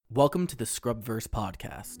Welcome to the Scrubverse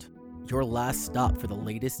podcast, your last stop for the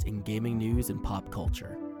latest in gaming news and pop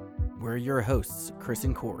culture. We're your hosts, Chris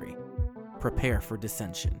and Corey. Prepare for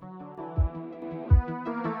dissension.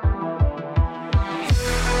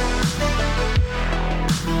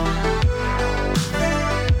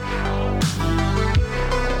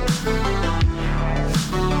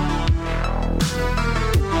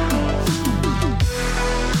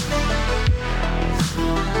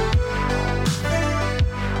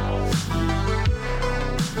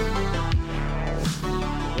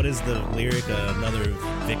 What is the lyric? Another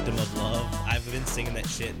victim of love. I've been singing that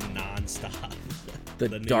shit nonstop. The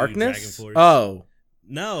new Darkness? Dragon Force. Oh.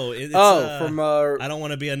 No, it's from I don't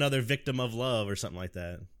want to be another victim of love or something like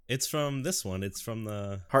that. It's from this one. It's from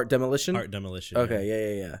the Heart Demolition? Heart Demolition.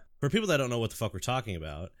 Okay, yeah. For people that don't know what the fuck we're talking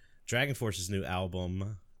about, Dragon Force's new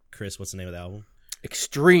album. Chris, what's the name of the album?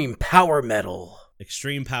 Extreme Power Metal.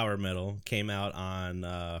 Extreme Power Metal came out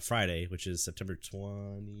on Friday, which is September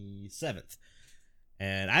 27th.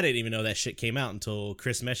 And I didn't even know that shit came out until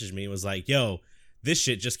Chris messaged me and was like, yo, this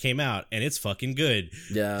shit just came out and it's fucking good.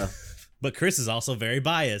 Yeah. But Chris is also very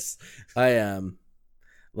biased. I am.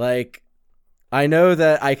 I know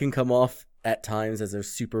that I can come off at times as a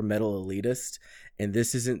super metal elitist, and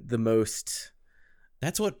this isn't the most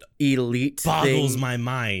That's what elite boggles thing. my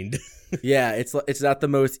mind. Yeah, it's not the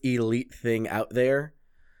most elite thing out there.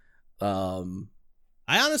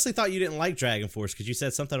 I honestly thought you didn't like Dragon Force because you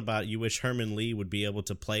said something about you wish Herman Lee would be able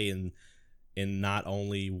to play in not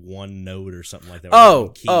only one note or something like that.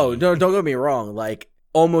 No, don't get me wrong. Like,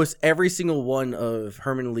 almost every single one of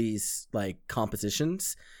Herman Lee's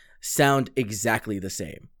compositions sound exactly the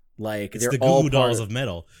same. Like, it's they're the Goo all Goo Dolls of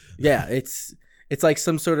metal. Yeah, it's like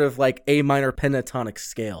some sort of A minor pentatonic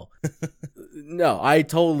scale. No, I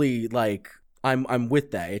totally I'm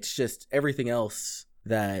with that. It's just everything else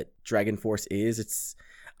that Dragon Force is.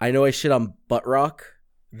 I know I shit on butt rock.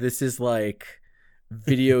 This is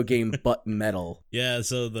video game butt metal. Yeah,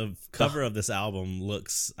 so the cover of this album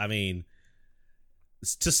looks,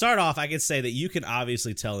 to start off, I could say that you can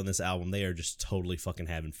obviously tell in this album they are just totally fucking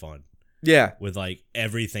having fun. Yeah. With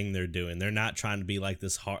everything they're doing. They're not trying to be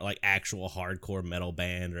this actual hardcore metal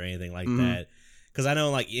band or anything like that. Because I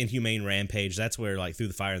know Inhumane Rampage, that's where Through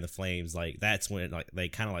the Fire and the Flames, that's when they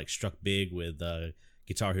kind of struck big with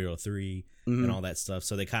Guitar Hero 3 and all that stuff.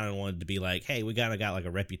 So they kind of wanted to be hey, we kind of got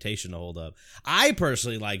a reputation to hold up. I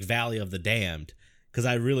personally like Valley of the Damned because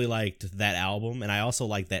I really liked that album, and I also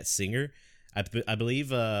liked that singer. I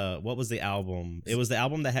believe what was the album? It was the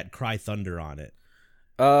album that had Cry Thunder on it.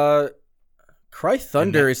 Cry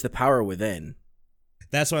Thunder is The Power Within.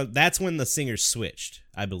 That's when the singer switched,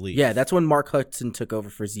 I believe. Yeah, that's when Mark Hudson took over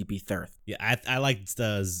for ZP Thirth. Yeah, I liked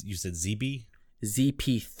you said ZB?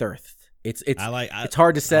 ZP Thirth. It's it's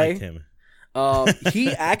hard to say. I liked him. He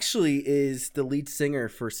actually is the lead singer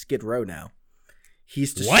for Skid Row now.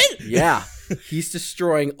 What? Yeah, he's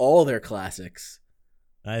destroying all their classics.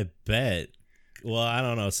 I bet. Well, I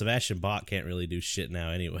don't know. Sebastian Bach can't really do shit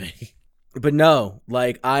now anyway. But no,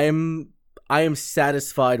 I am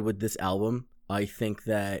satisfied with this album. I think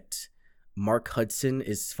that Mark Hudson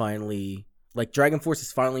is finally Dragon Force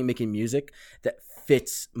is finally making music that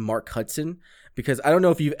fits Mark Hudson, because I don't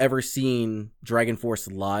know if you've ever seen Dragon Force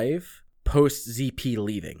live post ZP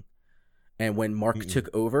leaving, and when Mark took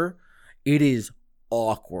over, it is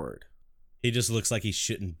awkward. He just looks like he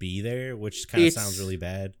shouldn't be there, which kind of sounds really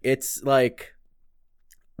bad. It's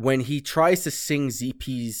when he tries to sing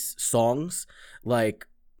ZP's songs,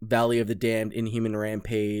 Valley of the Damned, Inhuman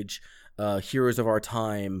Rampage, Heroes of Our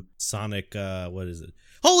Time, Sonic, what is it?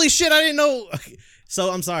 Holy shit, I didn't know.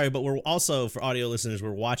 So I'm sorry, but we're also, for audio listeners,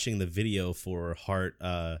 we're watching the video for Heart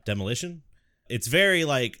Demolition. It's very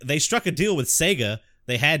they struck a deal with Sega.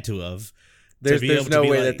 They had to have. There's no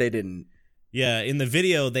way that they didn't. Yeah, in the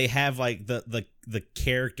video they have the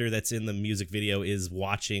character that's in the music video is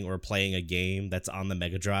watching or playing a game that's on the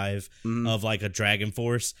Mega Drive of a Dragon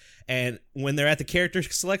Force, and when they're at the character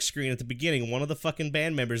select screen at the beginning, one of the fucking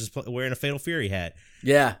band members is wearing a Fatal Fury hat.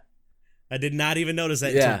 Yeah. I did not even notice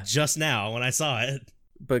that until just now when I saw it.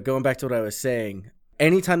 But going back to what I was saying,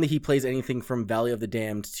 anytime that he plays anything from Valley of the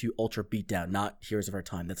Damned to Ultra Beatdown, not Heroes of Our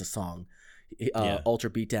Time, that's a song, Ultra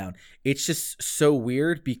Beatdown, it's just so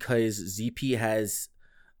weird because ZP has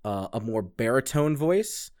a more baritone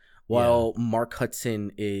voice, while Mark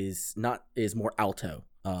Hudson is more alto.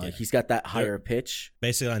 He's got that higher pitch.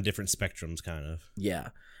 Basically on different spectrums, kind of.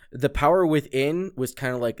 Yeah. The Power Within was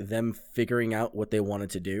kind of them figuring out what they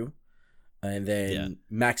wanted to do. and then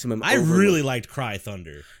Maximum I Overload. really liked Cry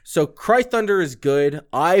Thunder. So Cry Thunder is good.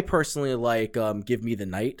 I personally like Give Me the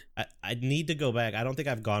Night. I need to go back. I don't think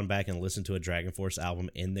I've gone back and listened to a Dragon Force album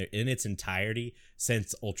in its entirety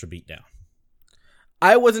since Ultra Beatdown.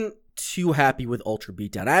 I wasn't too happy with Ultra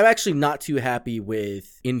Beatdown. I'm actually not too happy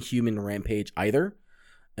with Inhuman Rampage either.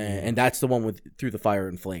 And that's the one with Through the Fire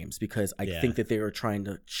and Flames, because I think that they were trying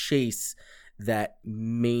to chase that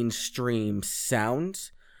mainstream sound.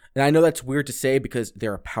 And I know that's weird to say because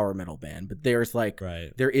they're a power metal band, but there's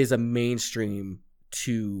there is a mainstream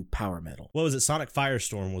to power metal. What was it? Sonic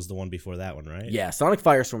Firestorm was the one before that one, right? Yeah, Sonic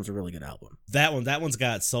Firestorm's a really good album. That one's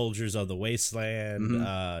got Soldiers of the Wasteland.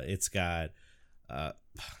 Mm-hmm. It's got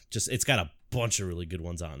it's got a bunch of really good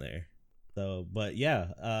ones on there. So, but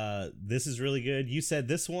this is really good. You said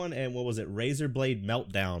this one and what was it? Razorblade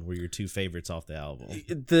Meltdown were your two favorites off the album.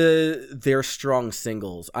 They're strong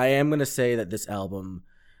singles. I am gonna say that this album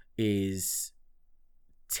is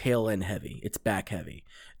tail end heavy. It's back heavy.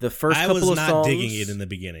 The first couple of songs, I was not digging it in the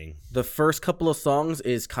beginning. The first couple of songs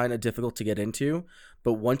is kind of difficult to get into,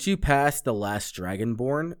 but once you pass The Last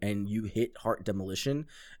Dragonborn and you hit Heart Demolition,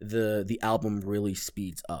 the album really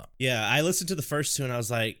speeds up. Yeah, I listened to the first two and I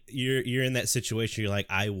was like, you're in that situation. You're like,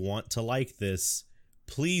 I want to like this.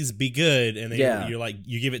 Please be good. And then you're like,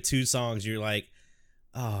 you give it two songs. You're like,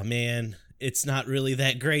 oh man, it's not really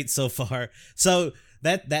that great so far. So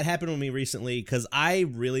that happened with me recently because I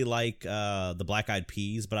really like the Black Eyed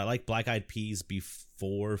Peas, but I like Black Eyed Peas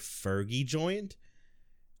before Fergie joined.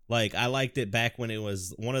 Like, I liked it back when it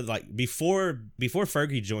was one of before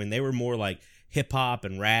Fergie joined, they were more like hip hop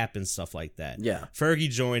and rap and stuff like that. Yeah. Fergie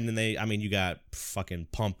joined and you got fucking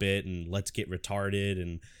Pump It and Let's Get Retarded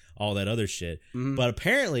and all that other shit. Mm-hmm. But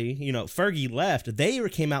apparently, Fergie left. They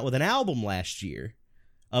came out with an album last year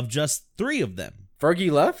of just 3 of them.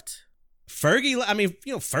 Fergie left?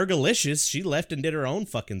 Fergalicious, she left and did her own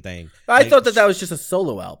fucking thing. I thought that was just a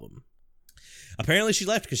solo album. Apparently she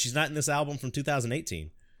left because she's not in this album from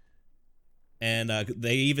 2018. And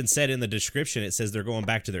they even said in the description, it says they're going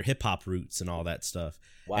back to their hip-hop roots and all that stuff.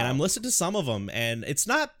 Wow. And I'm listening to some of them, and it's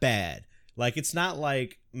not bad. Like, it's not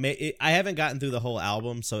like... I haven't gotten through the whole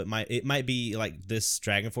album, so it might be like this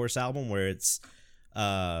Dragon Force album where it's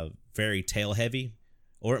very tail-heavy.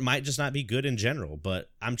 Or it might just not be good in general,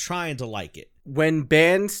 but I'm trying to like it. When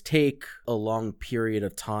bands take a long period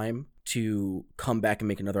of time to come back and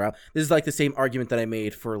make another album, this is like the same argument that I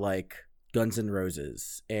made for like Guns N'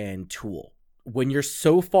 Roses and Tool. When you're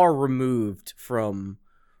so far removed from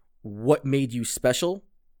what made you special,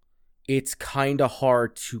 it's kind of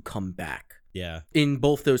hard to come back. Yeah. In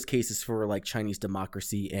both those cases for like Chinese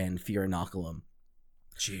Democracy and Fear Inoculum.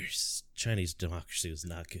 Cheers. Chinese Democracy was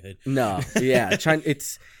not good. No, yeah,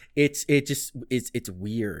 it's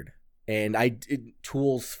weird, and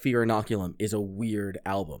Tool's Fear Inoculum is a weird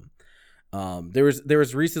album. There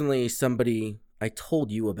was recently somebody I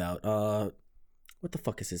told you about. What the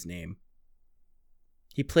fuck is his name?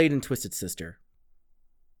 He played in Twisted Sister.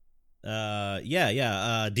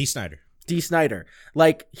 Dee Snider. Dee Snider.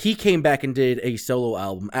 Like, he came back and did a solo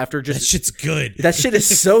album after just... That shit's good. That shit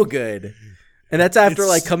is so good. And that's after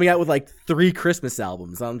like coming out with like 3 Christmas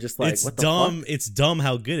albums. I'm just like, what the fuck? It's dumb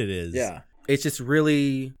how good it is. Yeah. It's just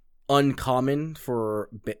really uncommon for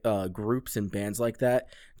groups and bands like that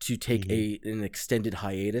to take an extended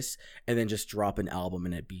hiatus and then just drop an album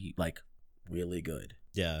and it be like really good.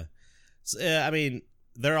 Yeah. So,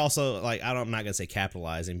 they're also like, I'm not going to say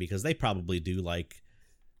capitalizing because they probably do like,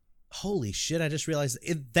 holy shit, I just realized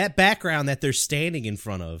that background that they're standing in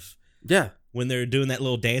front of. Yeah. When they're doing that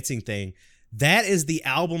little dancing thing. That is the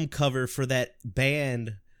album cover for that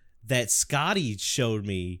band that Scotty showed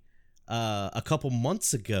me a couple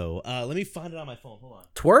months ago. Let me find it on my phone. Hold on.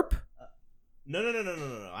 Twerp?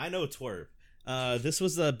 No. I know Twerp. This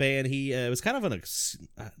was the band. It was kind of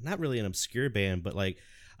not really an obscure band, but like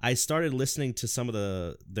I started listening to some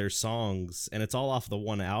of their songs, and it's all off the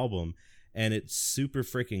one album, and it's super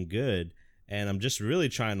freaking good. And I'm just really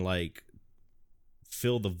trying to like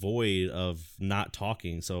fill the void of not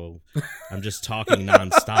talking, so I'm just talking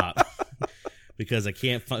nonstop because I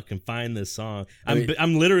can't fucking find this song.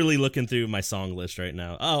 I'm literally looking through my song list right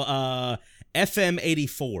now.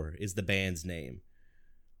 FM84 is the band's name.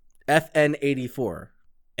 FN84.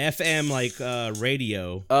 FM like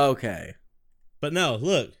radio. Okay. But no,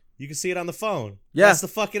 look, you can see it on the phone. Yeah. That's the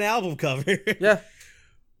fucking album cover. Yeah.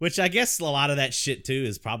 Which I guess a lot of that shit too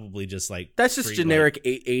is probably just like that's just generic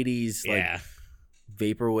like, 80s like yeah.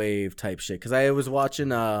 vaporwave type shit. Because I was watching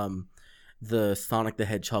the Sonic the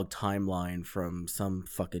Hedgehog timeline from some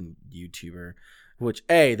fucking YouTuber, which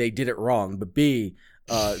A, they did it wrong, but B,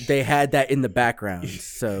 they had that in the background.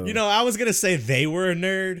 So You know, I was gonna say they were a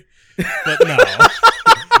nerd, but no,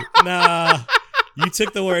 nah, you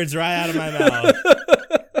took the words right out of my mouth.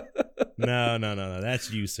 No,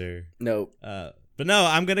 that's you, sir. Nope. But no,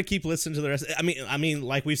 I'm gonna keep listening to the rest. I mean,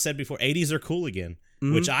 like we've said before, 80s are cool again,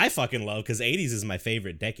 which I fucking love because 80s is my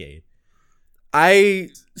favorite decade. I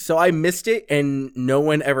missed it, and no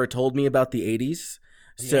one ever told me about the 80s.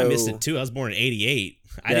 So I missed it too. I was born in 88.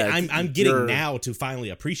 Yeah, I'm getting now to finally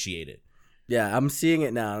appreciate it. Yeah, I'm seeing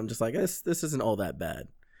it now. I'm just like, this isn't all that bad.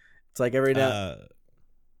 It's like every now.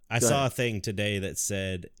 I saw a thing today that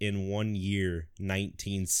said in 1 year,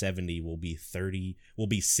 1970 will be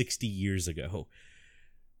 60 years ago.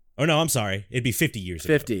 Oh no, I'm sorry. It'd be 50 years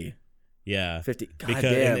ago. 50. Yeah. 50. God because,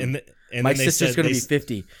 damn. And my sister's going to be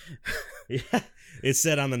 50. Yeah. It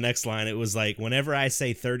said on the next line, it was like, whenever I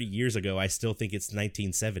say 30 years ago, I still think it's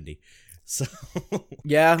 1970. So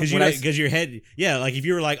yeah, because your head, yeah, like if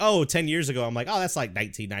you were like, oh, 10 years ago, I'm like, oh, that's like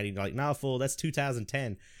 1990. Like, nah, fool, that's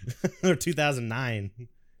 2010 or 2009.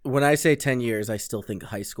 When I say 10 years, I still think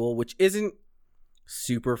high school, which isn't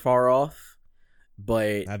super far off,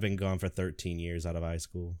 but I've been gone for 13 years out of high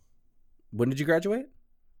school. When did you graduate?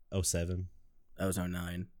 07. I was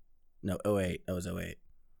 09. No, 08. I was 08.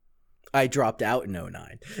 I dropped out in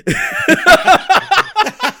 09.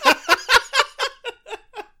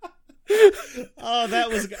 Oh, that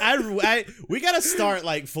was we gotta start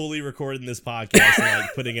like fully recording this podcast and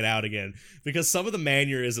like putting it out again, because some of the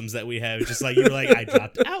mannerisms that we have is just like, you were like, I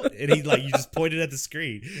dropped out, and you just pointed at the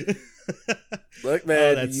screen. Look,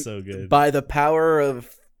 man, that's so good. By the power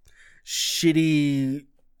of shitty,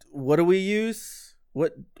 what do we use?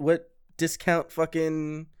 What discount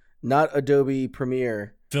fucking not Adobe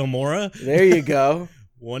Premiere? Filmora. There you go.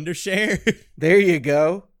 Wondershare. There you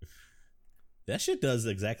go. That shit does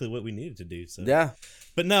exactly what we needed to do. So yeah,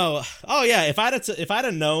 but no. Oh yeah, if I'd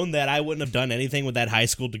have known that I wouldn't have done anything with that high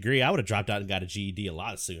school degree, I would have dropped out and got a GED a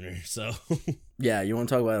lot sooner. So yeah, you want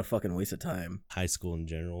to talk about a fucking waste of time? High school in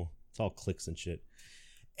general, it's all clicks and shit.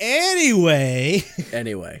 Anyway,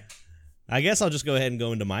 I guess I'll just go ahead and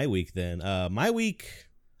go into my week then. My week,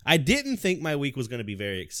 I didn't think my week was going to be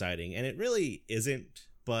very exciting, and it really isn't.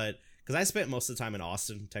 But because I spent most of the time in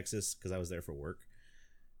Austin, Texas, because I was there for work.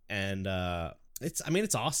 And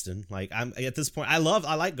it's Austin. Like, I'm at this point, I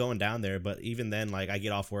like going down there, but even then, like, I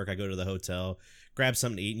get off work, I go to the hotel, grab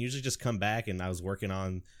something to eat, and usually just come back. And I was working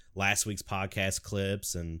on last week's podcast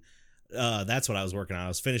clips, and that's what I was working on. I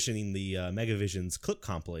was finishing the Megavision's clip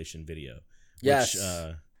compilation video, which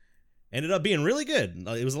ended up being really good.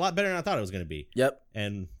 It was a lot better than I thought it was going to be. Yep.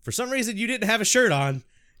 And for some reason, you didn't have a shirt on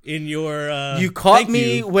in your you caught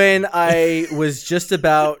me when I was just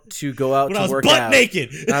about to go out to work out.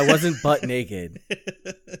 Naked. I wasn't butt naked.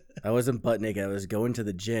 I wasn't butt naked. I was going to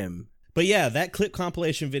the gym. But yeah, that clip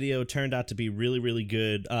compilation video turned out to be really, really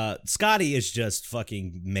good. Scotty is just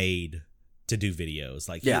fucking made to do videos.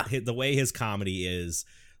 Like, the way his comedy is,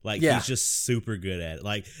 like, he's just super good at it.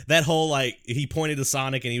 Like, that whole, like, he pointed to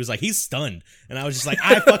Sonic and he was like, he's stunned. And I was just like,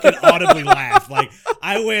 I fucking audibly laughed. Like,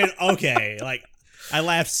 I went, okay. Like, I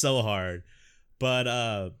laughed so hard.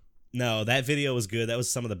 But no, that video was good. That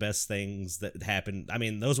was some of the best things that happened. I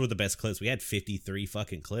mean, those were the best clips. We had 53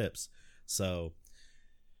 fucking clips. So,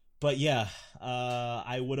 but yeah,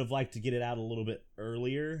 I would have liked to get it out a little bit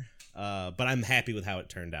earlier. But I'm happy with how it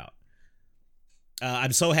turned out.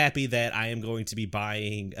 I'm so happy that I am going to be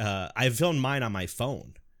buying. I filmed mine on my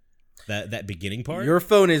phone. That beginning part. Your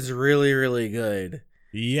phone is really, really good.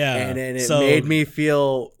 Yeah, and it made me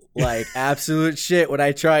feel like absolute shit when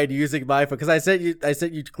I tried using my phone, because I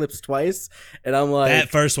sent you clips twice, and I'm like, that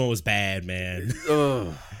first one was bad, man.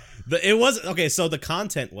 Ugh. It wasn't okay. So the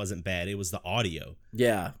content wasn't bad. It was the audio.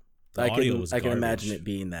 Yeah, the audio was garbage. I can imagine it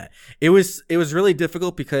being that. It was really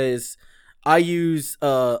difficult because I use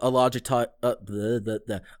a Logitech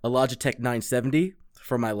 970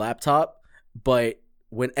 for my laptop, but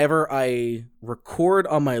whenever I record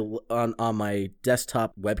on my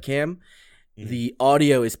desktop webcam, the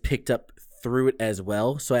audio is picked up through it as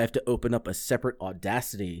well. So I have to open up a separate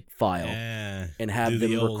Audacity file and have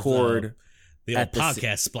them record the old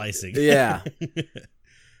podcast splicing. Yeah.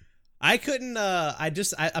 I couldn't.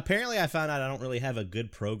 Apparently I found out I don't really have a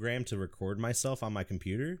good program to record myself on my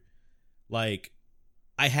computer. Like,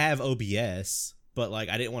 I have OBS, but like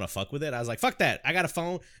I didn't want to fuck with it. I was like, fuck that. I got a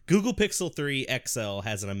phone. Google Pixel 3 XL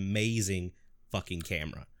has an amazing fucking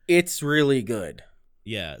camera. It's really good.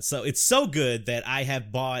 Yeah, so it's so good that I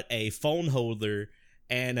have bought a phone holder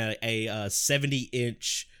and a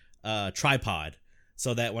 70-inch tripod,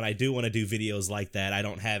 so that when I do want to do videos like that, I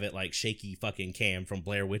don't have it like shaky fucking cam from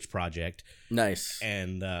Blair Witch Project. Nice.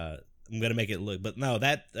 And I'm gonna make it look, but no,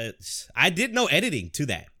 I did no editing to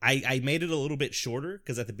that. I made it a little bit shorter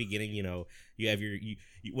because at the beginning, you know, you have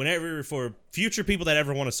whenever for future people that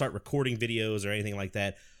ever want to start recording videos or anything like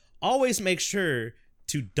that, always make sure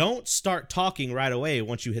to don't start talking right away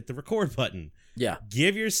once you hit the record button. Yeah,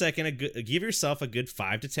 give yourself a good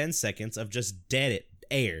 5 to 10 seconds of just dead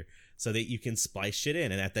air so that you can splice shit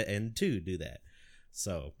in, and at the end too do that.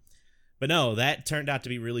 So. But no, that turned out to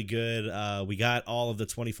be really good. We got all of the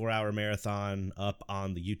 24-hour marathon up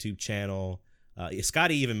on the YouTube channel.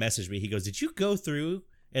 Scotty even messaged me. He goes, "Did you go through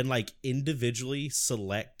and like individually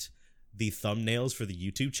select the thumbnails for the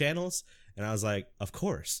YouTube channels?" And I was like, "Of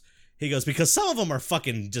course." He goes, "Because some of them are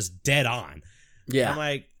fucking just dead on." Yeah. I'm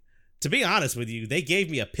like, to be honest with you, they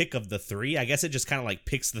gave me a pick of the 3. I guess it just kind of like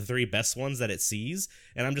picks the 3 best ones that it sees.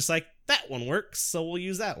 And I'm just like, that one works, so we'll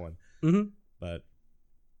use that one. Mm-hmm. But...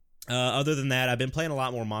 other than that, I've been playing a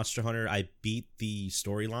lot more Monster Hunter. I beat the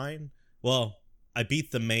storyline. Well, I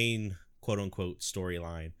beat the main quote-unquote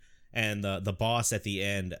storyline. And the boss at the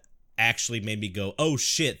end actually made me go, oh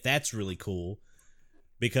shit, that's really cool.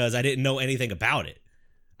 Because I didn't know anything about it.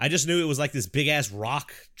 I just knew it was like this big-ass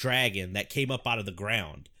rock dragon that came up out of the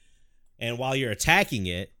ground. And while you're attacking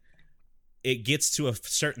it, it gets to a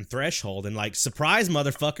certain threshold. And like, surprise,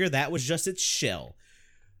 motherfucker, that was just its shell.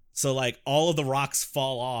 So, like, all of the rocks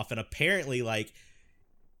fall off, and apparently, like,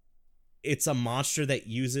 it's a monster that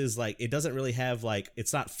uses, like, it doesn't really have, like,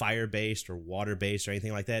 it's not fire-based or water-based or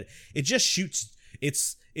anything like that. It just shoots,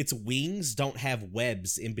 its wings don't have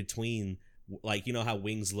webs in between, like, you know how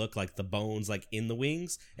wings look, like the bones, like, in the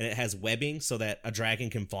wings, and it has webbing so that a dragon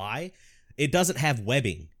can fly? It doesn't have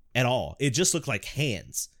webbing at all. It just looks like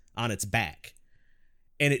hands on its back.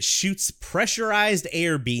 And it shoots pressurized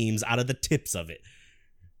air beams out of the tips of it.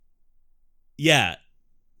 Yeah,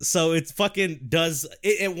 so it fucking does...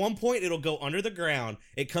 at one point, it'll go under the ground.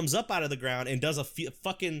 It comes up out of the ground and does a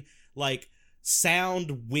fucking, like,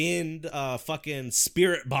 sound, wind, fucking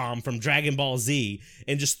spirit bomb from Dragon Ball Z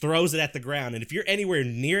and just throws it at the ground. And if you're anywhere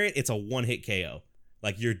near it, it's a one-hit KO.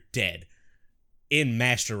 Like, you're dead. In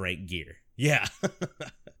Master Rank gear. Yeah.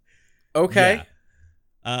 Okay.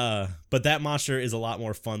 Yeah. But that monster is a lot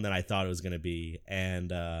more fun than I thought it was going to be.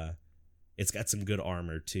 And it's got some good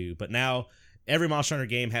armor, too. But now... every Monster Hunter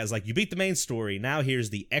game has, like, you beat the main story, now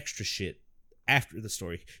here's the extra shit after the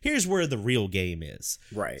story. Here's where the real game is.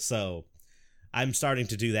 Right. So, I'm starting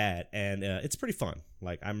to do that, and it's pretty fun.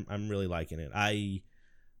 Like, I'm really liking it. I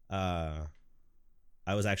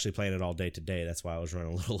was actually playing it all day today, that's why I was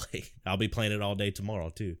running a little late. I'll be playing it all day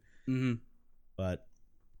tomorrow, too. Mm-hmm. But,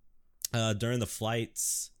 during the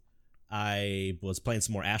flights, I was playing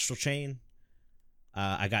some more Astral Chain.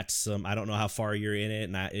 I got some. I don't know how far you're in it,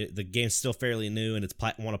 and the game's still fairly new, and it's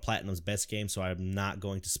one of Platinum's best games, so I'm not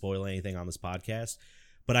going to spoil anything on this podcast.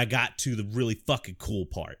 But I got to the really fucking cool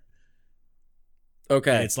part.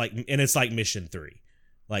 Okay, and it's like mission 3.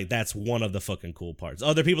 Like, that's one of the fucking cool parts.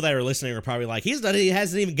 Other people that are listening are probably like, he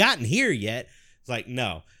hasn't even gotten here yet. It's like,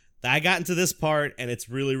 no, I got into this part, and it's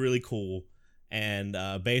really, really cool. And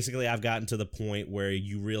basically, I've gotten to the point where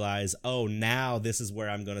you realize, oh, now this is where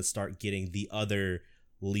I'm going to start getting the other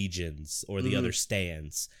legions or the other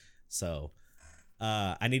stands. So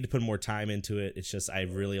I need to put more time into it. It's just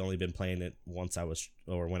I've really only been playing it when I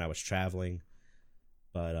was traveling.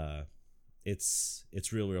 But it's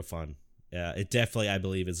real fun. It definitely, I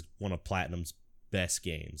believe, is one of Platinum's best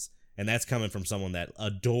games. And that's coming from someone that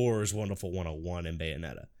adores Wonderful 101 and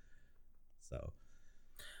Bayonetta. So...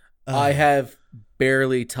 I have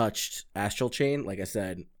barely touched Astral Chain. Like I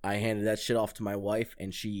said, I handed that shit off to my wife,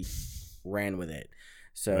 and she ran with it.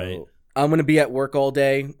 So right. I'm going to be at work all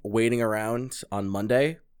day, waiting around on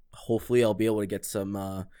Monday. Hopefully, I'll be able to get some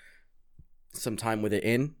time with it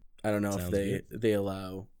in. I don't know if they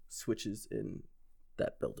allow switches in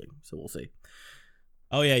that building, so we'll see.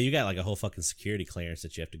 Oh, yeah, you got like a whole fucking security clearance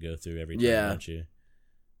that you have to go through every time, don't you?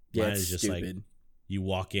 Yeah, Mine it's is just stupid. like you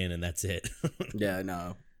walk in and that's it. Yeah,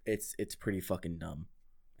 no. It's pretty fucking dumb.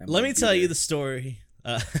 Let me tell you the story.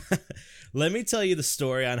 Let me tell you the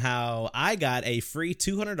story on how I got a free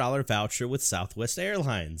 $200 voucher with Southwest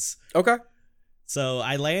Airlines. Okay. So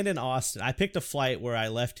I land in Austin. I picked a flight where I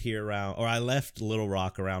left I left Little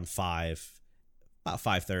Rock around about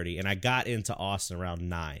 5:30, and I got into Austin around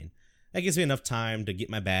 9. That gives me enough time to get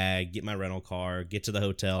my bag, get my rental car, get to the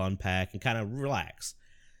hotel, unpack, and kind of relax.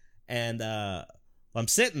 And I'm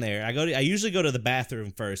sitting there. I usually go to the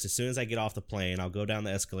bathroom first. As soon as I get off the plane, I'll go down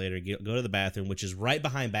the escalator, go to the bathroom, which is right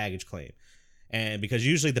behind baggage claim. And because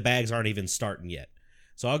usually the bags aren't even starting yet.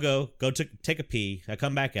 So I'll go take a pee. I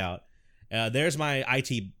come back out. There's my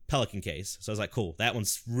IT Pelican case. So I was like, cool. That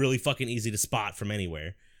one's really fucking easy to spot from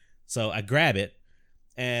anywhere. So I grab it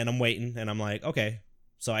and I'm waiting and I'm like, okay.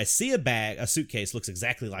 So I see a suitcase looks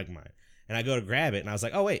exactly like mine. And I go to grab it and I was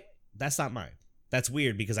like, oh wait, that's not mine. That's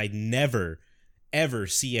weird because I never, ever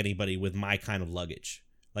see anybody with my kind of luggage.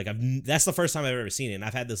 Like that's the first time I've ever seen it. And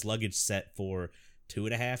I've had this luggage set for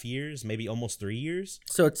 2.5 years, maybe almost 3 years.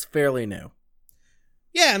 So it's fairly new.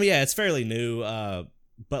 Yeah, I mean, yeah, it's fairly new.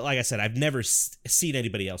 But like I said, I've never seen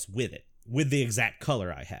anybody else with it, with the exact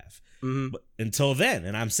color I have. Mm-hmm. But until then,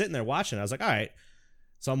 and I'm sitting there watching. I was like, all right.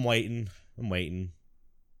 So I'm waiting.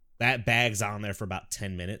 That bag's on there for about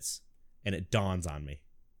 10 minutes, and it dawns on me.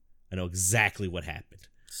 I know exactly what happened.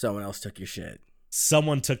 Someone else took your shit.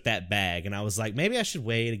 Someone took that bag, and I was like, maybe I should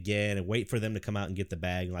wait again and wait for them to come out and get the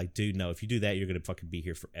bag. Like, dude, no, if you do that, you're going to fucking be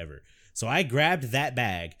here forever. So I grabbed that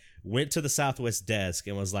bag, went to the Southwest desk,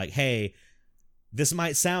 and was like, hey, this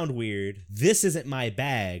might sound weird. This isn't my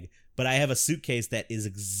bag, but I have a suitcase that is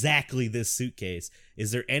exactly this suitcase.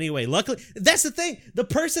 Is there any way? Luckily, that's the thing. The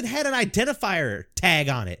person had an identifier tag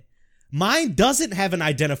on it. Mine doesn't have an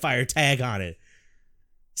identifier tag on it.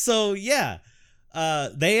 So, yeah.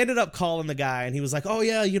 They ended up calling the guy, and he was like, oh,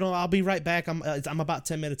 yeah, I'll be right back. I'm about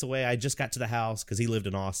 10 minutes away. I just got to the house because he lived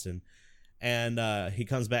in Austin. And he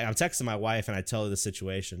comes back. I'm texting my wife, and I tell her the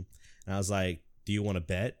situation. And I was like, do you want to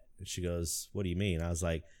bet? And she goes, what do you mean? I was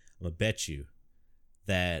like, I'm going to bet you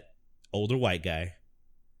that older white guy,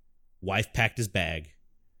 wife packed his bag,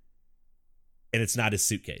 and it's not his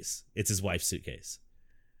suitcase. It's his wife's suitcase.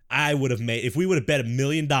 I would have made, if we would have bet $1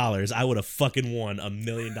 million, I would have fucking won $1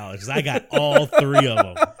 million because I got all three of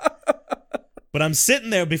them. But I'm sitting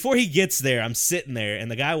there, before he gets there, I'm sitting there,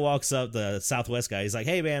 and the guy walks up, the Southwest guy. He's like,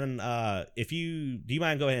 hey, man, do you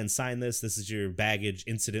mind go ahead and sign this? This is your baggage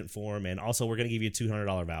incident form, and also we're going to give you a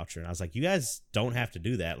 $200 voucher. And I was like, you guys don't have to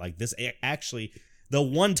do that. Like, this actually, the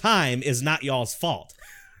one time is not y'all's fault.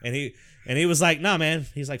 And he was like, nah, man.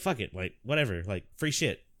 He's like, fuck it. Like, whatever. Like, free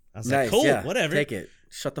shit. I was like, cool, yeah, whatever. Take it.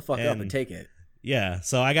 Shut the fuck up and take it. Yeah,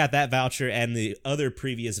 so I got that voucher and the other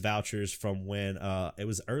previous vouchers from when it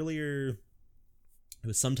was earlier. It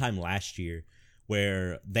was sometime last year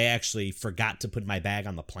where they actually forgot to put my bag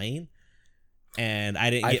on the plane, and I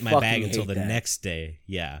didn't get my bag until the next day.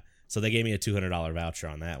 Yeah, so they gave me a $200 voucher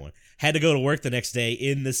on that one. Had to go to work the next day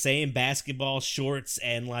in the same basketball shorts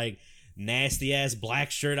and like nasty ass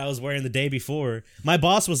black shirt I was wearing the day before. My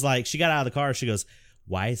boss was like, she got out of the car, she goes,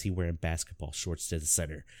 why is he wearing basketball shorts to the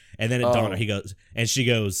center? And then it dawned on, she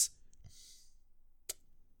goes,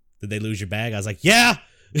 did they lose your bag? I was like, yeah.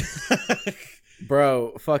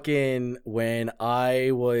 Bro, fucking when I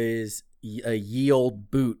was a ye old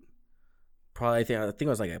boot, probably I think I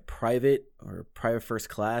was like a private first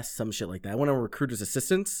class, some shit like that. I went on recruiter's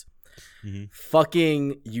assistance. Mm-hmm.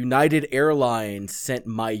 Fucking United Airlines sent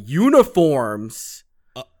my uniforms.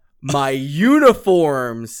 That's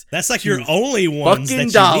like your only ones that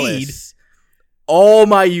you Dallas. Need. All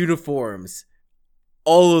my uniforms,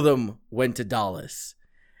 all of them went to Dallas.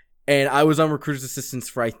 And I was on recruiter's assistance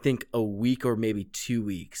for I think a week or maybe 2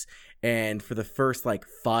 weeks. And for the first like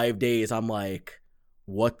 5 days, I'm like,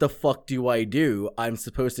 what the fuck do I do? I'm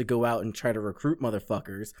supposed to go out and try to recruit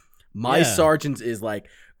motherfuckers. My sergeant is like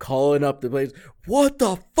calling up the place. What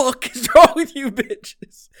the fuck is wrong with you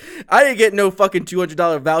bitches? I didn't get no fucking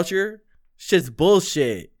 $200 voucher. Shit's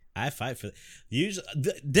bullshit. I fight for that. Usually,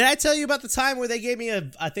 did I tell you about the time where they gave me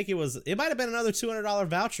it might have been another $200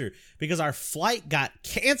 voucher because our flight got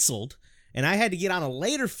canceled and I had to get on a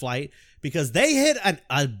later flight because they hit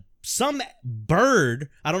some bird,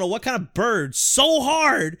 I don't know what kind of bird, so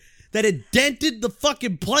hard that it dented the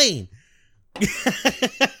fucking plane.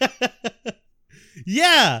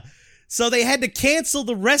 Yeah. So they had to cancel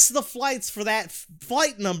the rest of the flights for that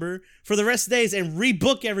flight number for the rest of the days and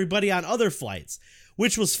rebook everybody on other flights,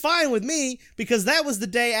 which was fine with me because that was the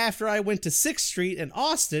day after I went to 6th Street in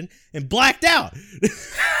Austin and blacked out.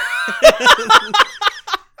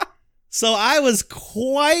 So I was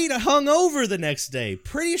quite hungover the next day.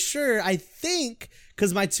 Pretty sure, I think,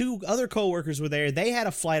 because my two other coworkers were there, they had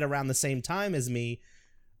a flight around the same time as me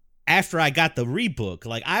after I got the rebook.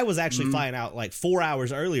 Like, I was actually flying out like 4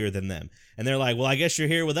 hours earlier than them. And they're like, well, I guess you're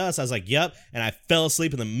here with us. I was like, yep. And I fell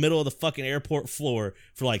asleep in the middle of the fucking airport floor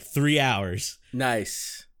for like 3 hours.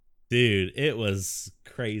 Nice. Dude, it was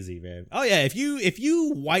crazy, man. Oh, yeah. If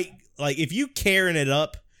you carrying it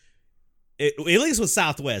up, at least with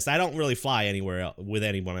Southwest, I don't really fly anywhere else with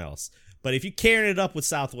anyone else. But if you carrying it up with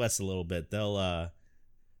Southwest a little bit,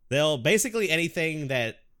 they'll basically anything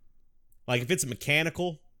that, like if it's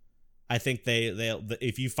mechanical, I think they'll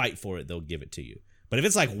if you fight for it, they'll give it to you. But if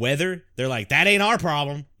it's like weather, they're like, that ain't our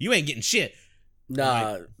problem. You ain't getting shit.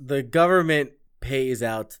 Nah, the government pays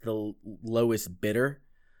out to the lowest bidder.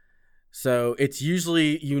 So it's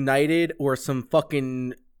usually United or some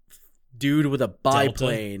fucking dude with a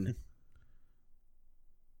biplane.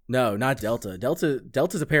 No, not Delta.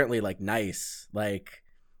 Delta's apparently like nice. Like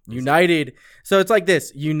United. So it's like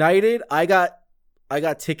this. United, I got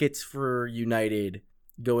tickets for United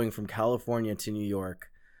going from California to New York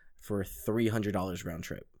for $300 round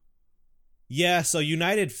trip. Yeah, so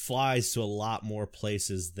United flies to a lot more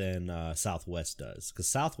places than Southwest does. Because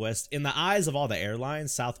Southwest, in the eyes of all the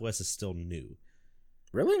airlines, Southwest is still new.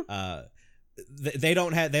 Really? They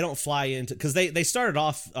don't fly into, because they started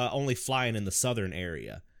off only flying in the southern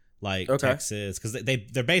area, like Texas, because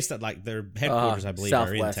they're based at like their headquarters, I believe,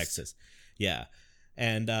 Southwest. Are in Texas. Yeah.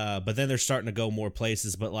 And but then they're starting to go more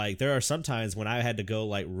places. But like there are some times when I had to go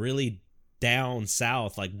like really down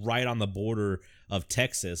south, like right on the border of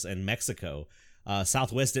Texas and Mexico.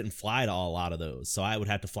 Southwest didn't fly to a lot of those, so I would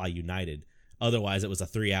have to fly United. Otherwise, it was a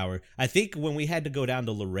 3-hour. I think when we had to go down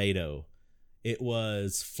to Laredo, it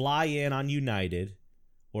was fly in on United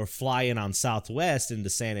or fly in on Southwest into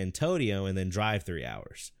San Antonio and then drive 3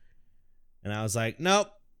 hours. And I was like, nope.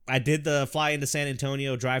 I did the fly into San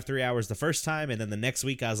Antonio, drive 3 hours the first time, and then the next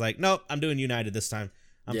week I was like, nope, I'm doing United this time.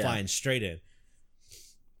 I'm flying straight in.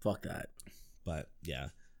 Fuck that. But yeah.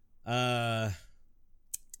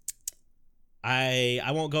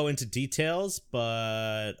 I won't go into details,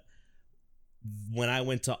 but when I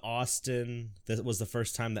went to Austin, that was the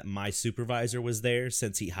first time that my supervisor was there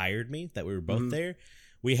since he hired me, that we were both there.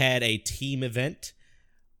 We had a team event.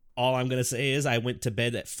 All I'm going to say is I went to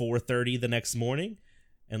bed at 4:30 the next morning,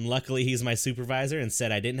 and luckily he's my supervisor and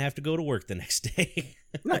said I didn't have to go to work the next day.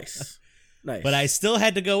 Nice. But I still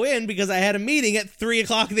had to go in because I had a meeting at 3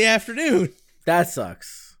 o'clock in the afternoon. That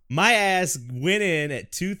sucks. My ass went in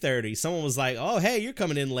at 2:30. Someone was like, oh, hey, you're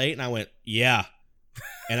coming in late. And I went, yeah.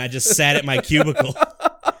 And I just sat at my cubicle.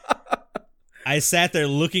 I sat there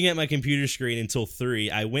looking at my computer screen until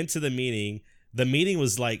 3. I went to the meeting. The meeting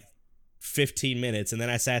was like 15 minutes. And then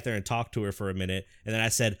I sat there and talked to her for a minute. And then I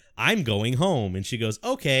said, I'm going home. And she goes,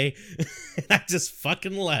 okay. And I just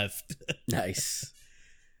fucking left. Nice.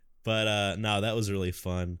 But no, that was really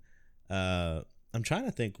fun. I'm trying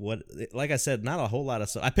to think what, like I said, not a whole lot of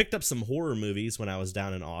stuff. I picked up some horror movies when I was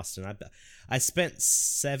down in Austin. I spent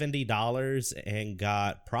 $70 and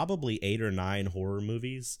got probably 8 or 9 horror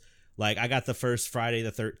movies. Like I got the first Friday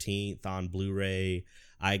the 13th on Blu-ray.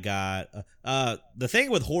 I got the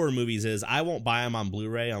thing with horror movies is I won't buy them on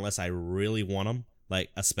Blu-ray unless I really want them, like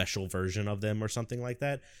a special version of them or something like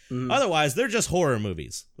that. Otherwise, they're just horror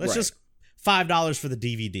movies. Let's just $5 for the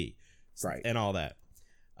DVD, and all that.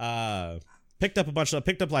 Picked up a bunch of.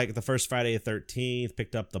 Picked up like the first Friday the 13th.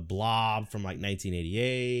 Picked up the Blob from like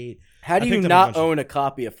 1988. How do you not own a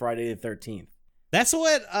copy of Friday the 13th? That's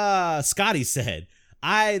what Scotty said.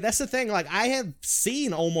 That's the thing. Like I have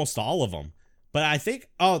seen almost all of them. But I think,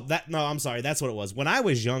 I'm sorry. That's what it was. When I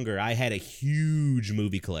was younger, I had a huge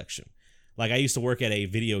movie collection. Like I used to work at a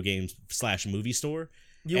video games / movie store.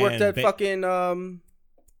 You worked at fucking, I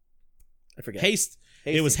forget. Hastings.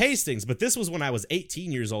 It was Hastings, but this was when I was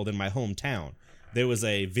 18 years old in my hometown. There was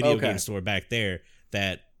a video game store back there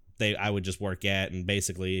that I would just work at, and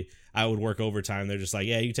basically I would work overtime. They're just like,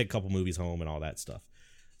 yeah, you take a couple movies home and all that stuff.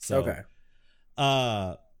 So,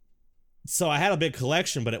 so I had a big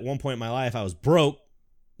collection, but at one point in my life, I was broke,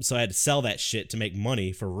 so I had to sell that shit to make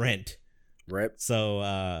money for rent. Rip.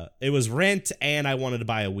 So it was rent, and I wanted to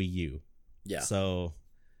buy a Wii U. Yeah. So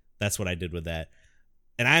that's what I did with that.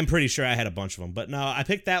 And I'm pretty sure I had a bunch of them. But no, I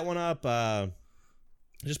picked that one up. I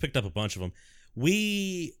just picked up a bunch of them.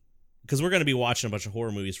 Because we're going to be watching a bunch of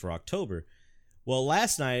horror movies for October. Well,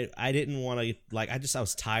 last night, I didn't want to, I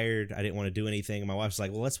was tired. I didn't want to do anything. And my wife was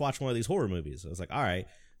like, well, let's watch one of these horror movies. I was like, all right.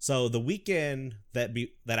 So the weekend that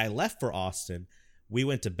I left for Austin, we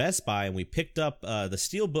went to Best Buy and we picked up the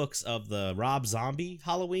steel books of the Rob Zombie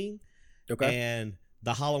Halloween and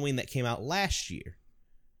the Halloween that came out last year.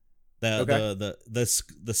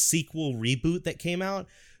 The sequel reboot that came out.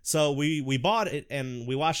 So we bought it and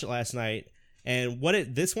we watched it last night. And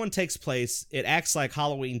this one takes place, it acts like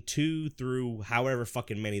Halloween 2 through however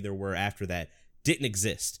fucking many there were after that didn't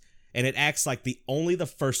exist. And it acts like only the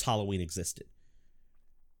first Halloween existed.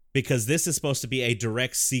 Because this is supposed to be a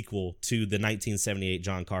direct sequel to the 1978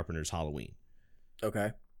 John Carpenter's Halloween.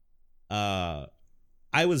 Okay. I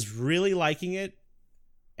was really liking it,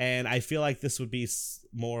 and I feel like this would be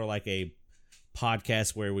more like a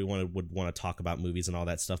podcast where we would want to talk about movies and all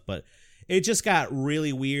that stuff, but it just got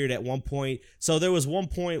really weird at one point. So there was one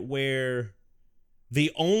point where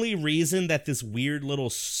the only reason that this weird little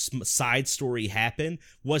side story happened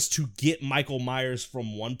was to get Michael Myers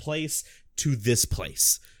from one place to this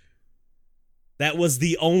place. That was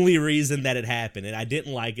the only reason that it happened, and I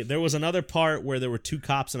didn't like it. There was another part where there were two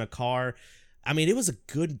cops in a car. I mean, it was a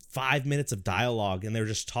good 5 minutes of dialogue, and they were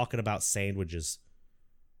just talking about sandwiches.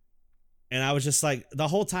 And I was just like, the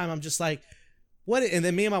whole time, I'm just like, what? And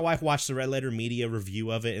then me and my wife watched the Red Letter Media review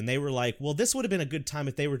of it, and they were like, well, this would have been a good time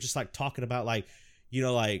if they were just like talking about like, you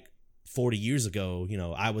know, like 40 years ago, you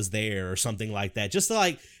know, I was there or something like that, just to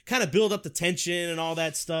like kind of build up the tension and all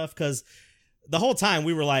that stuff. Because the whole time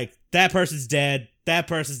we were like, that person's dead, that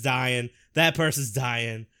person's dying, that person's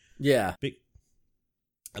dying. Yeah.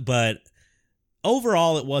 But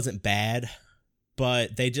overall, it wasn't bad,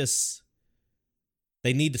 but they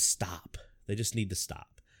need to stop. They just need to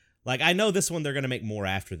stop. Like, I know this one, they're going to make more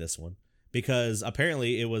after this one because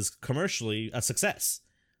apparently it was commercially a success.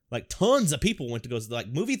 Like, tons of people went to go, like,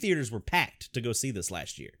 movie theaters were packed to go see this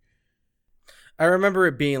last year. I remember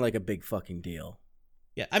it being like a big fucking deal.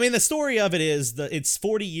 Yeah, I mean, the story of it is it's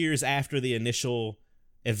 40 years after the initial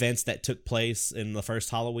events that took place in the first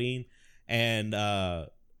Halloween. And, yeah,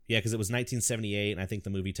 because it was 1978, and I think the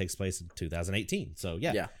movie takes place in 2018. So,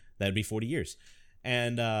 yeah. That'd be 40 years.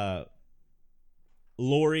 And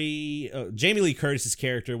Jamie Lee Curtis's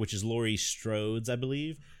character, which is Laurie Strode, I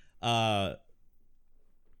believe,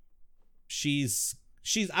 she's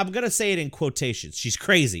I'm going to say it in quotations. She's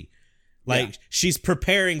crazy. Like, she's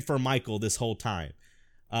preparing for Michael this whole time.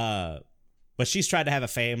 But she's tried to have a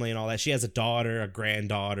family and all that. She has a daughter, a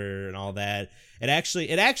granddaughter, and all that. It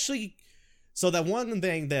actually, so that one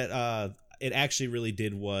thing that it actually really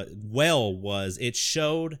did was it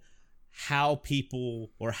showed how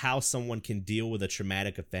people or how someone can deal with a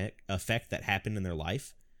traumatic effect that happened in their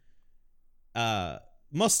life.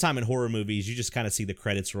 Most of the time in horror movies, you just kind of see the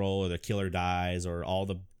credits roll or the killer dies or all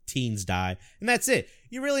the teens die, and that's it.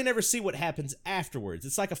 You really never see what happens afterwards.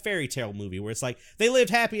 It's like a fairy tale movie where it's like they lived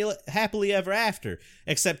happily ever after,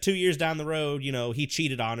 except 2 years down the road, you know, he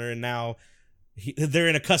cheated on her and now they're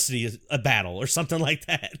in a custody battle or something like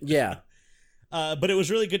that. Yeah. But it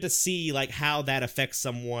was really good to see like how that affects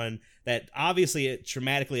someone that obviously it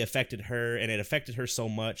traumatically affected her, and it affected her so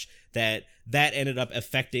much that ended up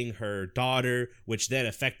affecting her daughter, which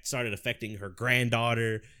then started affecting her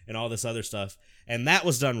granddaughter and all this other stuff. And that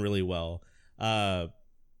was done really well.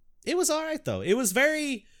 It was all right, though. It was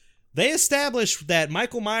they established that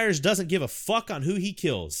Michael Myers doesn't give a fuck on who he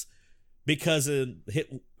kills, because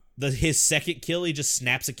his second kill, he just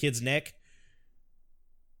snaps a kid's neck.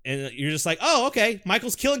 And you're just like, oh, okay,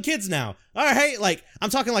 Michael's killing kids now. All right, like, I'm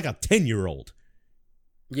talking like a 10-year-old.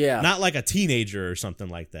 Yeah. Not like a teenager or something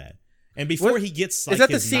like that. And before he gets like, is that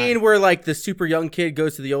the scene where like the super young kid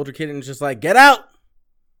goes to the older kid and is just like, get out,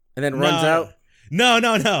 and then runs out? No.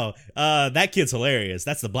 That kid's hilarious.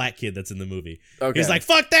 That's the black kid that's in the movie. Okay. He's like,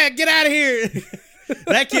 fuck that, get out of here.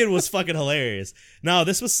 That kid was fucking hilarious. No,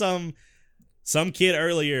 this was some kid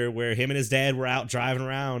earlier where him and his dad were out driving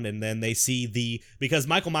around, and then they see because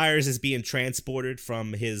Michael Myers is being transported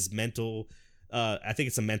from his mental, I think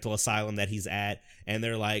it's a mental asylum that he's at, and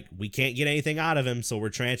they're like, we can't get anything out of him, so we're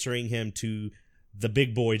transferring him to the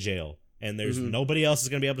big boy jail, and there's nobody else is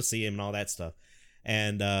going to be able to see him and all that stuff.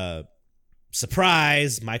 And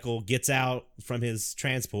surprise, Michael gets out from his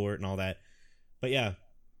transport and all that. But yeah,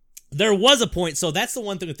 there was a point. So that's the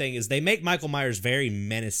one thing is they make Michael Myers very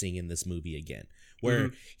menacing in this movie again,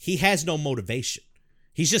 where he has no motivation.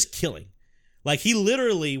 He's just killing. Like, he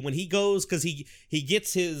literally, when he goes, because he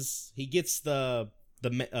gets the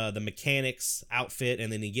mechanic's outfit,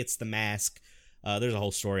 and then he gets the mask. There's a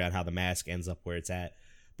whole story on how the mask ends up where it's at.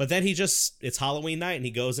 But then it's Halloween night, and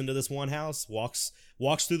he goes into this one house, walks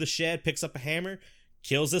through the shed, picks up a hammer,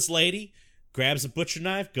 kills this lady, grabs a butcher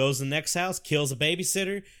knife, goes to the next house, kills a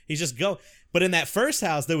babysitter. He's just go. But in that first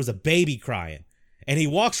house, there was a baby crying, and he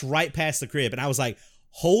walks right past the crib, and I was like,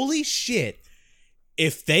 holy shit,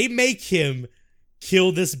 if they make him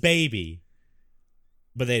kill this baby.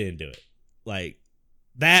 But they didn't do it. Like,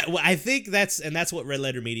 that, I think that's what Red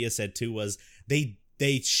Letter Media said too, was they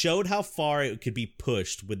showed how far it could be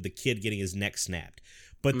pushed with the kid getting his neck snapped,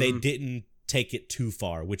 but they didn't take it too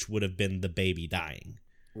far, which would have been the baby dying.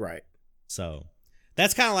 Right. So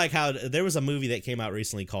that's kind of like how there was a movie that came out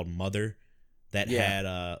recently called Mother that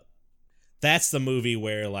had that's the movie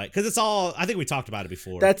where, like, because it's all, I think we talked about it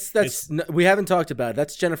before. We haven't talked about it.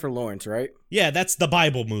 That's Jennifer Lawrence, right? Yeah, that's the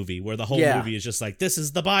Bible movie where the whole movie is just like, this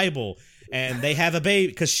is the Bible, and they have a baby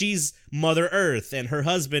because she's Mother Earth and her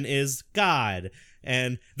husband is God,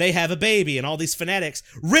 and they have a baby, and all these fanatics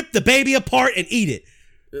rip the baby apart and eat it.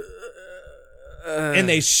 And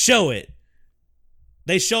they show it.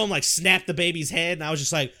 They show him, like, snap the baby's head, and I was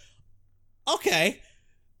just like, okay,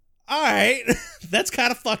 all right, that's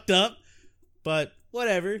kind of fucked up, but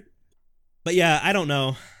whatever. But yeah, I don't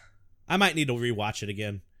know. I might need to rewatch it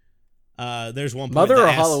again. There's one point Mother or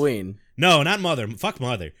Halloween? No, not Mother. Fuck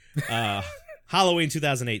Mother. Halloween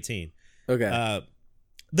 2018. Okay.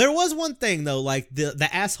 There was one thing though, like the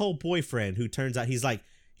asshole boyfriend who turns out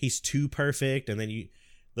he's too perfect, and then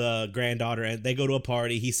the granddaughter, and they go to a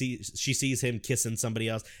party. She sees him kissing somebody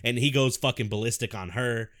else, and he goes fucking ballistic on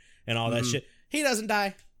her and all that shit. He doesn't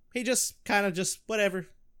die. He just kind of just whatever.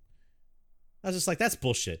 I was just like, that's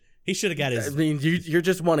bullshit. He should have got his. I mean, you're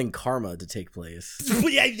just wanting karma to take place.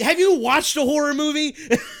 Have you watched a horror movie?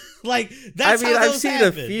 Like that's. I mean, I've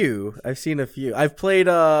seen a few. I've played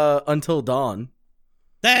Until Dawn.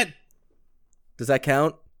 Does that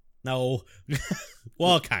count? No.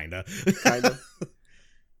 Well, kinda.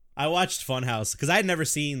 I watched Funhouse because I had never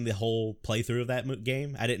seen the whole playthrough of that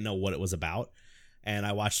game. I didn't know what it was about, and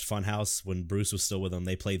I watched Funhouse when Bruce was still with them.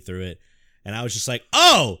 They played through it, and I was just like,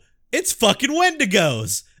 "Oh, it's fucking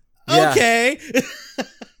Wendigos." Yeah. Okay.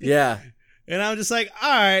 Yeah. And I'm just like, all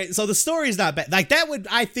right. So the story's not bad. Like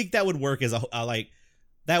I think that would work as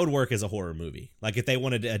that would work as a horror movie. Like if they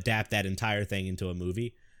wanted to adapt that entire thing into a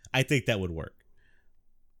movie, I think that would work.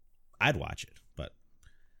 I'd watch it, but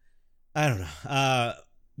I don't know.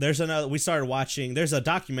 There's a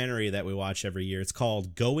documentary that we watch every year. It's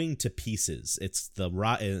called Going to Pieces. It's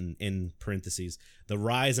in parentheses, the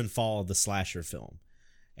rise and fall of the slasher film.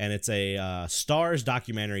 And it's a Starz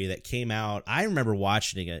documentary that came out. I remember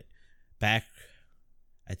watching it back.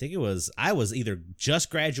 I was either just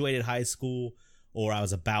graduated high school or I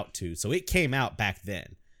was about to. So it came out back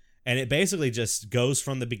then. And it basically just goes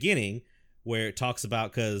from the beginning where it talks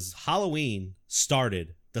about, because Halloween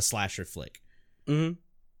started the slasher flick. Mm-hmm.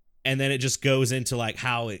 And then it just goes into like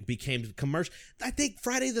how it became commercial. I think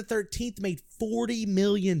Friday the 13th made $40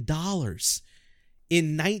 million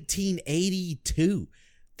in 1982.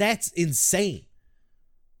 That's insane.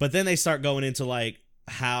 But then they start going into like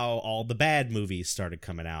how all the bad movies started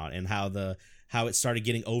coming out and how it started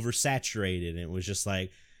getting oversaturated, and it was just like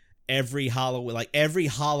every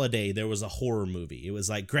holiday there was a horror movie. It was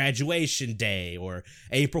like Graduation Day or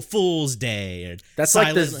April Fool's Day. Or that's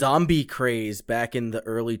like the zombie craze back in the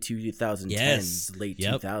early 2010s, yes. Late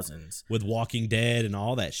 2000s. With Walking Dead and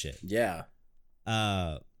all that shit. Yeah.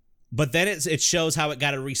 But then it shows how it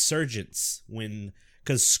got a resurgence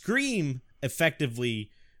because Scream effectively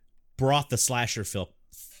brought the slasher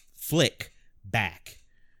flick back.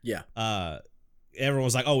 Yeah. Everyone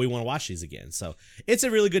was like, oh, we want to watch these again. So it's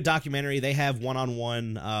a really good documentary. They have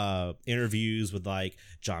one-on-one interviews with like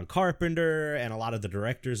John Carpenter and a lot of the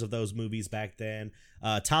directors of those movies back then.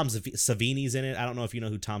 Tom Savini's in it. I don't know if you know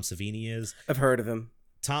who Tom Savini is. I've heard of him.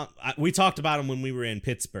 We talked about him when we were in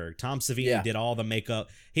Pittsburgh. Tom Savini did all the makeup.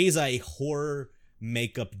 He's a horror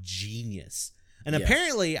makeup genius. And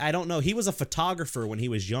apparently, I don't know, he was a photographer when he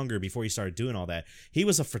was younger before he started doing all that. He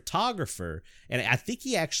was a photographer, and I think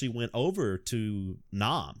he actually went over to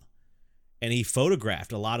Nam, and he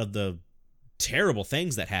photographed a lot of the terrible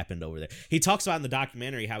things that happened over there. He talks about in the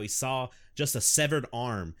documentary how he saw just a severed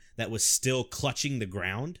arm that was still clutching the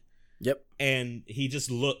ground. Yep. And he just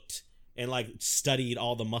looked and like studied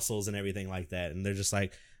all the muscles and everything like that. And they're just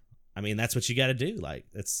like, I mean, that's what you got to do. Like,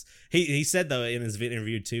 it's he said though in his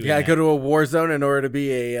interview too. Yeah, go to a war zone in order to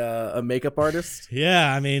be a makeup artist.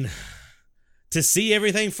 Yeah, I mean, to see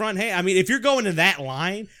everything front. Hey, I mean, if you're going in that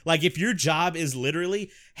line, like if your job is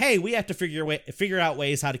literally, hey, we have to figure out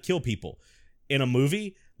ways how to kill people in a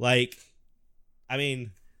movie. Like, I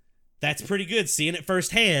mean, that's pretty good seeing it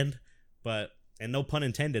firsthand. But and no pun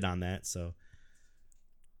intended on that. So,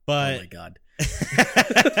 but oh my god.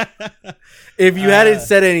 If you hadn't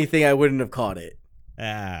said anything, I wouldn't have caught it.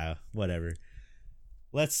 Whatever.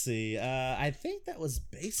 Let's see. I think that was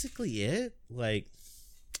basically it. Like,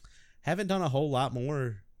 haven't done a whole lot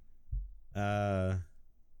more. Yeah,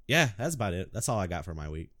 that's about it. That's all I got for my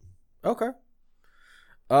week. Okay.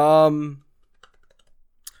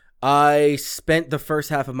 I spent the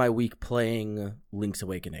first half of my week playing Link's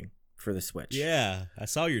Awakening for the Switch. Yeah, I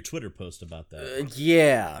saw your Twitter post about that.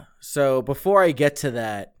 Yeah. So before I get to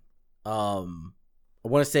that, I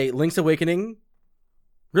want to say Link's Awakening,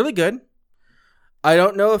 really good. I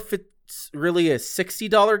don't know if it's really a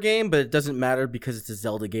 $60 game, but it doesn't matter because it's a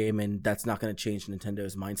Zelda game, and that's not going to change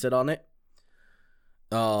Nintendo's mindset on it.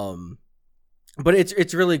 But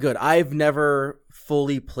it's really good. I've never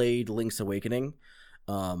fully played Link's Awakening.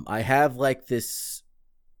 I have like this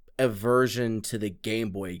aversion to the Game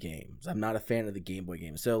Boy games. I'm not a fan of the Game Boy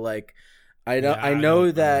games. So like I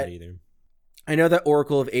know that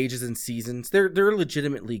Oracle of Ages and Seasons, they're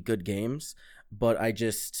legitimately good games, but I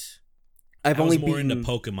was only more into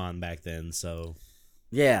Pokemon back then, so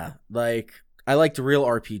yeah, like I liked real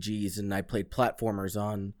RPGs, and I played platformers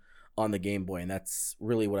on the Game Boy, and that's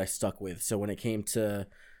really what I stuck with. So when it came to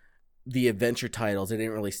the adventure titles, I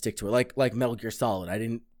didn't really stick to it. Like Metal Gear Solid, I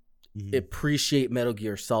didn't appreciate Metal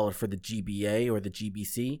Gear Solid for the GBA or the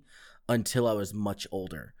GBC until I was much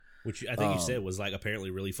older. Which I think you said was like apparently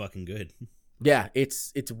really fucking good. Yeah,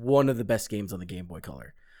 it's one of the best games on the Game Boy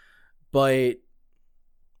Color. But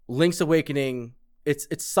Link's Awakening, it's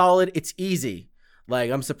solid, it's easy.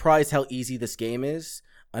 Like, I'm surprised how easy this game is.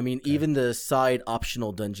 I mean, even the side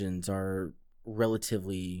optional dungeons are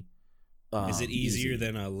relatively is it easier easy.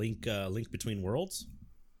 than a Link Between Worlds?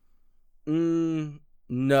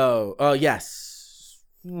 No. Yes.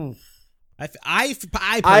 I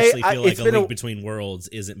personally feel like it's a been Link Between Worlds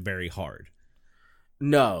isn't very hard.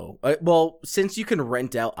 No. Well, since you can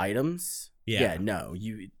rent out items, Yeah. no,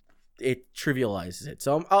 it trivializes it.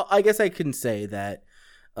 So I guess I can say that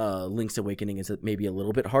Link's Awakening is maybe a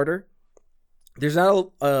little bit harder. There's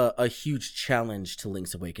not a huge challenge to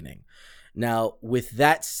Link's Awakening. Now, with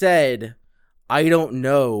that said, I don't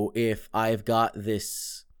know if I've got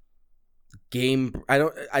this game.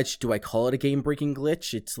 Do I call it a game breaking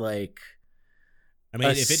glitch? It's like, I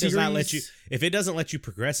mean, if it doesn't let you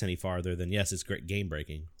progress any farther, then yes, it's great game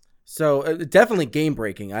breaking. So definitely game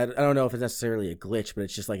breaking. I don't know if it's necessarily a glitch, but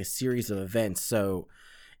it's just like a series of events. So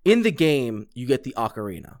in the game, you get the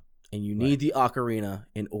ocarina, and you need the ocarina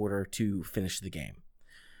in order to finish the game.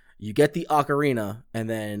 You get the ocarina, and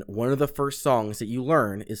then one of the first songs that you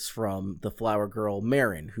learn is from the flower girl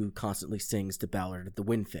Marin, who constantly sings to Ballad the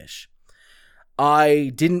Windfish.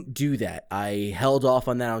 I didn't do that. I held off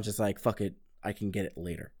on that. I was just like, fuck it, I can get it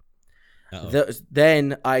later.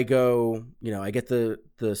 Then I go, I get the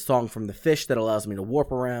song from the fish that allows me to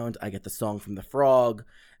warp around. I get the song from the frog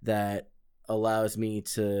that allows me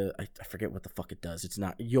to, I forget what the fuck it does. It's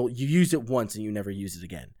not, you use it once and you never use it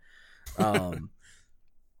again.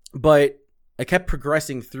 But I kept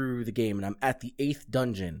progressing through the game, and I'm at the 8th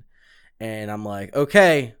dungeon, and I'm like,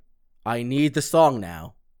 okay, I need the song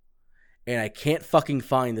now, and I can't fucking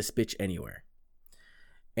find this bitch anywhere.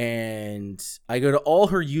 And I go to all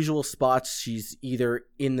her usual spots. She's either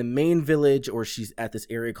in the main village or she's at this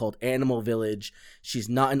area called Animal Village. She's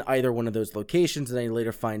not in either one of those locations, and I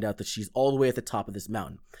later find out that she's all the way at the top of this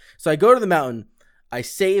mountain. So I go to the mountain, I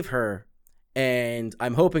save her, and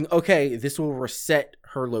I'm hoping, okay, this will reset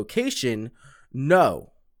her location.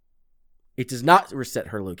 No, it does not reset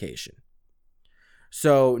her location.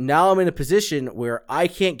 So now I'm in a position where I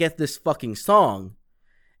can't get this fucking song,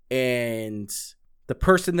 and the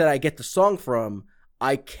person that I get the song from,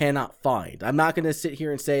 I cannot find. I'm not going to sit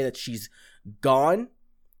here and say that she's gone.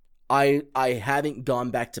 I haven't gone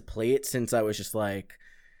back to play it since I was just like,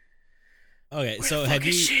 okay, so have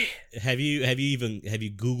you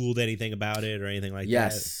Googled anything about it or anything like that?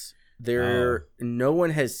 Yes. No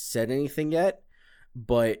one has said anything yet,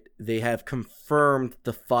 but they have confirmed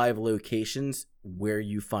the 5 locations where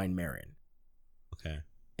you find Marin. Okay.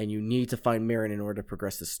 And you need to find Marin in order to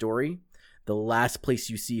progress the story. The last place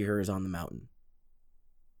you see her is on the mountain.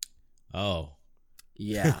 Oh.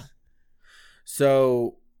 Yeah.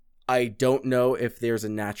 So I don't know if there's a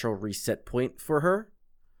natural reset point for her.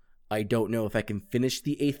 I don't know if I can finish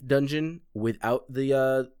the 8th dungeon without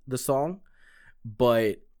the song,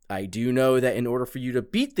 but I do know that in order for you to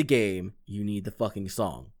beat the game, you need the fucking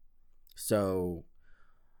song. So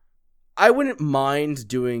I wouldn't mind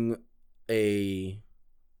doing a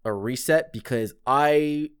reset, because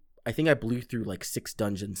I think I blew through like 6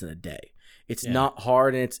 dungeons in a day. It's not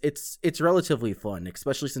hard, and it's relatively fun,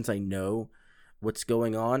 especially since I know what's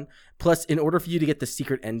going on. Plus, in order for you to get the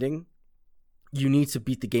secret ending, you need to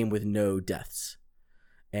beat the game with no deaths.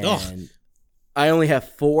 And I only have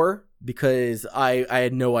 4 because I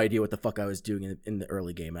had no idea what the fuck I was doing in the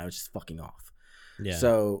early game. I was just fucking off. Yeah.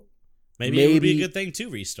 So maybe it would be a good thing to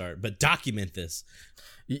restart, but document this.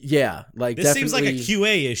 Yeah, like this seems like a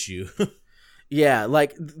QA issue. Yeah,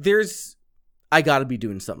 like I gotta be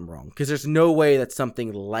doing something wrong, because there's no way that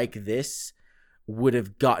something like this would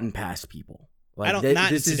have gotten past people. Like,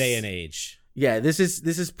 not in today and age. Yeah, this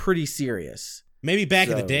is pretty serious. Maybe back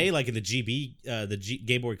in the day, like in the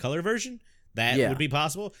Game Boy Color version, that would be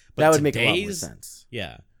possible. But that would make a lot more sense.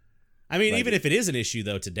 Yeah, I mean, even if it is an issue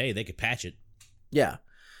though, today they could patch it. Yeah,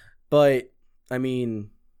 but I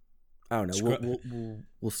mean, I don't know.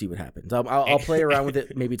 We'll see what happens. I'll play around with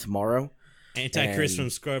it maybe tomorrow. Anti-Chris from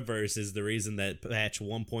Scrubverse is the reason that patch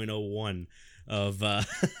 1.01 of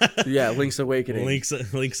Link's Awakening.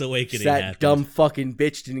 Link's Awakening. That happened. Dumb fucking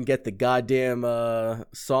bitch didn't get the goddamn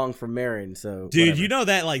song from Marin. So dude, whatever. You know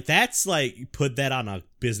that that's like put that on a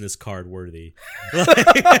business card worthy.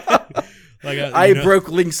 I broke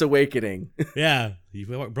Link's Awakening. Yeah, you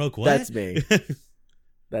broke what? That's me.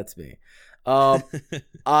 That's me.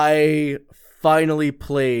 I finally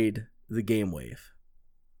played the Game Wave.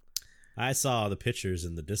 I saw the pictures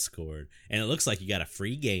in the Discord, and it looks like you got a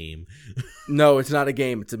free game. No, it's not a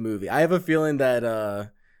game. It's a movie. I have a feeling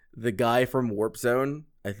that the guy from Warp Zone,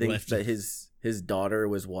 I think that his daughter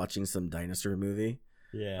was watching some dinosaur movie.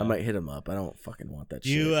 Yeah, I might hit him up. I don't fucking want that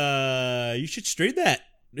shit. You should stream that.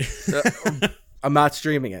 I'm not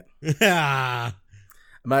streaming it. That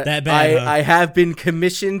bad, I have been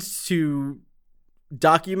commissioned to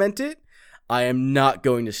document it. I am not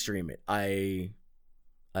going to stream it.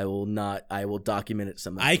 I will not. I will document it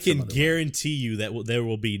some. I can guarantee you that there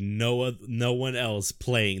will be no one else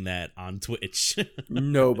playing that on Twitch.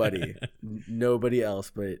 Nobody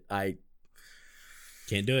else. But I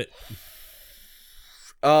can't do it.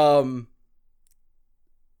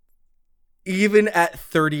 Even at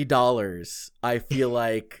 $30, I feel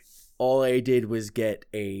like all I did was get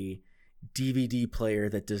a DVD player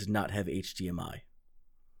that does not have HDMI.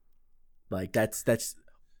 Like that's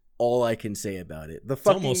all I can say about it.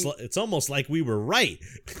 It's almost like we were right.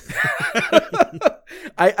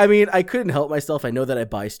 I mean, I couldn't help myself. I know that I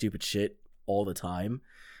buy stupid shit all the time,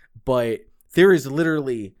 but there is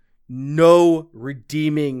literally no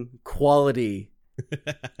redeeming quality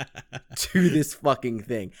to this fucking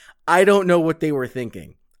thing. I don't know what they were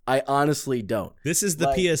thinking. I honestly don't. This is the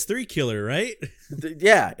PS3 killer, right?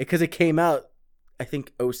 Yeah, because it came out, I think,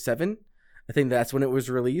 2007. I think that's when it was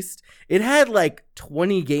released. It had like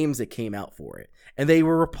 20 games that came out for it, and they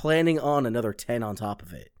were planning on another 10 on top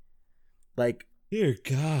of it. Like, dear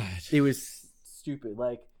God, it was stupid.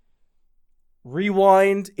 Like,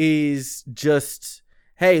 Rewind is just,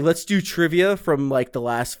 hey, let's do trivia from like the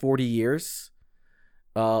last 40 years.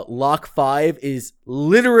 Lock 5 is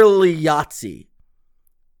literally Yahtzee.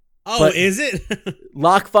 Oh, is it?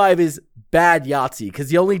 Lock 5 is bad Yahtzee, because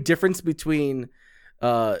the only difference between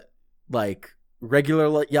like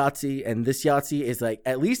regular Yahtzee and this Yahtzee is like,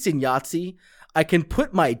 at least in Yahtzee, I can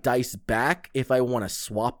put my dice back if I want to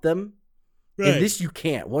swap them. Right. In this, you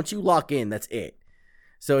can't. Once you lock in, that's it.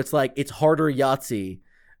 So it's like, it's harder Yahtzee,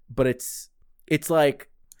 but it's like,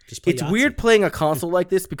 it's Yahtzee. Weird playing a console like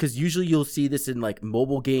this, because usually you'll see this in like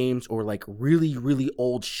mobile games or like really, really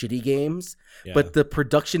old shitty games. Yeah. But the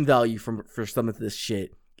production value for some of this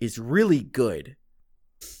shit is really good.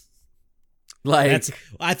 Like,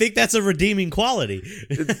 I think that's a redeeming quality.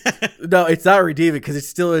 No, it's not redeeming, because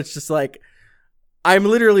it's just like, I'm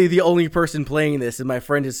literally the only person playing this, and my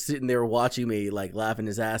friend is sitting there watching me like laughing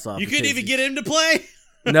his ass off. You couldn't even get him to play?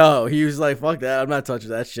 No, he was like, fuck that, I'm not touching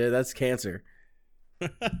that shit. That's cancer.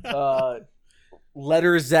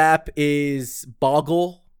 Letter Zap is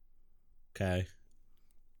Boggle. Okay.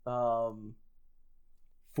 4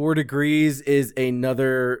 Degrees is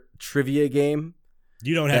another trivia game.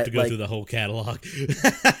 You don't have to go through the whole catalog.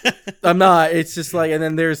 I'm not. It's just like, and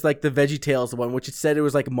then there's like the VeggieTales one, which it said it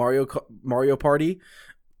was like Mario Party.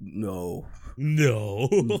 No.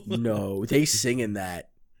 They sing in that.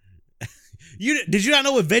 Did you not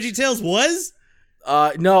know what VeggieTales was?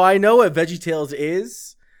 No, I know what VeggieTales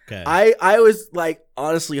is. Okay. I was like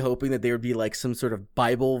honestly hoping that there would be like some sort of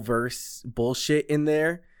Bible verse bullshit in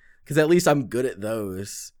there, because at least I'm good at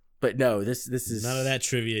those. But no, this is none of that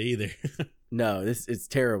trivia either. No, it's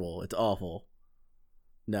terrible. It's awful.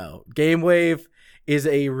 No, Game Wave is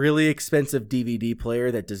a really expensive DVD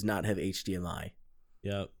player that does not have HDMI.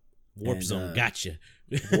 Yep. Warp Zone gotcha.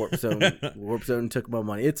 Warp Zone took my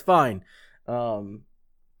money. It's fine.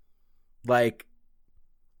 Like,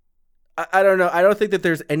 I don't know. I don't think that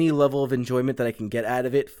there's any level of enjoyment that I can get out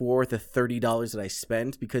of it for the $30 that I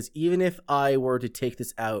spent, because even if I were to take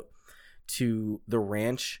this out to the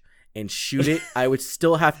ranch and shoot it, I would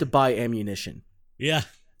still have to buy ammunition. Yeah.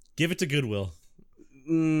 Give it to Goodwill.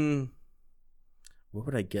 What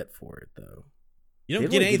would I get for it, though? You don't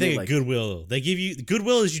get anything at Goodwill. They give you...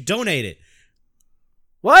 Goodwill is you donate it.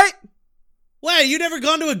 What? What? You never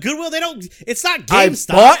gone to a Goodwill? They don't... It's not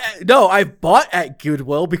GameStop. I bought at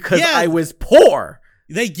Goodwill because I was poor.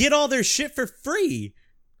 They get all their shit for free.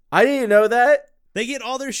 I didn't know that. They get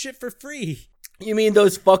all their shit for free. You mean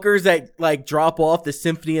those fuckers that like drop off the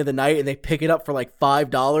Symphony of the Night and they pick it up for like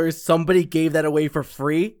 $5? Somebody gave that away for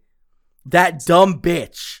free? That dumb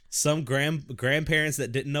bitch. Some grandparents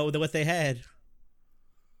that didn't know what they had.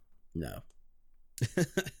 No.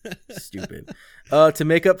 Stupid. To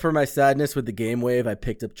make up for my sadness with the Game Wave, I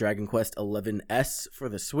picked up Dragon Quest XI-S for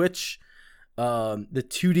the Switch. The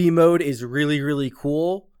 2D mode is really, really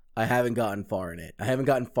cool. I haven't gotten far in it. I haven't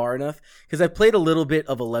gotten far enough because I played a little bit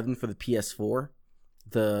of 11 for the PS4.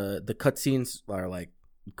 The cutscenes are like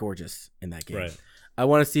gorgeous in that game. Right. I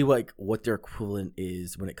want to see like what their equivalent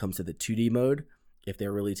is when it comes to the 2D mode. If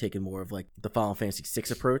they're really taking more of like the Final Fantasy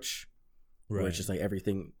VI approach, where it's just like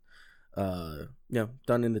everything,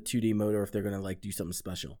 done in the 2D mode, or if they're gonna like do something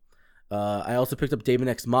special. I also picked up Daemon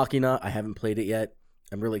X Machina. I haven't played it yet.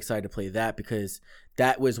 I'm really excited to play that because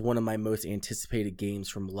that was one of my most anticipated games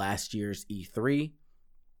from last year's E3.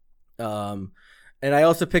 And I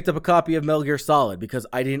also picked up a copy of Metal Gear Solid because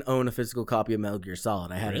I didn't own a physical copy of Metal Gear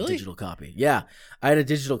Solid. I had a digital copy. Yeah, I had a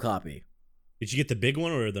digital copy. Did you get the big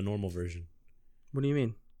one or the normal version? What do you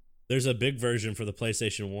mean? There's a big version for the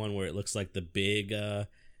PlayStation 1 where it looks like the big,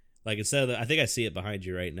 like instead of I think I see it behind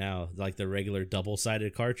you right now, like the regular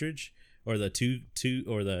double-sided cartridge or the two,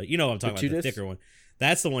 or the, you know what I'm talking about, the thicker one.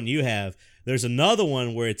 That's the one you have. There's another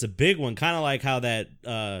one where it's a big one, kind of like how that,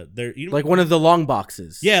 like one of the long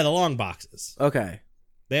boxes. Yeah, the long boxes. Okay.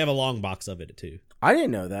 They have a long box of it too. I didn't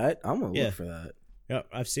know that. I'm going to look for that. Yeah,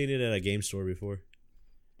 I've seen it at a game store before.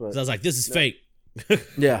 But so I was like, this is fake.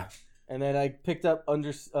 Yeah. And then I picked up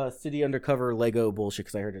City Undercover Lego bullshit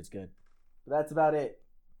because I heard it's good. But that's about it.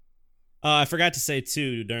 I forgot to say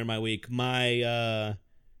too during my week, my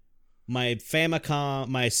Famicom,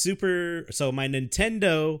 my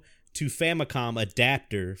Nintendo to Famicom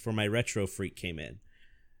adapter for my Retro Freak came in,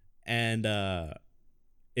 and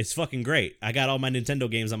it's fucking great. I got all my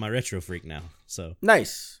Nintendo games on my Retro Freak now. So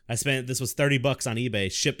nice. This was $30 on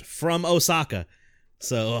eBay, shipped from Osaka.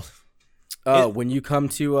 So when you come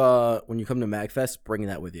to MagFest, bring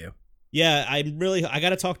that with you. Yeah, I got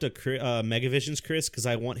to talk to Megavision's Chris because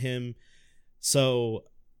I want him. So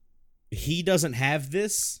he doesn't have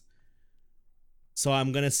this. So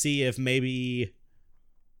I'm going to see if maybe,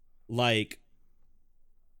 like,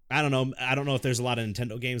 I don't know if there's a lot of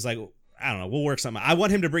Nintendo games. Like, I don't know. We'll work something out. I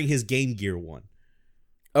want him to bring his Game Gear one.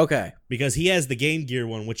 Okay. Because he has the Game Gear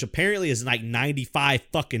one, which apparently is like $95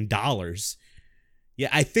 fucking dollars. Yeah,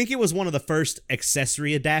 I think it was one of the first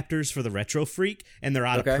accessory adapters for the Retro Freak, and they're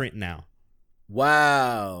out of print now.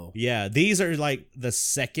 Wow. Yeah, these are like the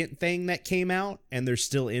second thing that came out, and they're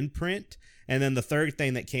still in print. And then the third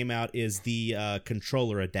thing that came out is the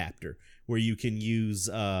controller adapter, where you can use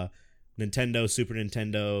Nintendo, Super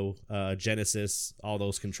Nintendo, Genesis, all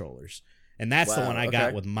those controllers. And that's the one I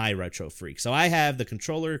got with my Retro Freak. So I have the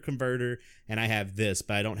controller converter, and I have this,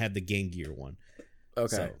 but I don't have the Game Gear one.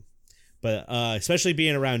 Okay. So, but especially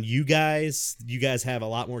being around you guys have a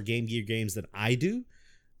lot more Game Gear games than I do.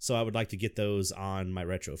 So I would like to get those on my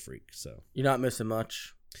Retro Freak. So you're not missing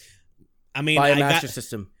much. I mean, buy a Master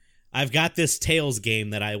System. I've got this Tales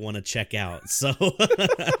game that I want to check out. So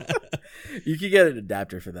you could get an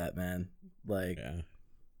adapter for that, man. Like,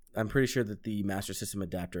 I'm pretty sure that the Master System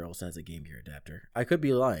adapter also has a Game Gear adapter. I could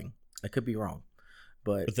be lying. I could be wrong.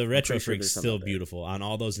 But the Retro Freak's still beautiful. On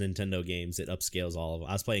all those Nintendo games, it upscales all of them.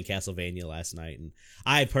 I was playing Castlevania last night, and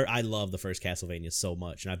I love the first Castlevania so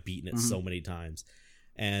much, and I've beaten it so many times.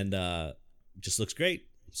 And just looks great.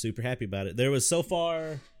 Super happy about it. There was so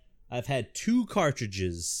far, I've had 2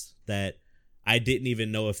 cartridges that I didn't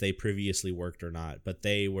even know if they previously worked or not, but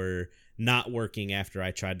they were not working after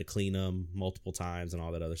I tried to clean them multiple times and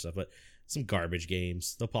all that other stuff. But some garbage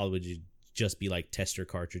games. They'll probably just be like tester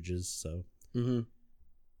cartridges. So. Mm-hmm.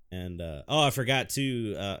 And I forgot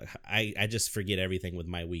to I just forget everything with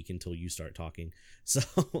my week until you start talking. So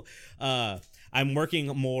I'm working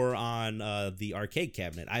more on the arcade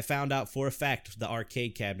cabinet. I found out for a fact the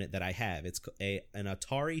arcade cabinet that I have, it's an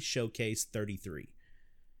Atari Showcase 33.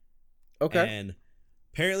 Okay. And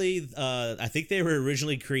apparently I think they were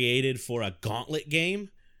originally created for a Gauntlet game.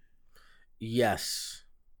 Yes.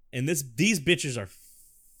 And these bitches are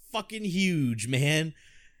fucking huge, man.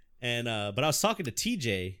 And but I was talking to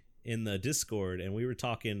TJ in the Discord, and we were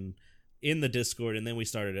talking in the Discord, and then we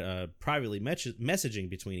started privately messaging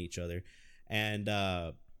between each other, and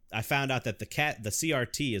I found out that the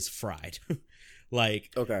CRT is fried.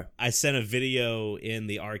 Like, okay, I sent a video in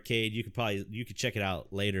the arcade. You could check it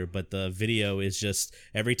out later, but the video is just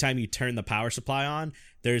every time you turn the power supply on,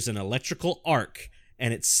 there's an electrical arc,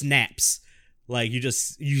 and it snaps. Like you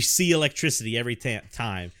see electricity every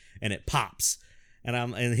time, and it pops.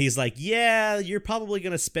 And he's like, yeah, you're probably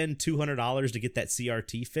going to spend $200 to get that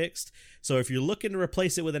CRT fixed. So if you're looking to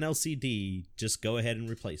replace it with an LCD, just go ahead and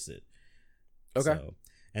replace it. Okay. So,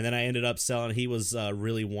 and then I ended up selling, he was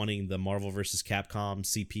really wanting the Marvel vs. Capcom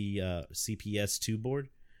CPS2 board.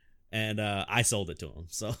 And I sold it to him.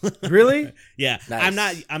 So really? Yeah.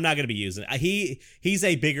 Nice. I'm not going to be using it. He's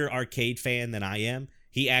a bigger arcade fan than I am.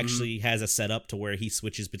 He actually has a setup to where he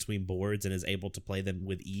switches between boards and is able to play them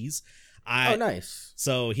with ease. Oh, nice.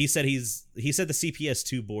 So he said the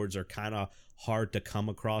CPS2 boards are kind of hard to come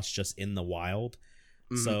across just in the wild.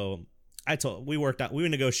 So we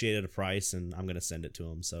negotiated a price, and I'm gonna send it to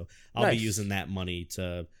him. So I'll be using that money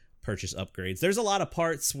to purchase upgrades. There's a lot of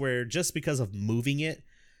parts where just because of moving it,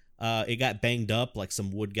 it got banged up, like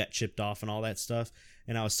some wood got chipped off and all that stuff.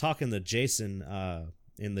 And I was talking to Jason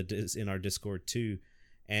in our Discord too,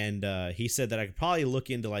 and he said that I could probably look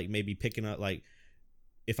into like maybe picking up, like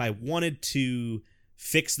if I wanted to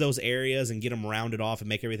fix those areas and get them rounded off and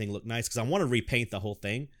make everything look nice, because I want to repaint the whole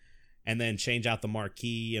thing and then change out the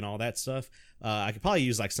marquee and all that stuff. I could probably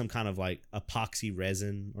use like some kind of like epoxy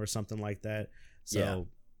resin or something like that. So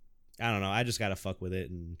I don't know. I just got to fuck with it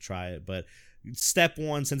and try it. But step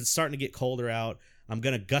one, since it's starting to get colder out, I'm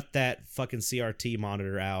going to gut that fucking CRT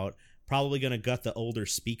monitor out. Probably going to gut the older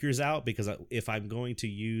speakers out, because if I'm going to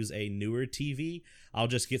use a newer TV, I'll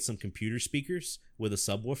just get some computer speakers with a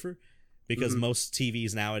subwoofer, because most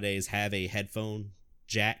TVs nowadays have a headphone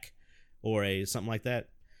jack or a something like that.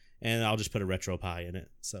 And I'll just put a RetroPie in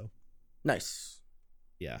it. So nice.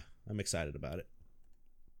 Yeah, I'm excited about it.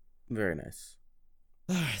 Very nice.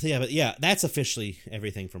 But that's officially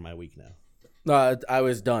everything for my week now. No, I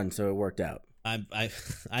was done, so it worked out. I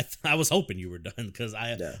was hoping you were done, because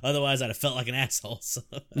otherwise I'd have felt like an asshole. So.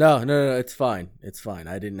 No, it's fine. It's fine.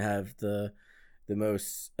 I didn't have the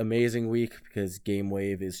most amazing week because Game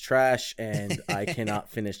Wave is trash, and I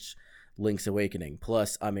cannot finish Link's Awakening.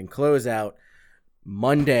 Plus, I'm in closeout.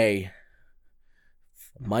 Monday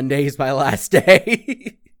is my last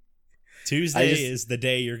day. Tuesday is the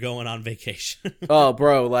day you're going on vacation. Oh,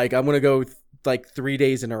 bro, like I'm gonna go like 3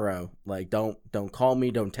 days in a row. Like, don't call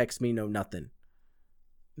me, don't text me, no nothing.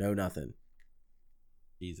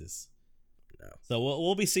 Jesus. No. So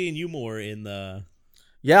we'll be seeing you more in the.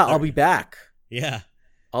 Yeah, I'll be back. Yeah,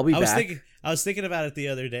 I'll be back. I was thinking about it the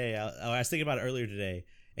other day. I was thinking about it earlier today,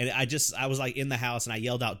 and I was like in the house and I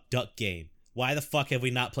yelled out "Duck Game." Why the fuck have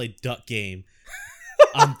we not played Duck Game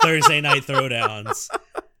on Thursday Night Throwdowns?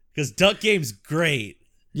 Because Duck Game's great.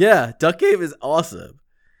 Yeah, Duck Game is awesome.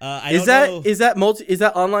 Is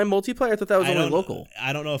that online multiplayer? I thought that was only local.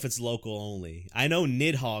 I don't know if it's local only. I know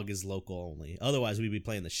Nidhogg is local only. Otherwise, we'd be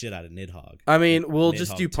playing the shit out of Nidhogg. I mean, we'll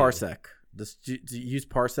just do Parsec. Just use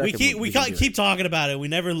Parsec. We keep talking about it. We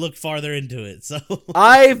never looked farther into it. So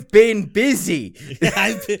I've been busy.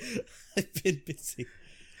 I've been busy.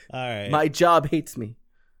 All right. My job hates me.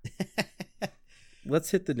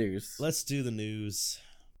 Let's hit the news. Let's do the news.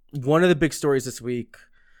 One of the big stories this week,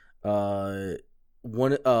 an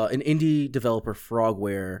indie developer,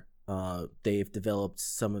 Frogware, they've developed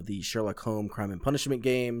some of the Sherlock Holmes Crime and Punishment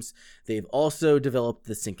games. They've also developed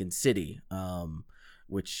The Sinking City,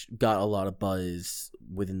 which got a lot of buzz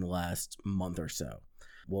within the last month or so.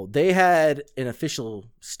 Well, they had an official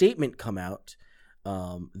statement come out.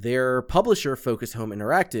 Their publisher, Focus Home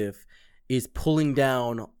Interactive, is pulling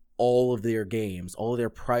down all of their games, all of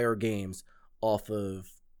their prior games off of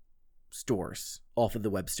the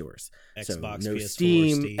web stores. Xbox, so no PS4,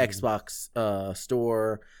 Steam, Xbox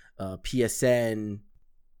Store, PSN.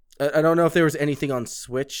 I don't know if there was anything on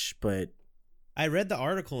Switch, but I read the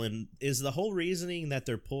article, and is the whole reasoning that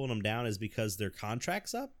they're pulling them down is because their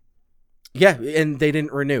contract's up? Yeah, and they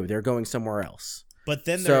didn't renew. They're going somewhere else. But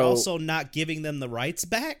then they're also not giving them the rights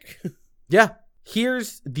back? Yeah.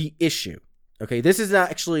 Here's the issue. Okay, this is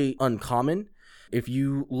not actually uncommon. If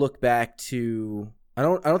you look back to, I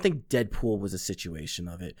don't think Deadpool was a situation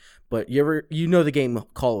of it, but you know the game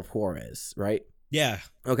Call of Juarez, right? Yeah.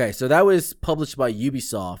 Okay, so that was published by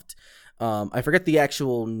Ubisoft. I forget the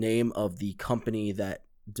actual name of the company that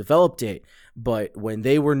developed it, but when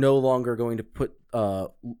they were no longer going to put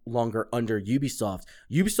longer under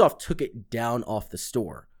Ubisoft took it down off the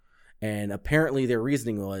store. And apparently their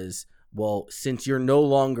reasoning was, well, since you're no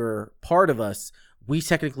longer part of us, we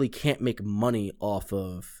technically can't make money off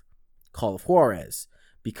of Call of Juarez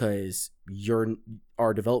because you're not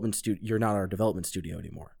our development studio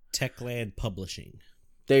anymore. Techland Publishing.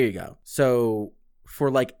 There you go. So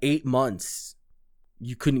for like 8 months,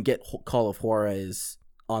 you couldn't get Call of Juarez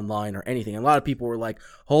online or anything. And a lot of people were like,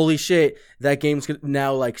 holy shit, that game's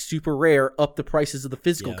now like super rare, up the prices of the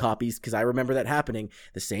physical copies, because I remember that happening.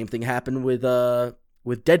 The same thing happened with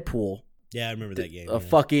Deadpool. Yeah, I remember that game. A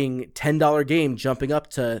fucking $10 game jumping up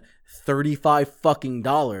to $35 fucking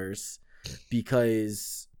dollars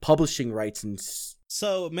because publishing rights and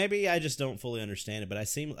so maybe I just don't fully understand it, but I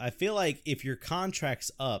feel like if your contract's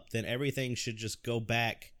up, then everything should just go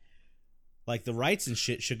back. Like the rights and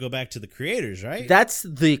shit should go back to the creators, right? That's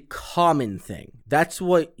the common thing. That's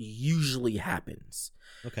what usually happens.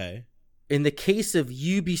 Okay. In the case of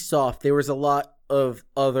Ubisoft, there was a lot of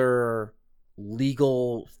other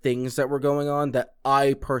legal things that were going on that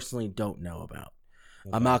I personally don't know about.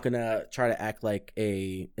 I'm not gonna try to act like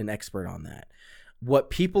an expert on that. What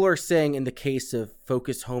people are saying in the case of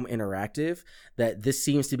Focus Home Interactive, that this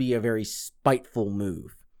seems to be a very spiteful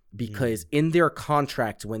move, because in their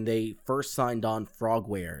contract when they first signed on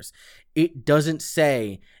Frogwares, it doesn't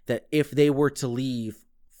say that if they were to leave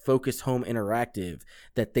Focus Home Interactive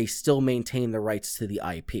that they still maintain the rights to the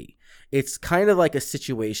IP. It's kind of like a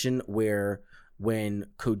situation where when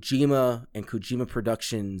Kojima and Kojima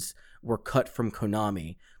Productions were cut from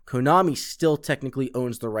Konami, Konami still technically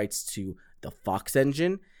owns the rights to the Fox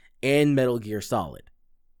engine and Metal Gear Solid.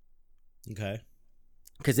 Okay.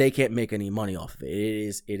 Because they can't make any money off of it.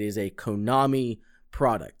 It is a Konami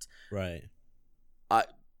product. Right.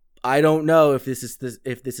 I don't know if this is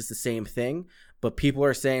the same thing, but people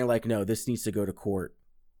are saying like, no, this needs to go to court.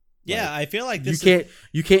 Yeah, like, I feel like this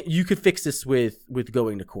you could fix this with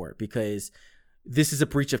going to court, because this is a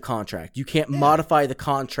breach of contract. You can't modify the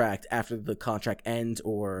contract after the contract ends,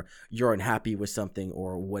 or you're unhappy with something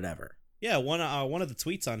or whatever. Yeah, one of the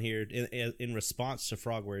tweets on here in response to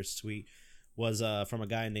Frogware's tweet was from a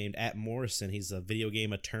guy named @Morrison. He's a video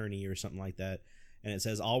game attorney or something like that. And it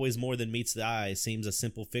says, always more than meets the eye seems a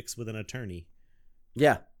simple fix with an attorney.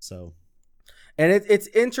 Yeah. So. And it's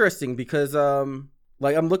interesting because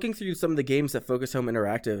like I'm looking through some of the games that Focus Home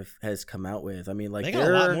Interactive has come out with. I mean, like they got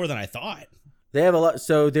a lot more than I thought. They have a lot.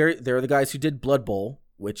 So they're the guys who did Blood Bowl,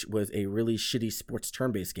 which was a really shitty sports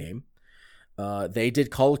turn-based game. They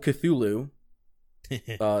did Call of Cthulhu, the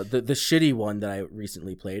shitty one that I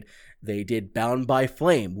recently played. They did Bound by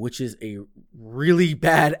Flame, which is a really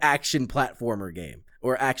bad action platformer game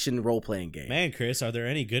or action role-playing game. Man, Chris, are there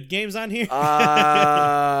any good games on here?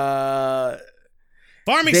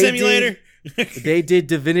 Farming Simulator. They did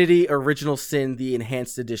Divinity Original Sin, the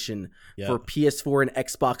Enhanced Edition for PS4 and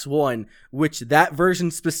Xbox One, which that version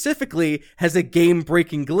specifically has a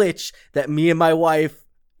game-breaking glitch that me and my wife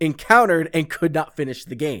encountered and could not finish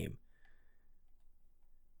the game.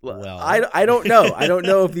 Well, I don't know. I don't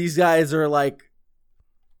know if these guys are like.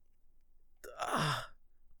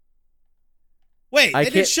 Wait, they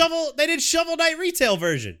did Shovel Knight retail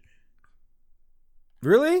version.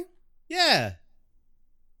 Really? Yeah.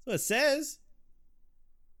 That's what it says.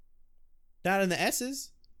 Not in the S's.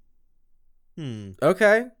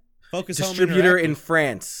 Okay. Focus distributor Home in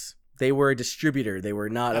France. They were a distributor. They were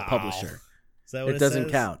not a publisher. Is that what it doesn't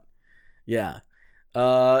says? Count. Yeah.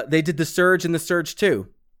 They did The Surge and The Surge 2.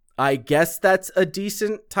 I guess that's a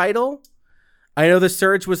decent title. I know The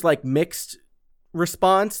Surge was like mixed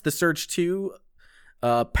response. The Surge 2,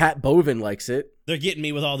 Pat Bovin likes it. They're getting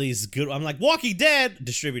me with all these good. I'm like, Walking Dead,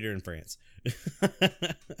 distributor in France.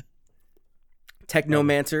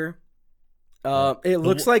 Technomancer. It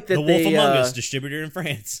looks like that the Wolf Among Us, distributor in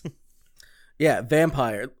France. Yeah,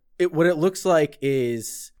 Vampire. What it looks like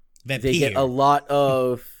is Vampire. They get a lot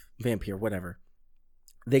of Vampire, whatever.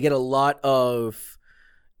 They get a lot of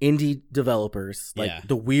indie developers, like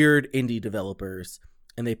the weird indie developers,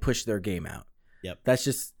 and they push their game out. Yep. That's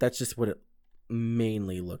just what it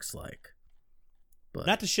mainly looks like. But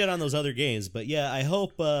not to shit on those other games, but yeah, I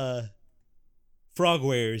hope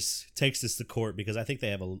Frogwares takes this to court, because I think they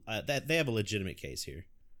have a legitimate case here.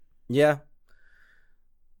 Yeah.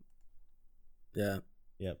 Yeah.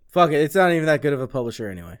 Yep. Fuck it, it's not even that good of a publisher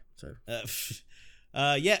anyway. So.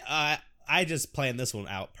 I just planned this one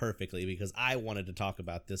out perfectly because I wanted to talk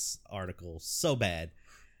about this article so bad.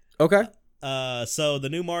 Okay. So the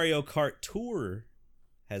new Mario Kart Tour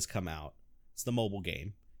has come out. It's the mobile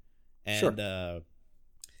game. And sure.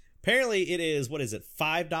 Apparently it is, what is it,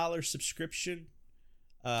 $5 subscription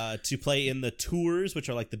to play in the tours, which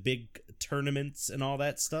are like the big tournaments and all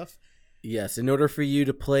that stuff. Yes, in order for you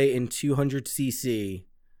to play in 200cc,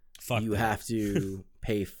 you have to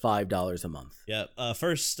pay $5 a month. Yep.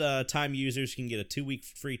 First time users can get a 2-week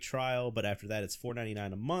free trial, but after that it's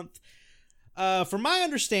 $4.99 a month. From my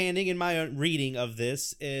understanding and my reading of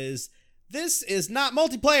this is not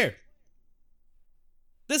multiplayer.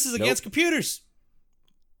 This is against computers.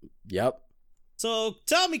 Yep. So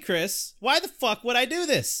tell me, Chris, why the fuck would I do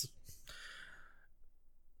this?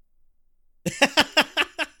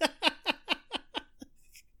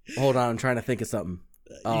 Hold on, I'm trying to think of something.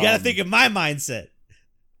 You got to think of my mindset.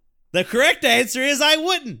 The correct answer is I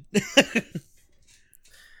wouldn't.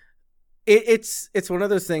 It's one of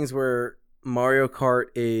those things where Mario Kart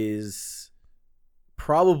is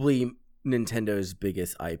probably Nintendo's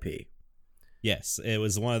biggest IP. Yes, it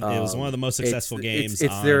was one of the most successful games.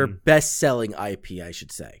 It's their best-selling IP, I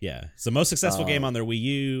should say. Yeah, it's the most successful game on their Wii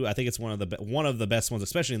U. I think it's one of the best ones,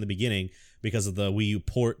 especially in the beginning because of the Wii U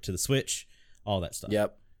port to the Switch, all that stuff.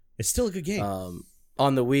 Yep, it's still a good game.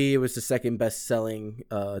 On the Wii, it was the second best-selling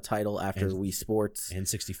title after Wii Sports. And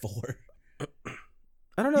 64.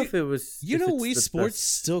 I don't know if it was... You know Wii Sports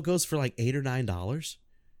still goes for like $8 or $9?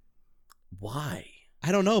 Why?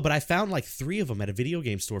 I don't know, but I found like 3 of them at a video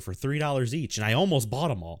game store for $3 each, and I almost bought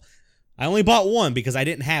them all. I only bought one because I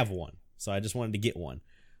didn't have one, so I just wanted to get one.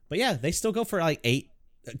 But yeah, they still go for like $8.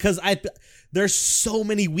 Because there's so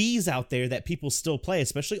many Wiis out there that people still play,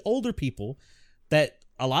 especially older people, that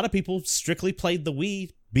a lot of people strictly played the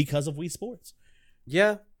Wii because of Wii Sports.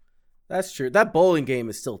 Yeah, that's true. That bowling game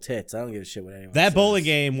is still tits. I don't give a shit what anyone That says. bowling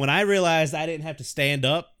game, when I realized I didn't have to stand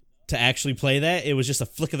up to actually play that, it was just a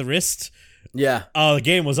flick of the wrist. Yeah. Oh, the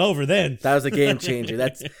game was over then. That was a game changer.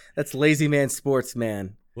 That's lazy man sports,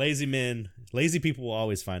 man. Lazy people will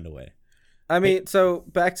always find a way. I mean, so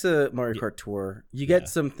back to Mario Kart Tour. You get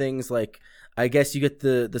some things like, I guess you get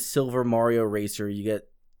the silver Mario Racer. You get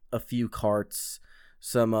a few carts,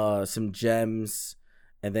 some gems,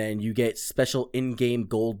 and then you get special in-game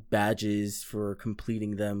gold badges for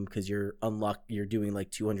completing them because you're doing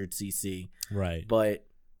like 200cc. Right. But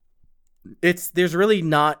there's really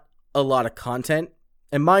not a lot of content.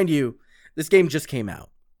 And mind you, this game just came out.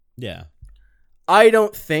 Yeah. I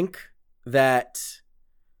don't think that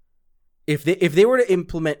if they were to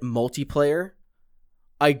implement multiplayer,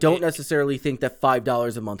 I don't necessarily think that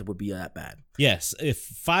 $5 a month would be that bad. Yes, if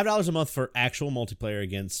 $5 a month for actual multiplayer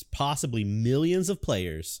against possibly millions of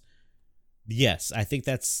players, yes, I think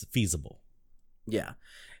that's feasible. Yeah.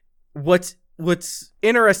 What's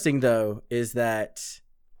interesting though is that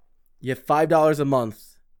you have $5 a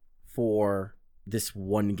month for this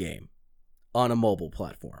one game on a mobile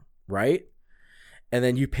platform, right? And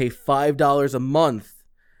then you pay $5 a month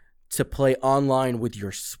to play online with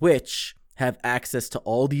your Switch, have access to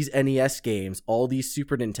all these NES games, all these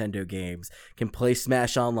Super Nintendo games, can play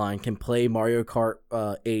Smash Online, can play Mario Kart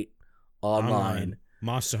 8 online.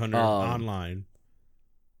 Monster Hunter online.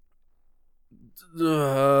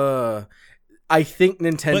 I think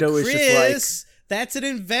Nintendo is just like... That's an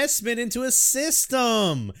investment into a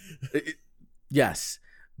system. Yes.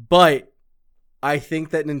 But I think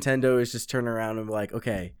that Nintendo is just turning around and like,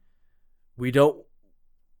 okay,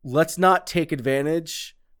 let's not take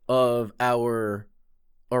advantage of our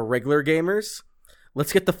regular gamers.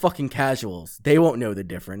 Let's get the fucking casuals. They won't know the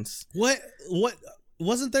difference. What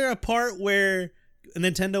wasn't there a part where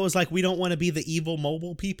Nintendo was like, we don't want to be the evil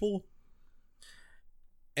mobile people?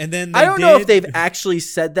 And then I don't know if they've actually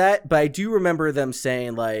said that, but I do remember them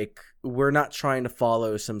saying like, we're not trying to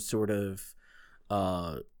follow some sort of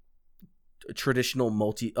traditional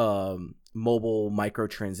mobile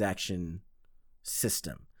microtransaction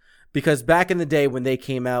system. Because back in the day when they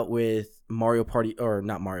came out with Mario Run,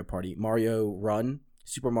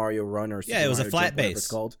 Super Mario Run, or Super it was Mario a flat Jump, base. It's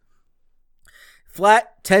called.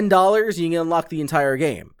 Flat $10, you can unlock the entire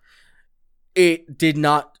game. It did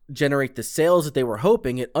not generate the sales that they were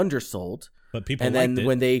hoping. It undersold. But people and liked then it.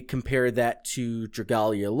 When they compared that to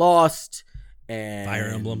Dragalia Lost and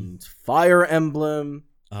Fire Emblem,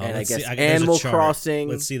 and I guess Animal Crossing.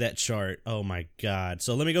 Let's see that chart. Oh my god!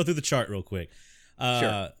 So let me go through the chart real quick.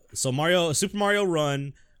 Sure. So Super Mario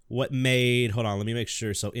Run, what made? Hold on, let me make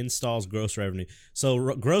sure. So installs, gross revenue.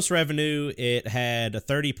 So gross revenue, it had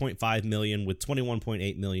 30.5 million with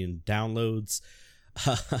 21.8 million downloads.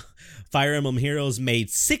 Fire Emblem Heroes made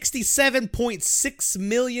 $67.6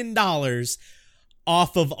 million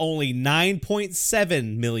off of only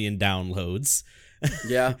 9.7 million downloads.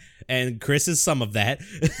 Yeah. And Chris is some of that.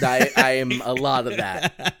 I am a lot of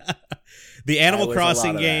that. The Animal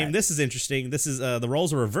Crossing game, this is interesting. This is the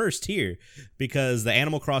roles are reversed here because the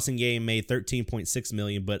Animal Crossing game made 13.6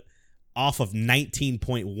 million, but off of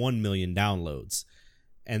 19.1 million downloads.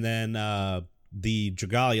 And then the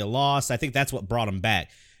Dragalia Lost, I think that's what brought them back.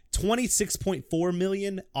 26.4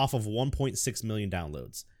 million off of 1.6 million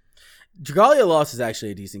downloads. Dragalia Lost is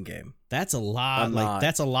actually a decent game. That's a lot.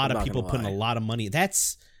 That's a lot of people putting a lot of money.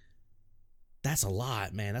 That's a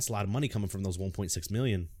lot, man. That's a lot of money coming from those 1.6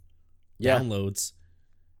 million downloads.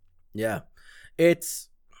 Yeah. It's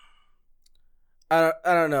I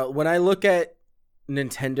don't know. When I look at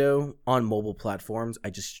Nintendo on mobile platforms, I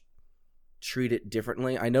just treat it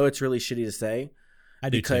differently. I know it's really shitty to say. I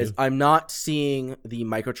do because too. I'm not seeing the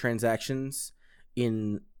microtransactions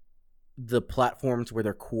in the platforms where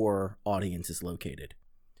their core audience is located.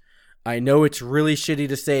 I know it's really shitty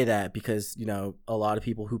to say that because, you know, a lot of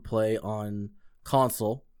people who play on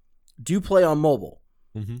console do play on mobile.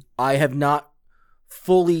 Mm-hmm. I have not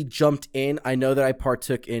fully jumped in. I know that I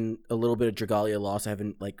partook in a little bit of Dragalia Lost. I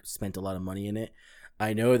haven't spent a lot of money in it.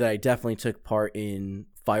 I know that I definitely took part in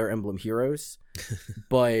Fire Emblem Heroes,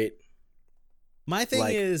 but my thing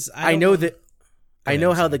is, I know that I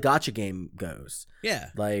know how the gacha game goes. Yeah.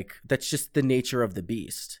 Like, that's just the nature of the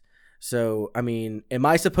beast. So, I mean, am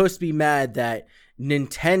I supposed to be mad that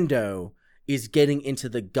Nintendo is getting into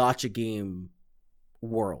the gacha game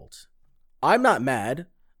world? I'm not mad.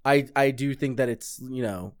 I do think that it's, you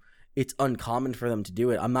know, it's uncommon for them to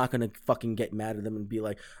do it. I'm not going to fucking get mad at them and be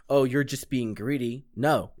like, oh, you're just being greedy.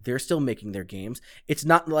 No, they're still making their games. It's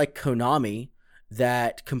not like Konami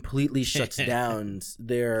that completely shuts down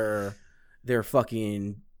their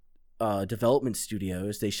fucking development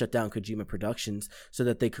studios. They shut down Kojima Productions so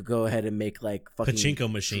that they could go ahead and make like fucking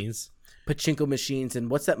pachinko machines. And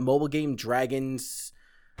what's that mobile game, Dragon's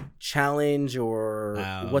Challenge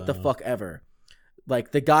or what the fuck ever.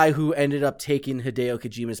 Like the guy who ended up taking Hideo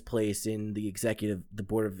Kojima's place in the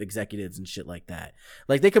board of executives and shit like that.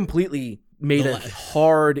 Like they completely made a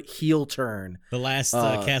hard heel turn. The last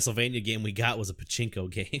Castlevania game we got was a pachinko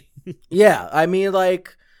game. Yeah, I mean,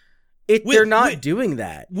 like they're not doing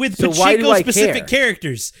that with so why do I specific care?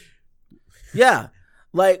 Characters. Yeah,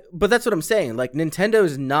 like, but that's what I'm saying. Like Nintendo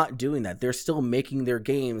is not doing that. They're still making their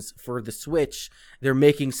games for the Switch. They're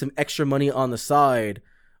making some extra money on the side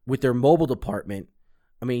with their mobile department.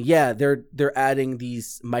 I mean, yeah, they're adding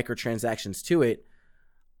these microtransactions to it.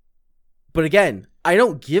 But again, I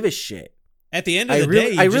don't give a shit. At the end of the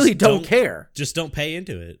day, I really don't care. Just don't pay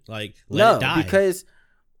into it. Like, let it die. Because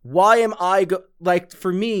why am I like,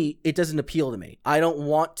 for me, it doesn't appeal to me. I don't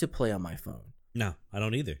want to play on my phone. No, I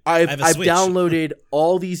don't either. I've downloaded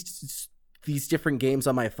all these different games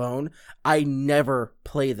on my phone. I never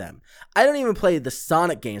play them. I don't even play the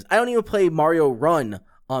Sonic games. I don't even play Mario Run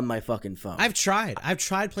on my fucking phone. I've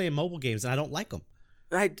tried playing mobile games and I don't like them.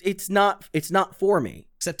 It's not for me.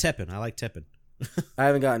 Except Teppen. I like Teppen. I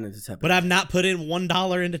haven't gotten into Teppen. But I've not put in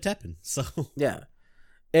 $1 into Teppen. So yeah.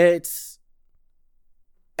 It's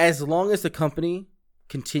as long as the company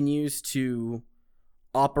continues to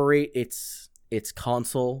operate its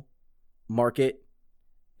console market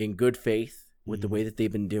in good faith with the way that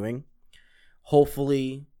they've been doing,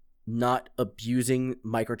 hopefully not abusing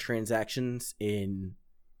microtransactions in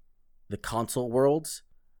the console worlds,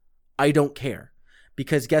 I don't care.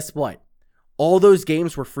 Because guess what? All those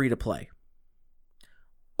games were free to play.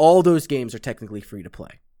 All those games are technically free to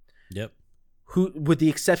play. Yep. With the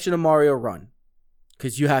exception of Mario Run.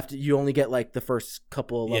 Because you only get like the first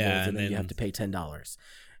couple of levels and then you have to pay $10.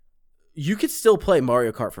 You could still play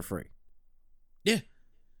Mario Kart for free. Yeah.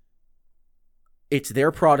 It's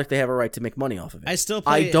their product. They have a right to make money off of it. I still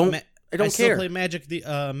play. I don't care. Still play Magic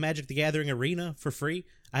the Gathering Arena for free.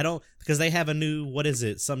 I don't, because they have a new,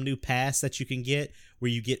 some new pass that you can get where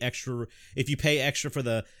you get extra if you pay extra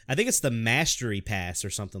for I think it's the Mastery Pass or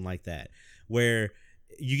something like that, where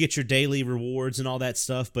you get your daily rewards and all that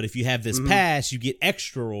stuff. But if you have this pass, you get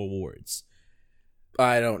extra rewards.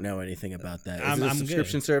 I don't know anything about that. Is it a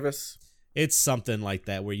subscription service? It's something like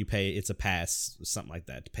that where you pay. It's a pass, something like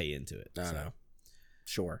that, to pay into it. I don't know.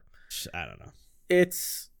 Sure. I don't know.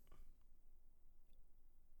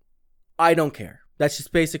 I don't care. That's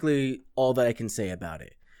just basically all that I can say about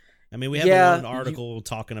it. I mean, we have one article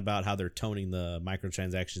talking about how they're toning the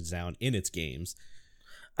microtransactions down in its games.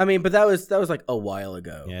 I mean, but that was like a while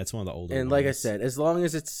ago. Yeah, it's one of the older ones. And like I said, as long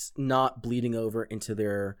as it's not bleeding over into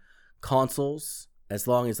their consoles, as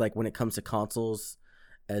long as like when it comes to consoles,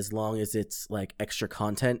 as long as it's like extra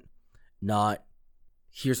content, not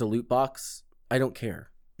here's a loot box, I don't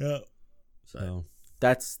care. Yeah. So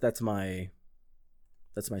that's my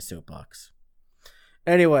soapbox.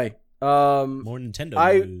 Anyway, more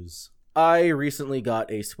Nintendo news. I recently got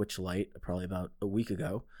a Switch Lite probably about a week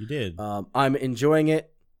ago. You did. I'm enjoying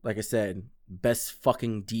it. Like I said, best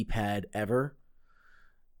fucking D-pad ever.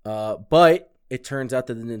 But it turns out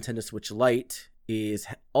that the Nintendo Switch Lite is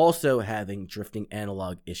also having drifting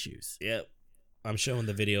analog issues. Yep. I'm showing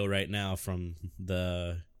the video right now from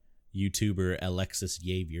the YouTuber Alexis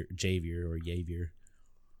Javier.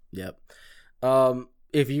 Yep.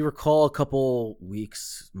 If you recall, a couple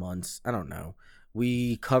weeks, months, I don't know,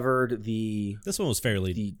 we covered this one was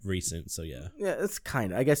fairly recent, so yeah. Yeah, it's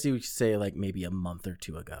kind of, I guess you would say like maybe a month or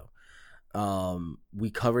two ago. We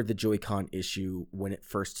covered the Joy-Con issue when it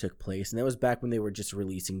first took place, and that was back when they were just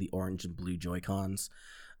releasing the orange and blue Joy-Cons.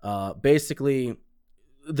 Basically,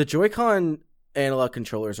 the Joy-Con analog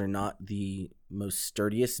controllers are not the most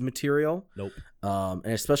sturdiest material. Nope. And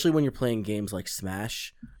especially when you're playing games like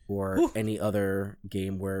Smash or any other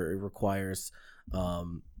game where it requires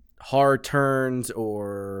hard turns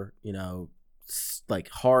or, like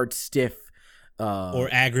hard, stiff or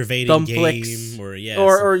aggravating thumb game flicks,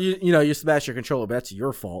 or you smash your controller, but that's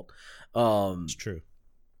your fault. It's true.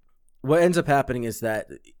 What ends up happening is that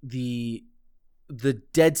the the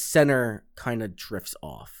dead center kind of drifts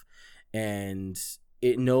off, and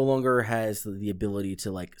it no longer has the ability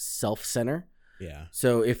to like self-center. Yeah.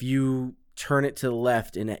 So if you turn it to the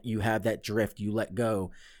left and you have that drift, you let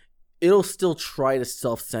go, it'll still try to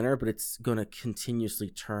self-center, but it's going to continuously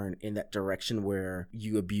turn in that direction where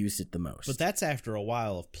you abuse it the most. But that's after a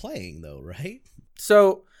while of playing, though, right?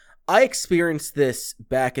 So I experienced this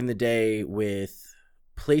back in the day with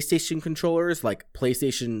PlayStation controllers, like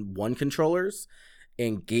PlayStation 1 controllers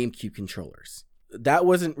and GameCube controllers. That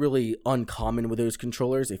wasn't really uncommon with those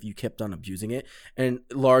controllers if you kept on abusing it, and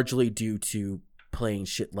largely due to playing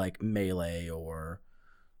shit like Melee or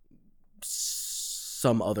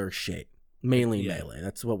some other shit. Mainly Melee.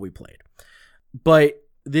 That's what we played. But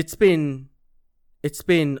it's been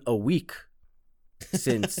a week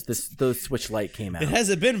since the Switch Lite came out. It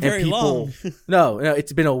hasn't been very long. No,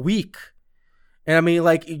 it's been a week. And I mean,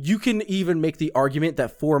 like, you can even make the argument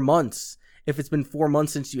that 4 months, if it's been 4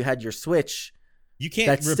 months since you had your Switch, you can't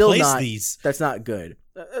that's replace these. That's not good.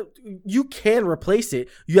 You can replace it.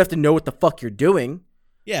 You have to know what the fuck you're doing.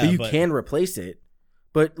 Yeah, but you can replace it.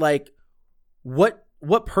 But like, what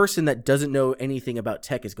person that doesn't know anything about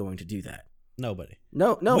tech is going to do that? Nobody.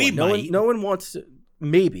 No one wants to.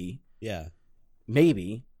 Maybe. Yeah.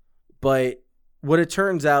 Maybe. But what it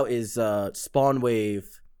turns out is Spawnwave,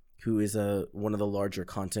 who is one of the larger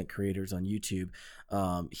content creators on YouTube,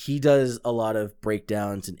 he does a lot of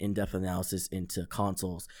breakdowns and in-depth analysis into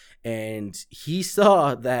consoles. And he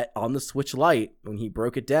saw that on the Switch Lite, when he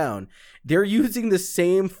broke it down, they're using the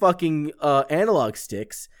same fucking analog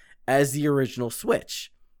sticks as the original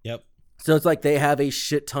Switch. Yep. So it's like they have a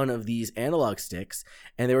shit ton of these analog sticks,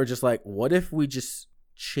 and they were just like, what if we just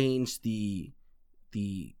change the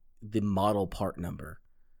model part number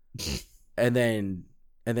and then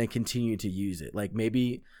continue to use it? Like,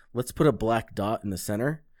 maybe let's put a black dot in the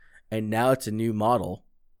center, and now it's a new model,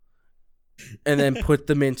 and then put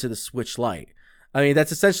them into the Switch Lite. I mean,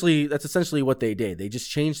 that's essentially what they did. They just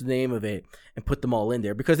changed the name of it and put them all in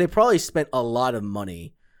there because they probably spent a lot of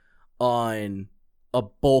money on a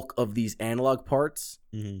bulk of these analog parts.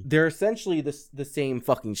 Mm-hmm. They're essentially the same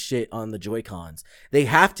fucking shit on the Joy-Cons. They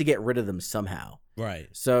have to get rid of them somehow. Right.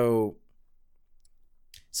 So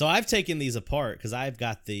I've taken these apart because I've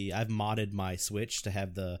modded my Switch to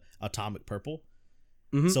have the atomic purple.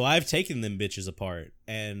 Mm-hmm. So I've taken them bitches apart,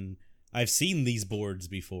 and I've seen these boards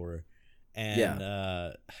before. And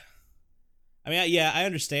I mean, I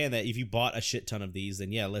understand that if you bought a shit ton of these,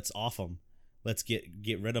 then let's off them. Let's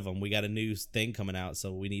get rid of them. We got a new thing coming out,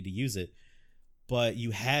 so we need to use it. But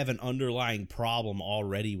you have an underlying problem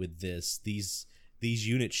already with this. These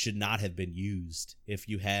units should not have been used if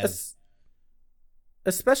you have...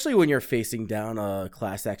 Especially when you're facing down a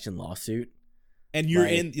class action lawsuit. And you're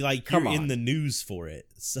in the news for it.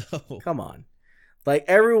 So come on. Like,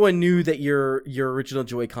 everyone knew that your original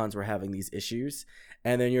Joy-Cons were having these issues,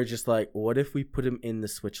 and then you're just like, what if we put them in the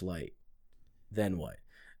Switch Lite? Then what?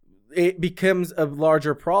 It becomes a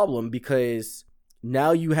larger problem because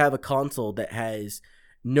now you have a console that has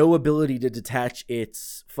no ability to detach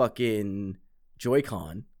its fucking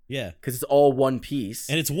Joy-Con. Yeah. Because it's all one piece.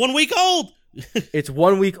 And it's 1 week old! It's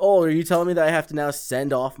 1 week old. Are you telling me that I have to now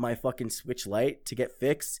send off my fucking Switch Lite to get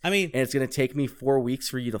fixed? I mean... And it's going to take me 4 weeks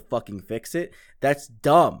for you to fucking fix it? That's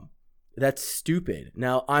dumb. That's stupid.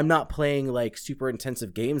 Now, I'm not playing like super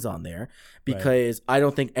intensive games on there because I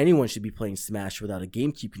don't think anyone should be playing Smash without a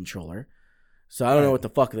GameCube controller. So I don't know what the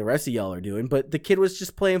fuck the rest of y'all are doing, but the kid was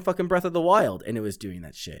just playing fucking Breath of the Wild and it was doing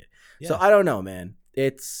that shit. Yeah. So I don't know, man.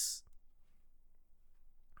 That's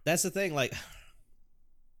the thing. Like,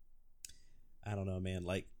 I don't know, man.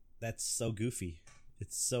 Like, that's so goofy.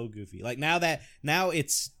 It's so goofy. Like, now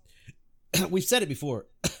it's, we've said it before.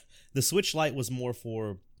 The Switch Lite was more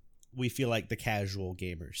for, we feel like, the casual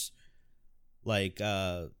gamers. Like,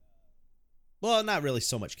 well, not really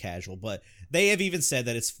so much casual, but they have even said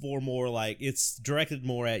that it's for more like, it's directed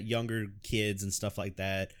more at younger kids and stuff like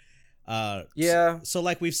that. Yeah. So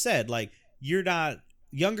like we've said, like,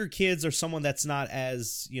 younger kids or someone that's not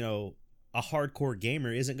as, a hardcore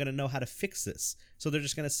gamer isn't going to know how to fix this. So they're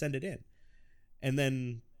just going to send it in. And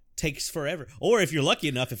then takes forever. Or if you're lucky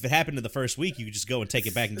enough, if it happened in the first week, you could just go and take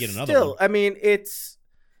it back and get another one. I mean, it's...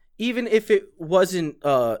 Even if it was a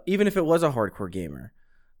hardcore gamer,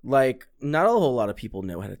 like, not a whole lot of people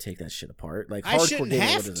know how to take that shit apart. Like, hardcore I shouldn't gamer,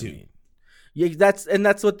 have what does to. it mean? Yeah,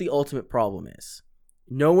 that's what the ultimate problem is.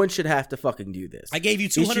 No one should have to fucking do this. I gave you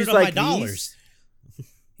 $200 of my dollars.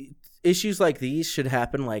 Issues like these should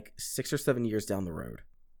happen like 6 or 7 years down the road.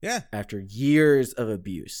 Yeah. After years of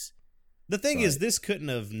abuse. The thing is, this couldn't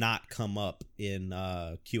have not come up in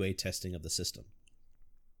QA testing of the system.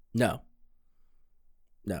 No.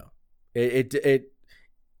 No, it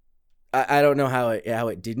I don't know how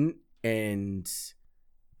it didn't, and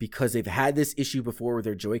because they've had this issue before with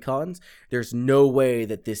their Joy-Cons, there's no way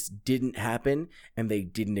that this didn't happen and they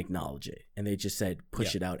didn't acknowledge it, and they just said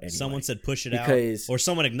push it out anyway. Someone said push it out, or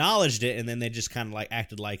someone acknowledged it and then they just kind of like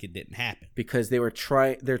acted like it didn't happen because they're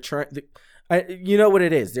trying. You know what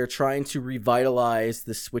it is? They're trying to revitalize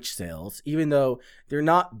the Switch sales, even though they're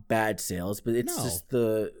not bad sales, but it's just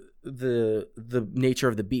the nature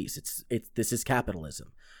of the beast. This is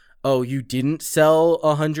capitalism. Oh, you didn't sell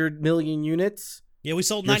 100 million units? Yeah, we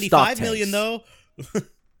sold 95 million though.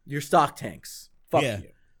 Your stock tanks. Fuck you.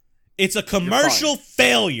 It's a commercial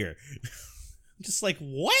failure. Just like,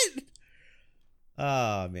 what?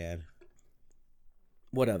 Oh, man.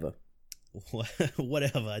 Whatever.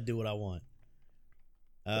 Whatever. I do what I want.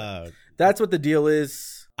 That's what the deal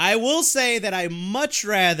is. I will say that I much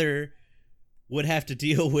rather would have to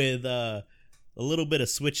deal with a little bit of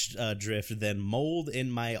Switch drift than mold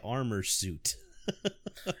in my armor suit.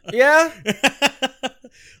 Yeah.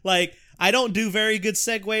 Like, I don't do very good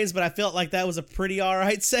segues, but I felt like that was a pretty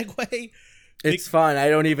alright segue. It's fine. I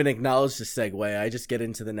don't even acknowledge the segue. I just get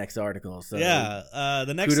into the next article. So yeah,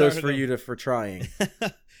 the next kudos article, for trying.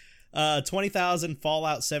 20,000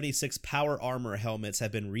 Fallout 76 power armor helmets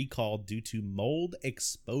have been recalled due to mold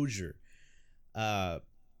exposure.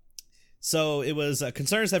 So it was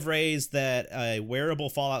concerns have raised that a wearable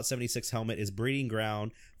Fallout 76 helmet is breeding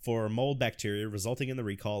ground for mold bacteria, resulting in the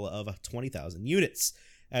recall of 20,000 units.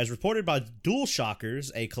 As reported by DualShockers,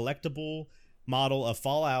 a collectible model of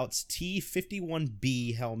Fallout's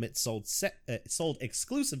T-51B helmet sold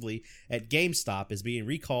exclusively at GameStop is being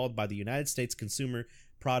recalled by the United States Consumer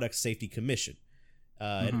Product Safety Commission.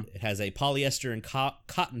 It has a polyester and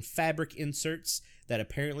cotton fabric inserts that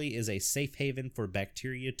apparently is a safe haven for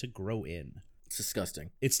bacteria to grow in. It's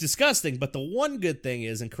disgusting. It's disgusting, but the one good thing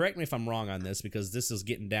is, and correct me if I'm wrong on this, because this is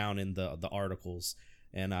getting down in the articles,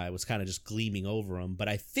 and I was kind of just gleaming over them, but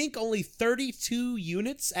I think only 32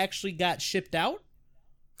 units actually got shipped out?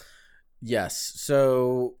 Yes.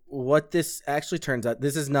 So what this actually turns out,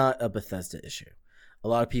 this is not a Bethesda issue. A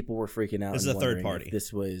lot of people were freaking out. This is a third party.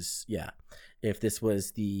 If this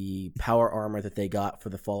was the power armor that they got for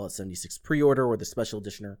the Fallout 76 pre-order or the special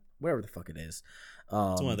edition or whatever the fuck it is.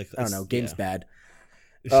 I don't know. Game's bad.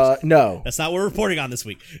 No. That's not what we're reporting on this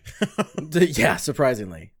week. Yeah,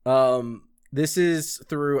 surprisingly. This is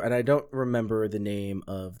through, and I don't remember the name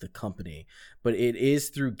of the company, but it is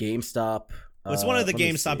through GameStop. It's one of the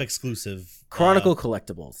GameStop exclusive. Chronicle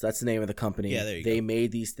Collectibles. That's the name of the company. Yeah, there you go. They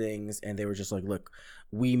made these things, and they were just like, look,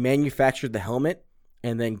 we manufactured the helmet,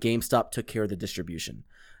 and then GameStop took care of the distribution.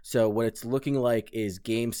 So what it's looking like is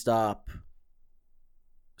GameStop,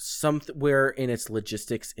 somewhere in its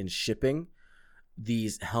logistics and shipping,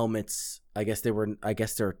 these helmets, I guess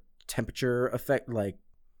they're temperature effect, like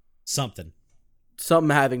something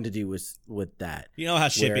having to do with that. You know how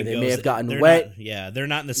shipping they goes. May have gotten wet. They're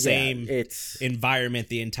not in the same environment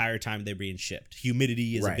the entire time they're being shipped.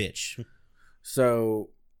 Humidity is a bitch. So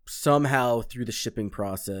somehow through the shipping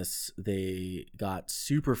process, they got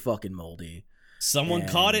super fucking moldy. Someone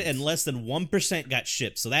caught it, and less than 1% got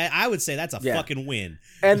shipped. So that, I would say, that's a fucking win.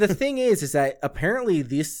 And the thing is that apparently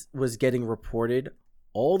this was getting reported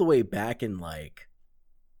all the way back in like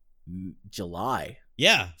July.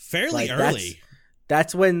 Yeah, fairly early.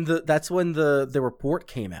 That's when the report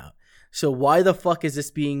came out. So why the fuck is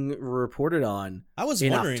this being reported on? I was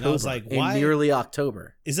wondering. October, I was like, why? In nearly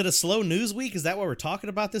October. Is it a slow news week? Is that why we're talking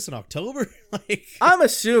about this in October? Like, I'm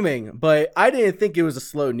assuming, but I didn't think it was a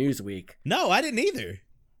slow news week. No, I didn't either.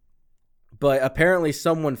 But apparently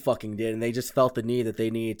someone fucking did, and they just felt the need that they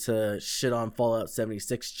needed to shit on Fallout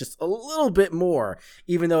 76 just a little bit more,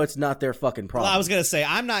 even though it's not their fucking problem. Well, I was going to say,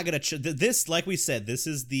 I'm not going to... this, like we said, this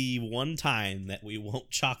is the one time that we won't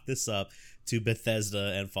chalk this up to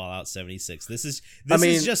Bethesda and Fallout 76. This is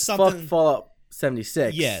just something... fuck Fallout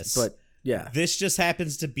 76. Yes. But, yeah. This just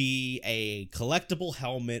happens to be a collectible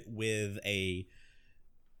helmet with a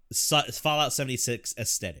Fallout 76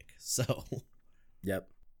 aesthetic. So... Yep.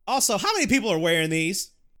 Also, how many people are wearing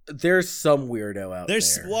these? There's some weirdo out there.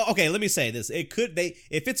 Well, okay, let me say this. If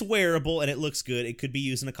it's wearable and it looks good, it could be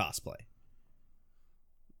used in a cosplay.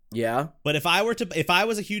 Yeah. But if I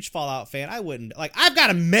was a huge Fallout fan, I wouldn't. Like, I've got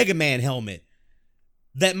a Mega Man helmet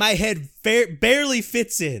that my head barely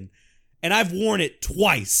fits in, and I've worn it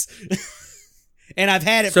twice. And I've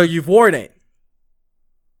had it. So you've worn it?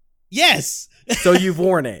 Yes. So you've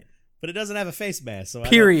worn it. But it doesn't have a face mask. So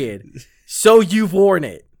period. So you've worn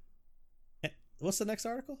it. What's the next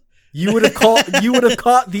article? You would have caught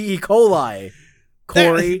the E. coli,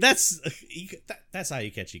 Corey. That's how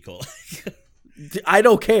you catch E. coli. I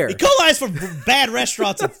don't care. E. coli's from bad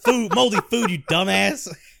restaurants and food, moldy food, you dumbass.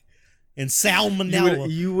 And salmonella.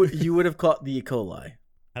 You would have caught the E. coli.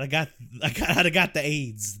 I'd have got the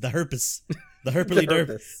AIDS, the herpes, the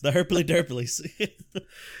herpely-derpelies.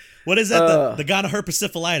 What is that? The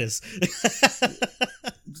gonorrhea-syphilitis.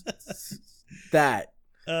 That.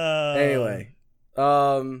 Anyway.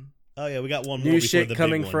 Oh yeah, we got one more. New shit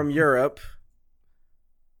coming from Europe.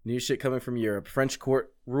 French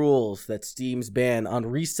court rules that Steam's ban on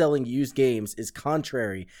reselling used games is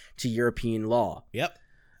contrary to European law. Yep.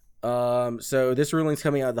 So this ruling is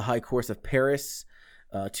coming out of the High Court of Paris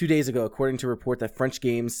 2 days ago, according to a report that French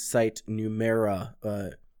games site Numerama.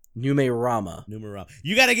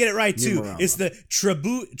 You got to get it right too. Numerama. It's the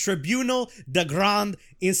Tribunal de Grande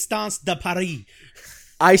Instance de Paris.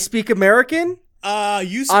 I speak American.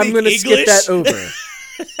 You speak I'm gonna English? skip that over.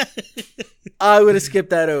 I'm gonna skip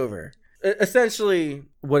that over. Essentially,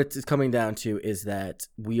 what it's coming down to is that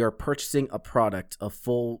we are purchasing a product, a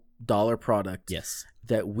full dollar product. Yes.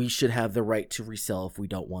 That we should have the right to resell if we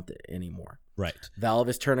don't want it anymore. Right. Valve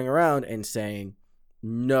is turning around and saying,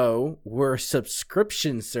 no, we're a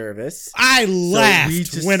subscription service. I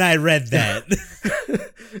laughed when I read that.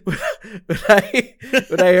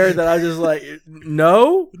 when I heard that, I was just like,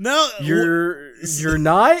 no, you're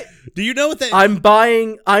not. Do you know what that? I'm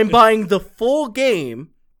buying the full game.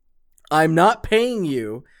 I'm not paying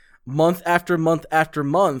you month after month after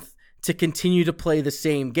month to continue to play the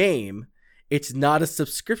same game. It's not a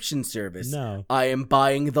subscription service. No. I am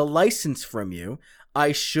buying the license from you.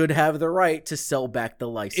 I should have the right to sell back the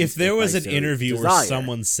license. If there was an interview where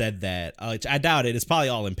someone said that, I doubt it. It's probably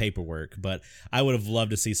all in paperwork, but I would have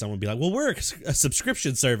loved to see someone be like, well, we're a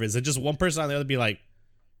subscription service. And just one person on the other be like,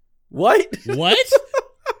 what?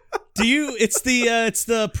 It's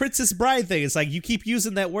the Princess Bride thing. It's like, you keep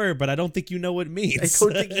using that word, but I don't think you know what it means. I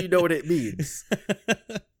don't think you know what it means.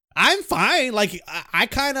 I'm fine. Like, I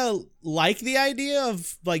kind of like the idea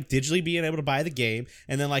of like digitally being able to buy the game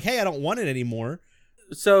and then like, hey, I don't want it anymore.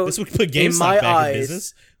 So this would put GameStop back in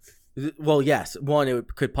business. Well, yes. One,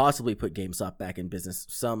 it could possibly put GameStop back in business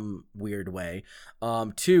some weird way.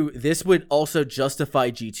 Two, this would also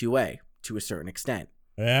justify G2A to a certain extent.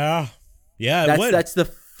 Yeah, it would. That's the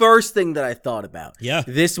first thing that I thought about. Yeah,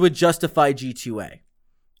 this would justify G2A,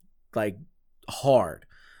 like hard.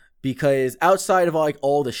 Because outside of like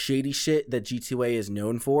all the shady shit that G2A is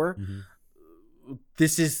known for,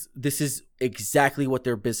 this is exactly what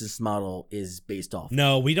their business model is based off.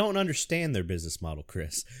 No, we don't understand their business model,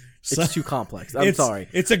 Chris. It's too complex. I'm sorry.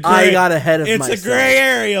 I got ahead of myself. It's a gray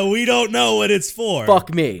area. We don't know what it's for.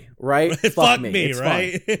 Fuck me, right? Fuck me, it's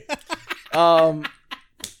right?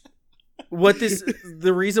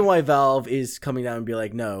 The reason why Valve is coming down and be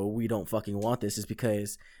like, no, we don't fucking want this is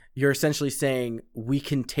because you're essentially saying we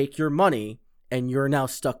can take your money and you're now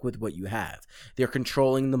stuck with what you have. They're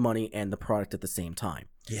controlling the money and the product at the same time.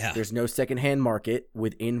 Yeah. There's no secondhand market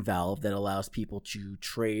within Valve that allows people to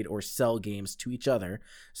trade or sell games to each other.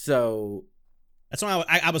 So that's why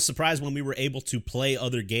I was surprised when we were able to play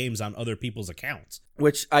other games on other people's accounts.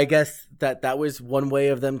 Which I guess that was one way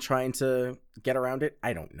of them trying to get around it.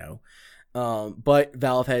 I don't know. But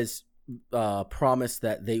Valve has promised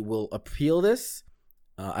that they will appeal this.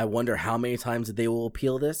 I wonder how many times they will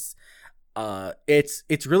appeal this.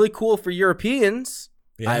 It's really cool for Europeans.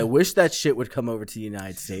 Yeah. I wish that shit would come over to the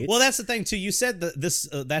United States. Well, that's the thing too. You said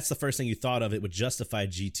that that's the first thing you thought of. It would justify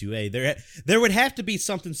G2A. There would have to be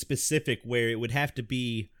something specific where it would have to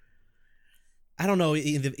be. I don't know.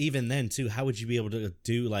 Even then too, how would you be able to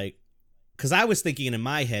do like? Because I was thinking in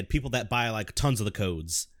my head, people that buy like tons of the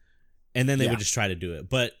codes, and then they would just try to do it.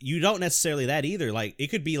 But you don't necessarily that either. Like it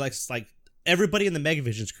could be like everybody in the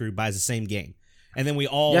Megavisions crew buys the same game, and then we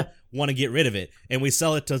all want to get rid of it, and we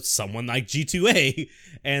sell it to someone like G2A,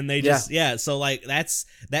 and they just so like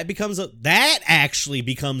that actually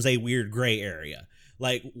becomes a weird gray area.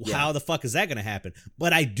 Like how the fuck is that going to happen?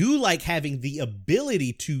 But I do like having the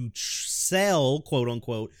ability to sell, quote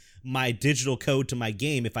unquote, my digital code to my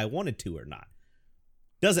game if I wanted to or not.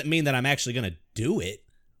 Doesn't mean that I'm actually going to do it.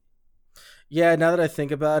 Yeah, now that I think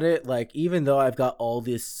about it, like even though I've got all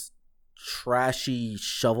this trashy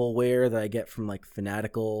shovelware that I get from like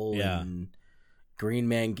Fanatical and Green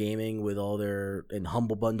Man Gaming with all their, and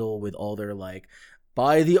Humble Bundle with all their like,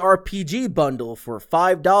 buy the RPG bundle for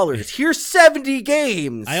 $5. Here's 70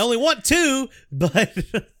 games. I only want 2, but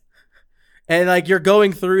and like you're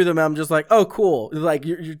going through them, I'm just like, oh cool. Like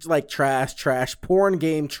you're like trash, porn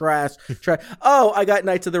game, trash. Oh, I got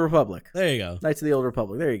Knights of the Republic. There you go. Knights of the Old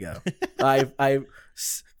Republic. There you go. I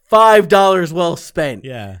 $5 well spent.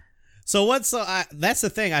 Yeah. So that's the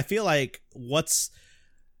thing. I feel like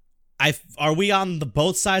Are we on the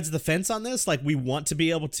both sides of the fence on this? Like, we want to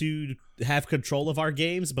be able to have control of our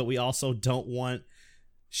games, but we also don't want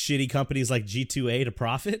shitty companies like G2A to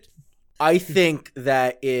profit? I think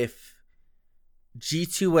that if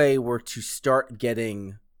G2A were to start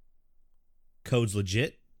getting codes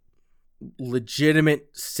legit, legitimate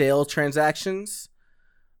sale transactions,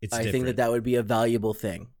 I think that would be a valuable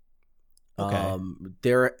thing.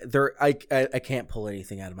 Okay. I can't pull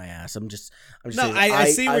anything out of my ass. I'm just saying, I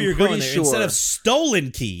see where you're going there. Sure, instead of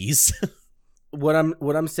stolen keys. what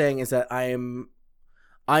I'm saying is that I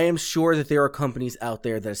am sure that there are companies out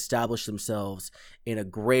there that established themselves in a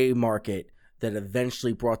gray market that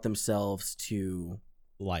eventually brought themselves to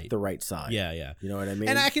the right side. Yeah. You know what I mean?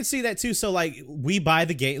 And I can see that too. So like, we buy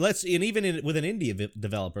the game. With an indie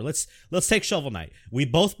developer, let's take Shovel Knight. We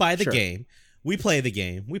both buy the game. We play the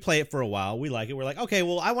game. We play it for a while. We like it. We're like, okay,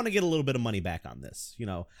 well, I want to get a little bit of money back on this. You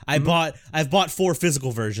know, I've bought 4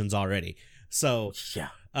 physical versions already. So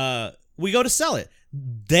we go to sell it.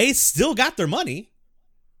 They still got their money.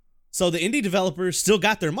 So the indie developers still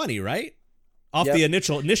got their money, right? Off the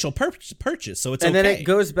initial purchase. So it's and then it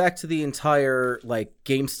goes back to the entire like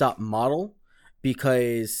GameStop model,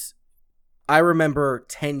 because I remember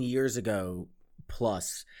 10 years ago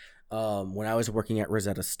plus, when I was working at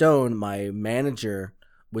Rosetta Stone, my manager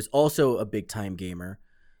was also a big time gamer.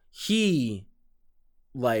 He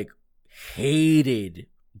like hated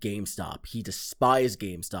GameStop. He despised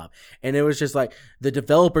GameStop. And it was just like, the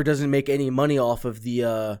developer doesn't make any money off of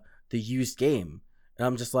the used game. And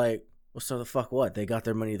I'm just like, well, so the fuck what? They got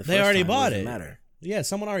their money the first time. They already bought it. Matter. Yeah,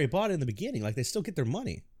 someone already bought it in the beginning. Like, they still get their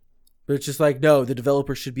money. But it's just like, no, the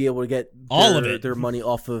developer should be able to get all of it, their money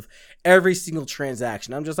off of every single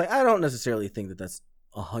transaction. I'm just like, I don't necessarily think that that's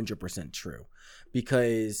 100% true,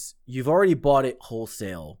 because you've already bought it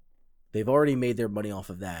wholesale. They've already made their money off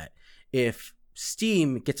of that. If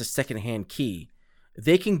Steam gets a secondhand key,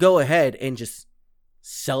 they can go ahead and just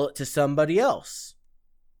sell it to somebody else.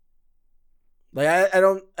 Like, I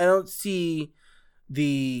don't see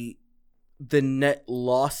the net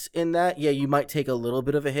loss in that. Yeah, you might take a little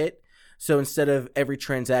bit of a hit. So instead of every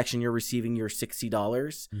transaction you're receiving your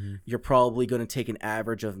 $60, you're probably going to take an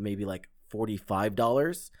average of maybe like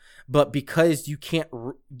 $45. But because you can't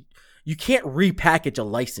repackage a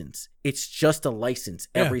license, it's just a license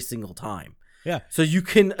every single time. Yeah. So you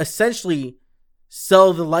can essentially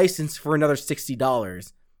sell the license for another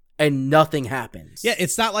 $60 and nothing happens. Yeah,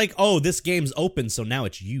 it's not like, oh, this game's open, so now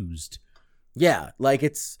it's used. Yeah, like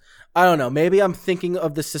I don't know. Maybe I'm thinking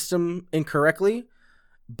of the system incorrectly,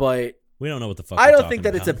 but we don't know what the fuck. I don't think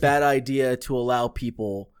that it's a bad idea to allow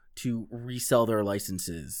people to resell their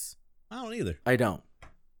licenses. I don't either. I don't.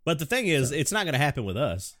 But the thing is, it's not going to happen with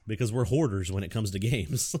us because we're hoarders when it comes to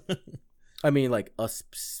games. I mean, like us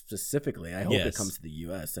specifically. I hope it comes to the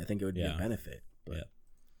U.S. I think it would be a benefit.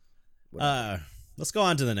 But let's go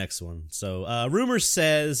on to the next one. So, rumors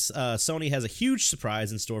says Sony has a huge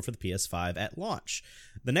surprise in store for the PS5 at launch.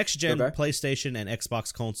 The next-gen PlayStation and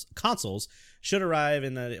Xbox consoles should arrive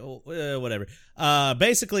in the whatever.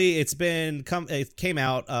 Basically, it came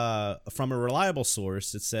out from a reliable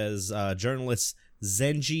source. It says journalist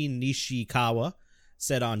Zenji Nishikawa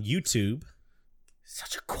said on YouTube.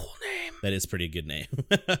 Such a cool name. That is a pretty good name.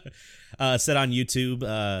 Said on YouTube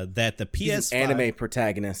that the PS5... He's an anime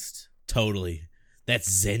protagonist. Totally. That's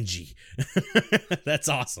Zenji. That's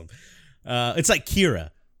awesome. It's like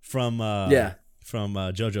Kira from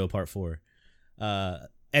JoJo Part 4.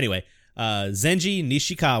 Anyway, Zenji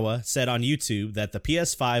Nishikawa said on YouTube that the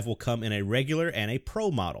PS5 will come in a regular and a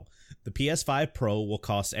Pro model. The PS5 Pro will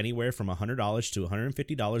cost anywhere from $100 to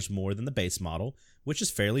 $150 more than the base model, which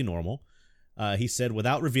is fairly normal. He said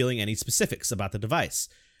without revealing any specifics about the device.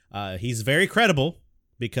 He's very credible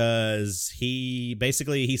because he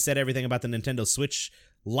said everything about the Nintendo Switch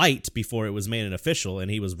Lite before it was made an official,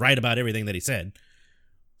 and he was right about everything that he said.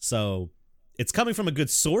 So it's coming from a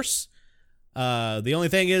good source. The only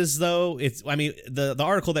thing is, though, the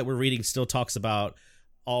article that we're reading still talks about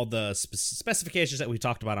all the specifications that we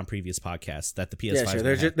talked about on previous podcasts that the PS5. Yeah,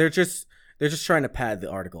 sure. They're just trying to pad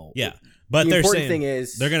the article. Yeah, but the important saying thing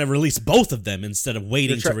is they're going to release both of them instead of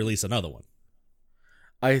waiting to release another one.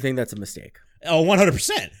 I think that's a mistake. Oh,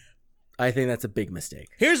 100%. I think that's a big mistake.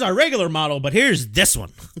 Here's our regular model, but here's this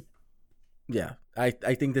one. Yeah, I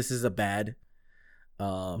think this is a bad.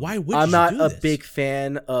 Why would I'm you not do a this? big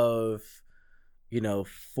fan of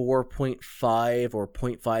 4.5 or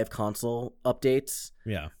 0.5 console updates.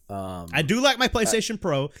 Yeah. I do like my PlayStation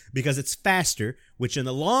Pro because it's faster, which in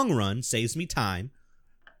the long run saves me time.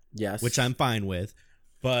 Yes. Which I'm fine with.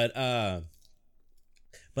 But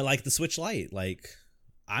like the Switch Lite, like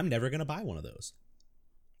I'm never going to buy one of those.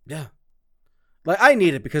 Yeah. Like, I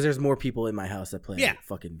need it because there's more people in my house that play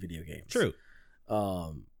fucking video games. True.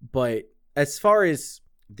 But as far as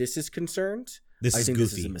this is concerned, I think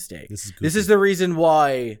this is a mistake. This is the reason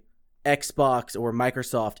why Xbox or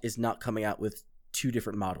Microsoft is not coming out with 2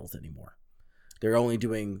 different models anymore. They're only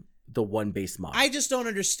doing the one base model. I just don't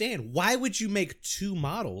understand. Why would you make 2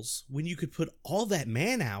 models when you could put all that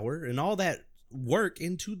man hour and all that work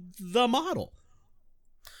into the model?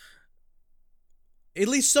 At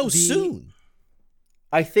least soon.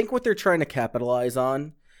 I think what they're trying to capitalize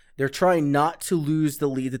on, they're trying not to lose the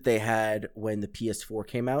lead that they had when the PS4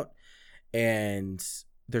 came out, and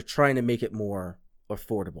they're trying to make it more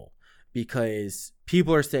affordable because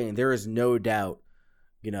people are saying there is no doubt,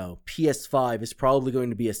 PS5 is probably going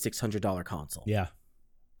to be a $600 console. Yeah.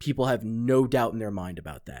 People have no doubt in their mind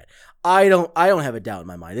about that. I don't have a doubt in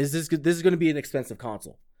my mind. This is going to be an expensive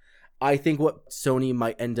console. I think what Sony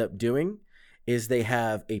might end up doing is they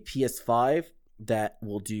have a PS5 that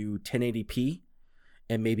will do 1080p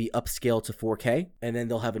and maybe upscale to 4K, and then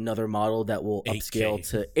they'll have another model that will 8K. upscale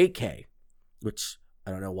to 8K, which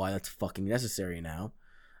I don't know why that's fucking necessary now.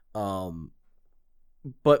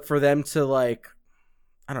 But for them to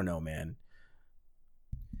I don't know, man.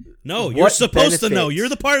 No, you're supposed to know. You're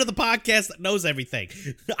the part of the podcast that knows everything.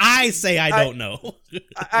 I say I don't know.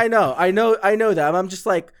 I know that. I'm just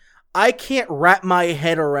I can't wrap my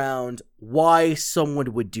head around why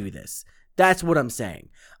someone would do this. That's what I'm saying.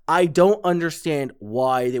 I don't understand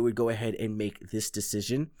why they would go ahead and make this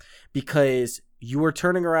decision, because you are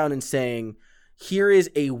turning around and saying, here is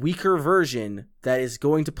a weaker version that is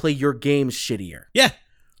going to play your games shittier. Yeah.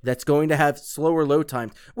 That's going to have slower load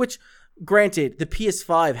times, which, granted, the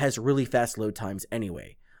PS5 has really fast load times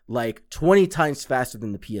anyway. 20 times faster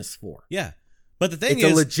than the PS4. Yeah. But the thing is,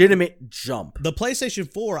 it's a legitimate jump. The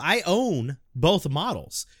PlayStation 4, I own both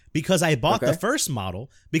models because I bought the first model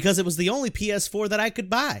because it was the only PS4 that I could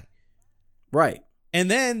buy. Right. And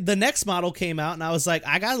then the next model came out and I was like,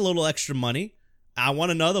 I got a little extra money. I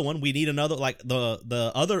want another one. We need another,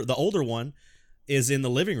 the older one is in the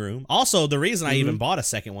living room. Also, the reason I even bought a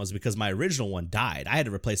second one was because my original one died. I had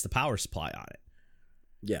to replace the power supply on it.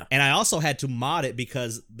 Yeah. And I also had to mod it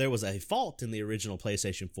because there was a fault in the original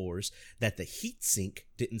PlayStation 4s that the heat sink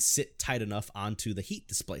didn't sit tight enough onto the heat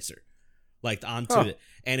displacer. And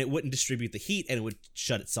it wouldn't distribute the heat and it would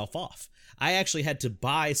shut itself off. I actually had to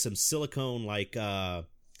buy some silicone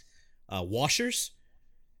washers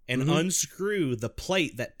and unscrew the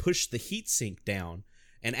plate that pushed the heat sink down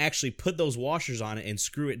and actually put those washers on it and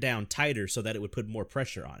screw it down tighter so that it would put more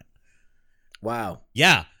pressure on it. Wow.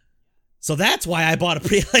 Yeah. So that's why I bought a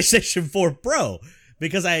PlayStation 4 Pro,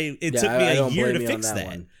 because it took me a year to fix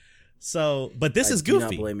that. So, but this is goofy. I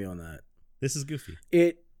do not blame you on that. This is goofy.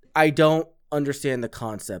 I don't understand the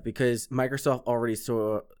concept because Microsoft already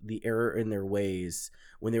saw the error in their ways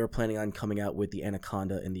when they were planning on coming out with the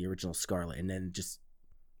Anaconda and the original Scarlet, and then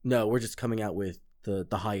we're just coming out with the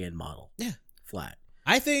high-end model. Yeah. Flat.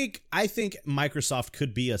 I think Microsoft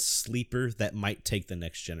could be a sleeper that might take the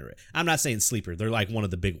next generation. I'm not saying sleeper. They're one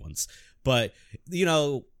of the big ones. But,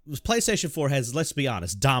 PlayStation 4 has, let's be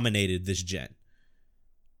honest, dominated this gen.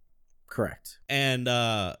 Correct. And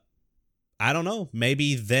I don't know.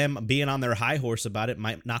 Maybe them being on their high horse about it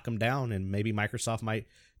might knock them down, and maybe Microsoft might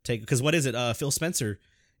take... Because what is it? Phil Spencer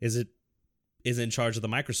is in charge of the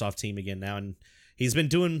Microsoft team again now, and he's been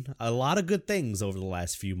doing a lot of good things over the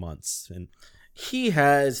last few months. And he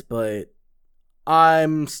has, but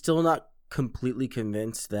I'm still not completely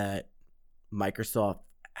convinced that Microsoft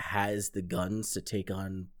has the guns to take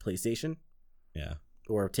on PlayStation. Yeah.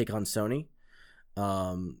 Or take on Sony.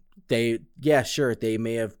 They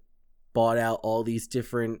may have bought out all these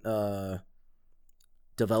different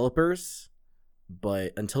developers,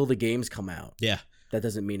 but until the games come out, that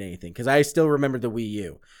doesn't mean anything. Because I still remember the Wii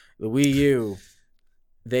U. The Wii U,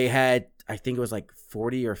 they had, I think it was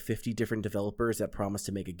 40 or 50 different developers that promised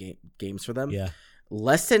to make games for them. Yeah.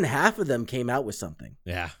 Less than half of them came out with something.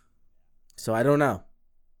 Yeah. So I don't know.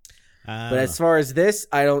 But as far as this,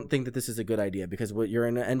 I don't think that this is a good idea, because what you're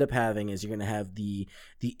going to end up having is you're going to have the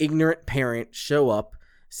ignorant parent show up,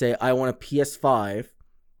 say, I want a PS5,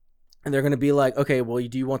 and they're going to be like, okay, well,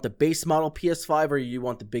 do you want the base model PS5 or do you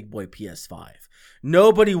want the big boy PS5?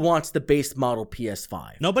 Nobody wants the base model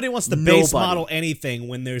PS5. Nobody wants the base model anything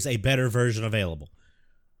when there's a better version available.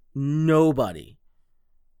 Nobody.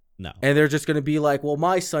 No. And they're just going to be like, well,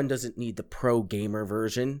 my son doesn't need the pro gamer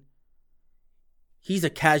version. He's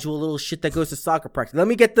a casual little shit that goes to soccer practice. Let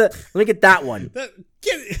me get that one.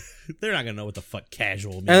 They're not gonna know what the fuck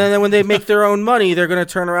casual means. And then when they make their own money, they're gonna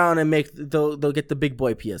turn around and they'll get the big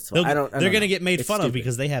boy PS5. They're gonna get made fun of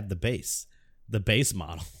because they have the base. The base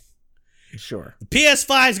model. Sure. The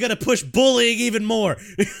PS5 is going to push bullying even more.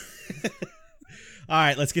 All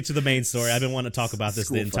right, let's get to the main story. I've been wanting to talk about this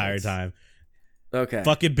the entire time. Okay.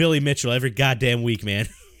 Fucking Billy Mitchell every goddamn week, man.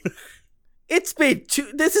 It's been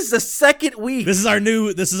this is the second week. This is our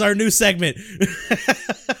new segment.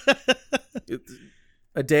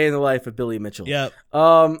 A day in the life of Billy Mitchell. Yep.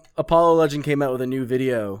 Apollo Legend came out with a new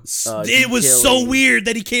video. It was so weird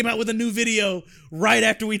that he came out with a new video right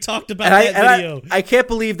after we talked about that video. I can't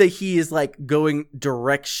believe that he is like going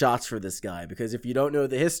direct shots for this guy, because if you don't know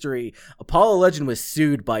the history, Apollo Legend was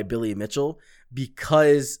sued by Billy Mitchell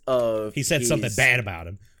because of he said something bad about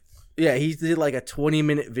him. Yeah, he did like a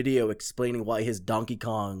 20-minute video explaining why his Donkey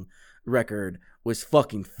Kong record was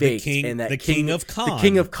fucking fake, and that the King of Kong. The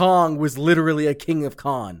King of Kong was literally a King of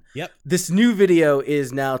Kong. Yep. This new video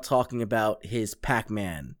is now talking about his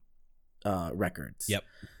Pac-Man records. Yep.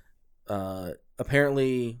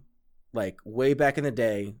 Apparently, like way back in the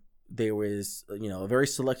day, there was a very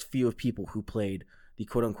select few of people who played the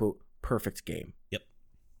quote-unquote perfect game. Yep.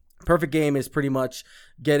 Perfect game is pretty much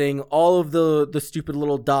getting all of the stupid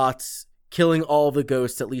little dots, killing all the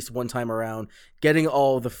ghosts at least one time around, getting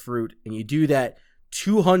all the fruit, and you do that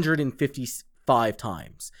 255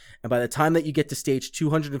 times. And by the time that you get to stage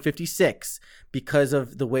 256, because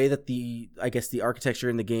of the way that the architecture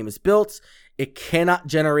in the game is built, it cannot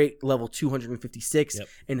generate level 256,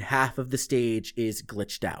 and half of the stage is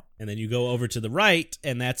glitched out. And then you go over to the right,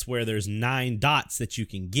 and that's where there's 9 dots that you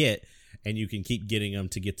can get, and you can keep getting them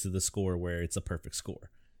to get to the score where it's a perfect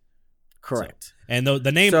score. Correct. So, and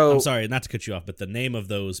the name, I'm sorry, not to cut you off, but the name of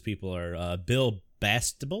those people are Bill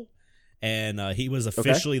Bastable, and he was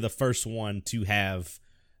officially the first one to have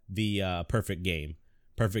the perfect game.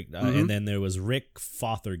 And then there was Rick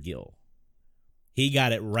Fothergill. He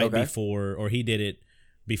got it right before, or he did it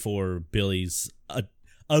before Billy's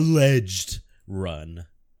alleged run.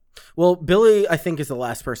 Well, Billy, I think, is the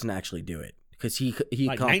last person to actually do it, because he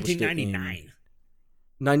like accomplished 1999. it in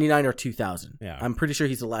 99 or 2000. Yeah. I'm pretty sure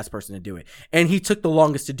he's the last person to do it. And he took the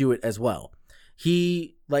longest to do it as well.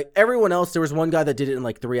 He, like everyone else, there was one guy that did it in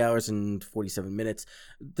like 3 hours and 47 minutes.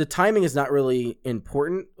 The timing is not really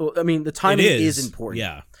important. I mean, the timing is important.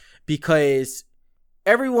 Yeah. Because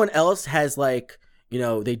everyone else has like,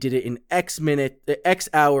 they did it in X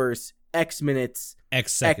hours, X minutes,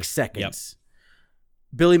 X seconds. Yep.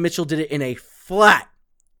 Billy Mitchell did it in a flat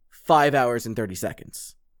 5 hours and 30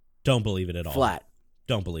 seconds. Don't believe it at all. Flat.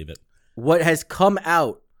 Don't believe it. What has come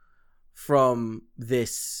out from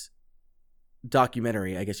this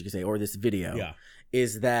documentary, I guess you could say, or this video,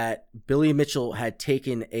 is that Billy Mitchell had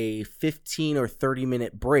taken a 15 or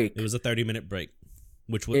 30-minute break. It was a 30-minute break.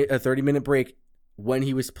 Which was a 30-minute break when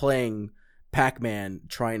he was playing Pac-Man,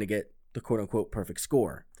 trying to get the quote-unquote perfect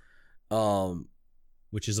score.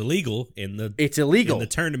 Which is illegal in the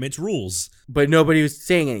tournament's rules. But nobody was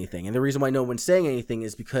saying anything. And the reason why no one's saying anything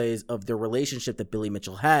is because of the relationship that Billy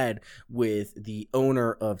Mitchell had with the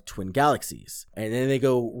owner of Twin Galaxies. And then they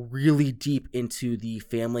go really deep into the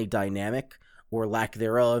family dynamic, or lack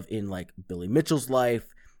thereof, in like Billy Mitchell's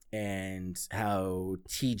life, and how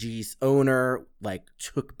TG's owner like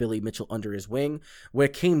took Billy Mitchell under his wing. What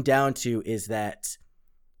it came down to is that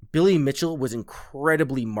Billy Mitchell was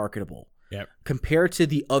incredibly marketable. Yep. Compared to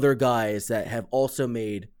the other guys that have also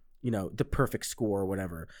made, the perfect score or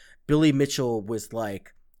whatever. Billy Mitchell was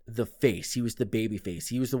like the face. He was the baby face.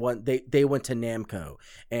 He was the one. They went to Namco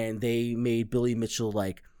and they made Billy Mitchell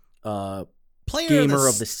like gamer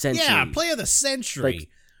of the century. Yeah, player of the century.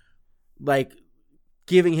 Like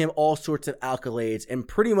giving him all sorts of accolades and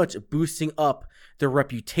pretty much boosting up the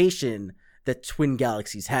reputation that Twin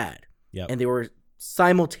Galaxies had. Yep. And they were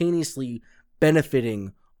simultaneously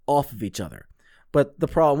benefiting off of each other. But the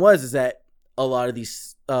problem is that a lot of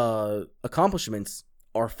these accomplishments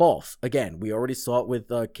are false. Again, we already saw it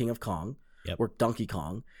with King of Kong, or Donkey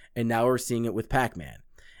Kong, and now we're seeing it with Pac-Man.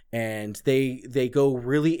 And they go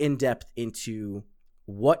really in depth into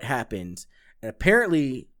what happened. And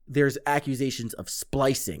apparently there's accusations of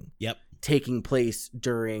splicing taking place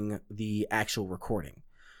during the actual recording.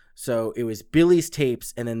 So it was Billy's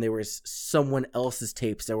tapes, and then there was someone else's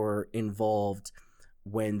tapes that were involved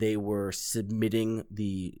when they were submitting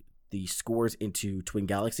the scores into Twin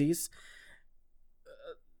Galaxies.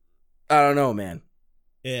 I don't know, man.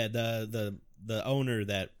 Yeah, the owner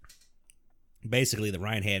that basically the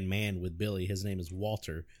right hand man with Billy, his name is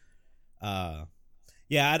Walter. I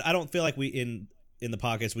don't feel like we in the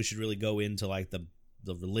podcast we should really go into like the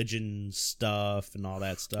religion stuff and all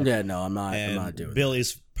that stuff. Yeah, no, I'm not doing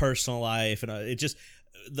Billy's personal life, and it just.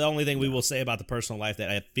 The only thing we will say about the personal life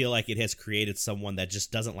that I feel like it has created someone that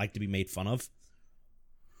just doesn't like to be made fun of.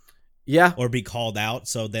 Yeah. or be called out.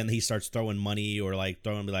 So then he starts throwing money or like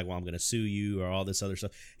well, I'm going to sue you or all this other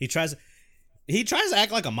stuff. He tries to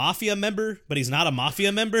act like a mafia member, but he's not a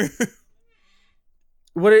mafia member.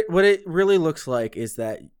 What it really looks like is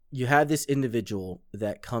that you have this individual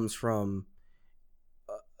that comes from,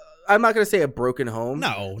 I'm not going to say a broken home.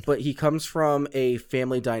 No. But he comes from a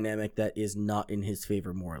family dynamic that is not in his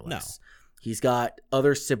favor, more or less. No. He's got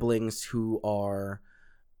other siblings who are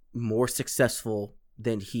more successful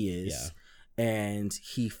than he is. Yeah. And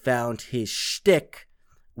he found his shtick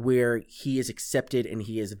where he is accepted and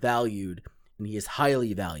he is valued and he is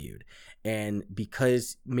highly valued. And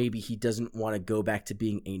because maybe he doesn't want to go back to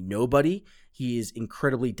being a nobody, he is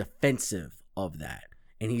incredibly defensive of that.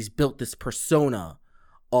 And he's built this persona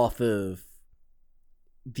off of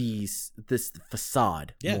this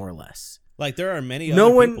facade, more or less. Like, there are many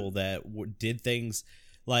other people that did things,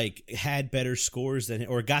 like, had better scores than,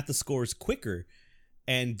 or got the scores quicker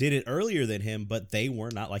and did it earlier than him, but they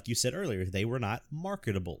were not, like you said earlier, they were not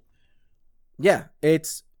marketable. Yeah,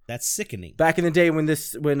 that's sickening. Back in the day when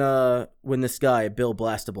this guy, Bill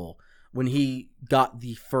Blastable, when he got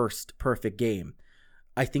the first perfect game,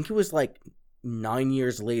 I think it was like 9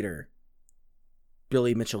 years later,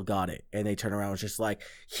 Billy Mitchell got it, and they turned around and was just like,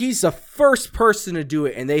 he's the first person to do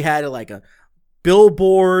it, and they had like a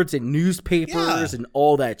billboards and newspapers and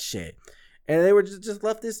all that shit, and they were just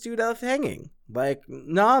left this dude out hanging. Like,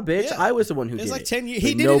 nah, bitch, I was the one who did it. It was like 10 years.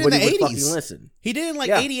 He did it in the 80s. Listen. He did it in like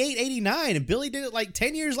 88, 89, and Billy did it like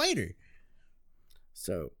 10 years later.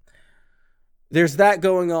 So there's that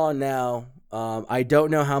going on now. I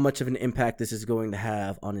don't know how much of an impact this is going to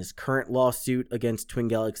have on his current lawsuit against Twin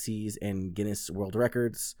Galaxies and Guinness World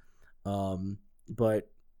Records. But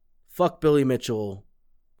fuck Billy Mitchell.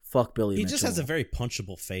 Fuck Billy Mitchell. He just has a very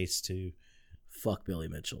punchable face, too. Fuck Billy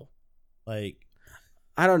Mitchell. Like,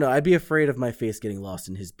 I don't know. I'd be afraid of my face getting lost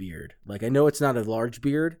in his beard. Like, I know it's not a large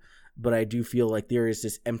beard, but I do feel like there is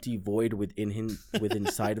this empty void within him,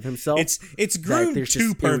 inside of himself. It's groomed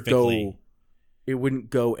too perfectly. It wouldn't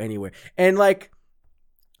go anywhere. And like,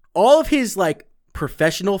 all of his like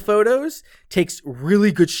professional photos takes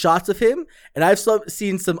really good shots of him, and I've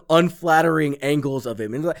seen some unflattering angles of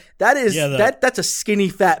him, and like, that's a skinny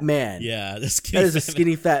fat man. Yeah, that is a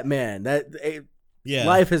skinny fat man.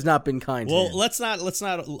 Life has not been kind to him. Well, let's not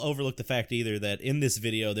overlook the fact either that in this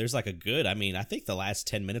video there's like I think the last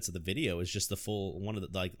 10 minutes of the video is just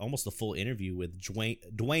almost the full interview with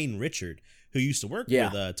Dwayne Richard, who used to work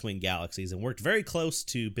with Twin Galaxies and worked very close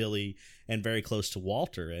to Billy and very close to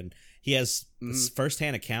Walter, and he has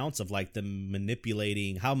firsthand accounts of like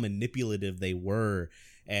how manipulative they were,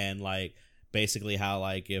 and like basically how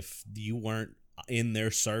like if you weren't in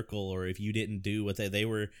their circle or if you didn't do what they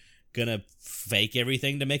were gonna fake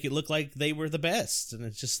everything to make it look like they were the best. And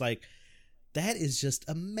it's just like, that is just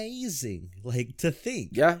amazing, like, to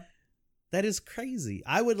think. Yeah, that is crazy.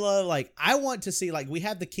 I would love, like, I want to see, like, we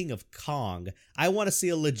have the King of Kong, I want to see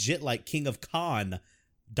a legit like King of Kong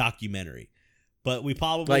documentary, but we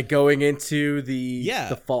probably like going into the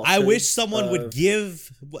false. I wish someone would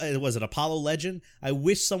give, was it Apollo Legend? I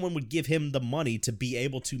wish someone would give him the money to be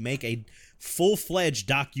able to make a full-fledged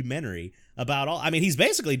documentary about all. I mean, he's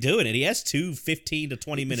basically doing it. He has 2 15 to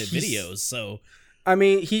 20 minute videos. So, I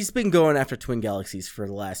mean, he's been going after Twin Galaxies for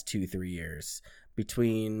the last 2-3 years.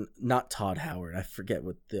 Between not Todd Howard, I forget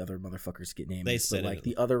what the other motherfucker's name is, but like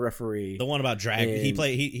the other referee, the one about drag. He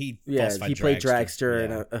played Dragster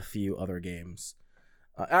and a few other games.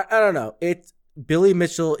 I don't know. Billy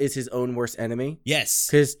Mitchell is his own worst enemy. Yes.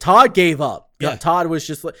 Because Todd gave up. Yeah. Todd was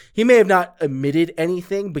just like, he may have not admitted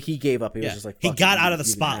anything, but he gave up. He was just like, he got out of the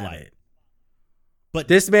spotlight. But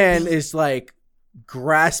this man is like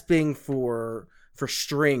grasping for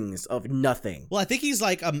strings of nothing. Well, I think he's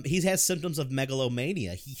like, he has symptoms of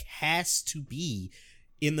megalomania. He has to be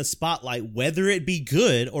in the spotlight, whether it be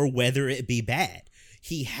good or whether it be bad.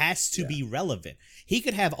 He has to be relevant. He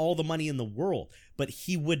could have all the money in the world, but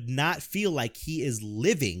he would not feel like he is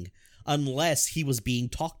living unless he was being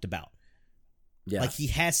talked about. Yeah. Like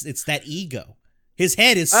it's that ego. His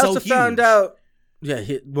head is so huge. Found out. Yeah.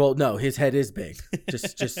 His head is big,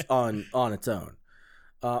 just on its own.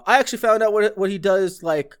 I actually found out what he does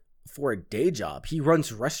like for a day job. He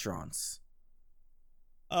runs restaurants.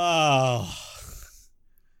 Oh,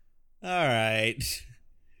 all right.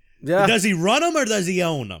 Yeah. Does he run them or does he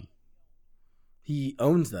own them? He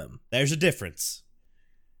owns them. There's a difference.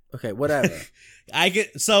 Okay, whatever.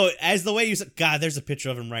 As the way you said, God, there's a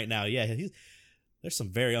picture of him right now. Yeah, there's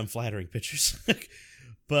some very unflattering pictures,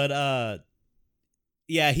 but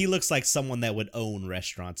yeah, he looks like someone that would own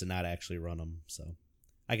restaurants and not actually run them. So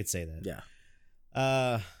I could say that.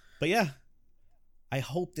 Yeah. But yeah, I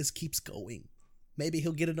hope this keeps going. Maybe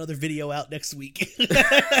he'll get another video out next week.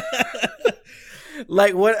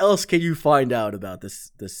 Like, what else can you find out about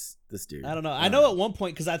this dude? I don't know. I know at one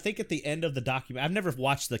point, because I think at the end of the document, I've never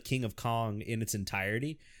watched the King of Kong in its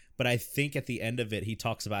entirety, but I think at the end of it, he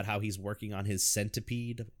talks about how he's working on his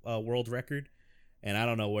centipede world record, and I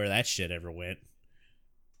don't know where that shit ever went.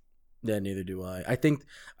 Yeah, neither do I. I think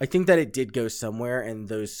that it did go somewhere, and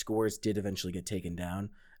those scores did eventually get taken down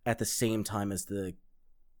at the same time as the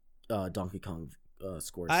Donkey Kong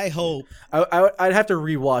scores. I hope. I'd have to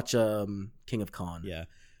rewatch King of Kong. Yeah,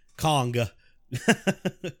 Kong.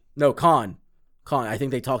 No, Kong. I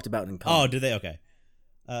think they talked about it in Kong. Oh, did they? Okay.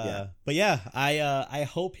 Yeah. But yeah, I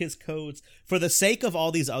hope his codes, for the sake of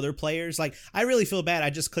all these other players, like, I really feel bad. I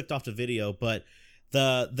just clicked off the video, but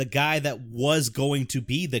the guy that was going to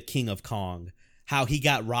be the King of Kong, how he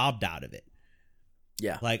got robbed out of it.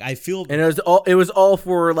 Yeah. Like, I feel, and it was all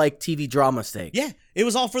for like TV drama sake. yeah, it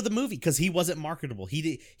was all for the movie because he wasn't marketable.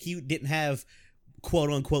 He didn't have, quote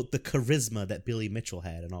unquote, the charisma that Billy Mitchell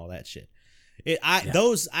had and all that shit.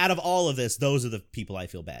 Those, out of all of this, those are the people I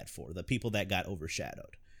feel bad for, the people that got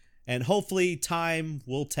overshadowed. And hopefully time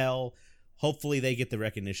will tell. Hopefully they get the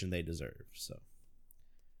recognition they deserve. So,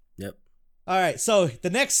 yep. All right, so the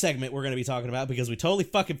next segment we're going to be talking about, because we totally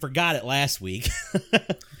fucking forgot it last week.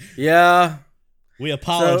 Yeah. We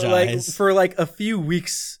apologize. So, like, for like a few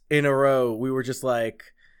weeks in a row, we were just like,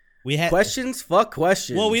 we had questions? Fuck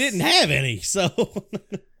questions. Well, we didn't have any, so.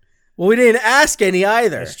 Well, we didn't ask any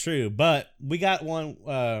either. That's true, but we got one.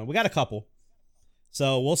 We got a couple.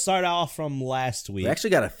 So we'll start off from last week. We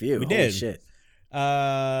actually got a few. We Holy did. Shit.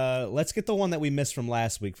 Let's get the one that we missed from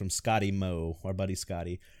last week from Scotty Moe, our buddy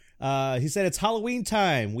Scotty. He said, it's Halloween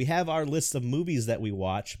time. We have our list of movies that we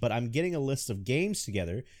watch, but I'm getting a list of games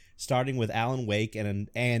together, starting with Alan Wake and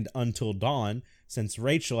Until Dawn, since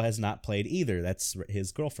Rachel has not played either. That's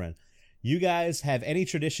his girlfriend. You guys have any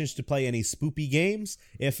traditions to play any spoopy games?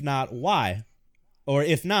 If not, why? Or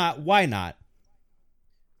if not, why not?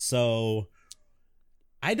 So,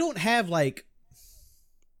 I don't have, like,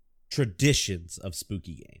 traditions of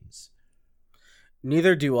spooky games.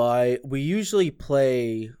 Neither do I. We usually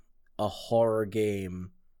play a horror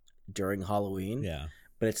game during Halloween. Yeah.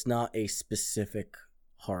 But it's not a specific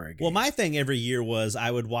horror game. Well, my thing every year was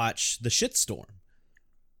I would watch The Shitstorm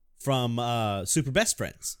from Super Best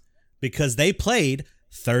Friends, because they played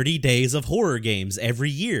 30 days of horror games every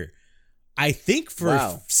year. I think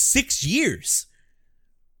for 6 years.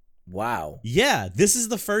 Wow. Yeah, this is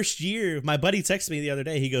the first year. My buddy texted me the other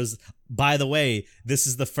day. He goes, by the way, this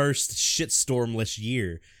is the first shitstormless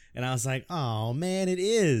year. And I was like, oh, man, it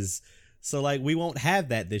is. So, like, we won't have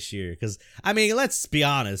that this year. Because, I mean, let's be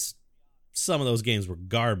honest. Some of those games were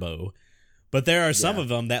garbo. But there are some of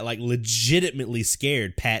them that, like, legitimately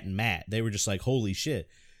scared Pat and Matt. They were just like, holy shit.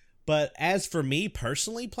 But as for me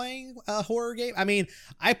personally playing a horror game, I mean,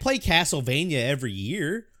 I play Castlevania every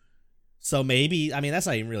year. So maybe, I mean, that's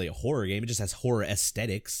not even really a horror game. It just has horror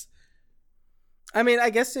aesthetics. I mean,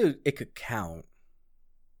 I guess it could count.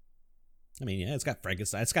 I mean, yeah, it's got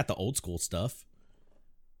Frankenstein. It's got the old school stuff.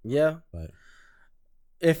 Yeah. But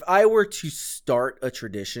if I were to start a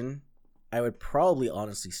tradition, I would probably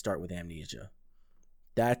honestly start with Amnesia.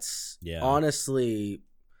 That's honestly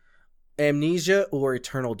Amnesia or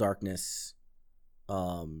Eternal Darkness.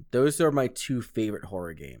 Those are my two favorite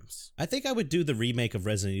horror games. I think I would do the remake of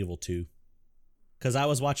Resident Evil 2. Because I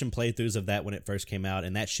was watching playthroughs of that when it first came out,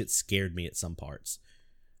 and that shit scared me at some parts.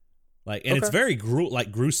 Like, and it's very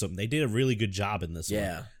gruesome. They did a really good job in this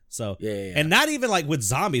one. So, and not even like with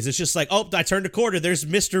zombies. It's just like, oh, I turned a corner. There's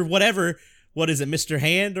Mr. Whatever. What is it, Mr.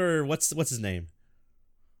 Hand, or what's his name?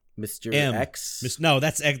 Mr. X? No,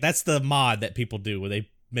 that's the mod that people do where they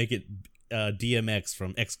make it DMX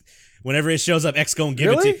from X. Whenever it shows up, X gonna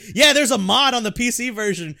give it to you. Yeah, there's a mod on the PC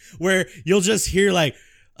version where you'll just hear like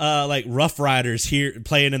Rough Riders here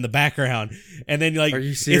playing in the background, and then like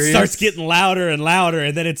it starts getting louder and louder,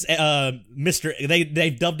 and then it's Mr.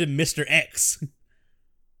 They've dubbed him Mr. X.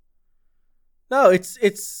 No, it's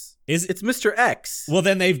Mr. X. Well,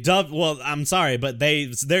 then they've dubbed. Well, I'm sorry, but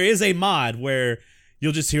there is a mod where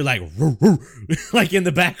you'll just hear like woo, woo, like in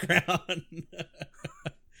the background.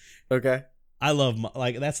 Okay. I love,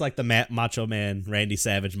 like, that's like the Macho Man Randy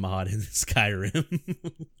Savage mod in Skyrim.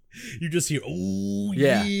 You just hear, oh,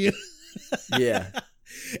 yeah. Yeah.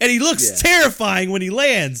 And he looks terrifying when he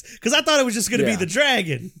lands, because I thought it was just going to be the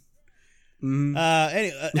dragon. Mm-hmm.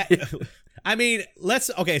 Anyway, I mean,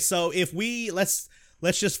 let's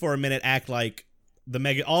just for a minute act like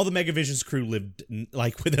all the Megavision's crew lived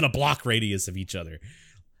like within a block radius of each other.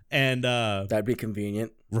 And that'd be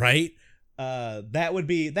convenient. Right? That would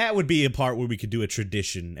be a part where we could do a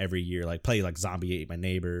tradition every year, like play like Zombie Ate My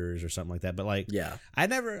Neighbors or something like that. But like, Yeah. I've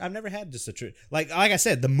never had just like I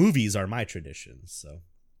said, the movies are my traditions. So,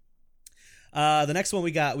 the next one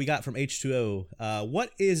we got from H2O.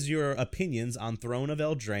 What is your opinions on Throne of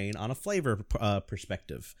Eldraine on a flavor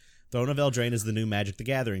perspective? Throne of Eldraine is the new Magic the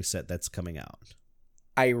Gathering set that's coming out.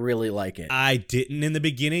 I really like it. I didn't in the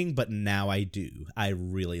beginning, but now I do. I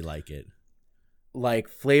really like it. Like,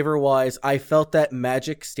 flavor-wise, I felt that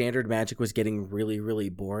Standard Magic was getting really, really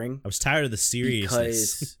boring. I was tired of the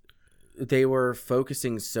seriousness. Because they were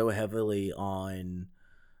focusing so heavily on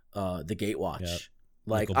the Gatewatch. Yep.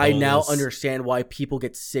 Like, Michael I now Bolas. understand why people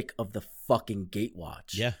get sick of the fucking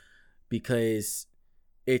Gatewatch. Yeah. Because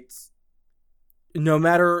it's... No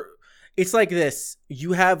matter... It's like this.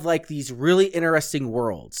 You have, like, these really interesting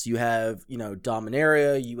worlds. You have,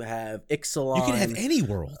 Dominaria. You have Ixalan. You can have any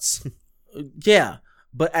worlds. Yeah,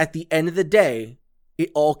 but at the end of the day,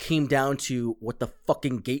 it all came down to what the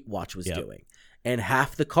fucking Gatewatch was doing. And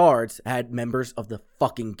half the cards had members of the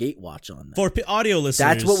fucking Gatewatch on them. For audio listeners...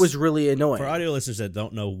 That's what was really annoying. For audio listeners that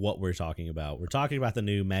don't know what we're talking about the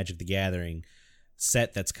new Magic the Gathering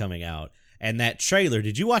set that's coming out. And that trailer,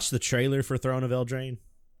 did you watch the trailer for Throne of Eldraine?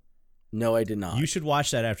 No, I did not. You should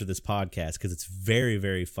watch that after this podcast because it's very,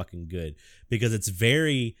 very fucking good. Because it's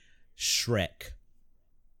very Shrek.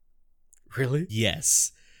 Really?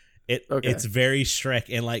 Yes. It's very Shrek,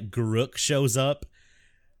 and like Garruk shows up.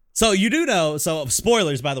 So you do know,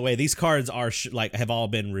 spoilers by the way, these cards are have all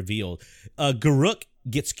been revealed. Garruk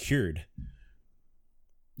gets cured.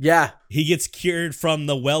 Yeah. He gets cured from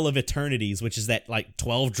the Well of Eternities, which is that like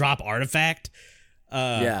 12-drop artifact.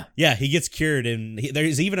 Yeah, he gets cured, and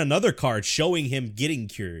there's even another card showing him getting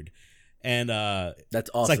cured. And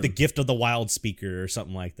that's awesome. It's like the Gift of the Wild Speaker or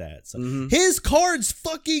something like that. So his card's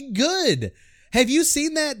fucking good. Have you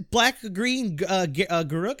seen that black green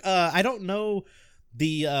Garruk? I don't know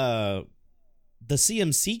the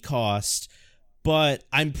CMC cost, but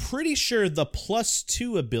I'm pretty sure the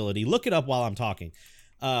 +2 ability. Look it up while I'm talking.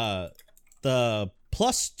 The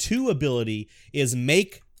 +2 ability is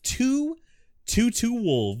make 2/2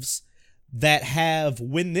 wolves that have,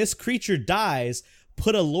 when this creature dies,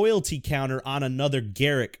 put a loyalty counter on another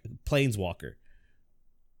Garruk Planeswalker.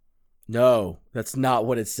 No, that's not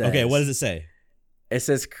what it says. Okay, what does it say? It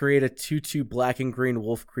says create a 2/2 black and green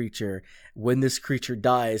wolf creature. When this creature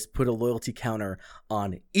dies, put a loyalty counter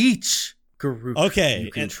on each Garruk you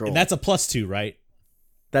control. And that's a +2, right?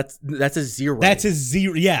 That's a 0. That's a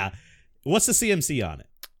 0. Yeah. What's the CMC on it?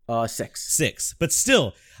 6. 6. But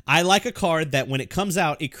still, I like a card that when it comes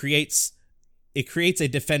out, it creates a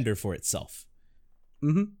defender for itself.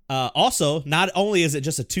 Mm-hmm. Also, not only is it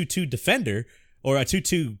just a 2/2 defender or a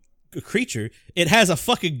 2/2 creature, it has a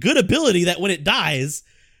fucking good ability that when it dies.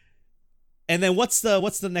 And then what's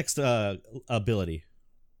the next ability?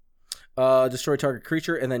 Destroy target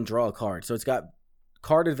creature and then draw a card. So it's got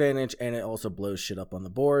card advantage and it also blows shit up on the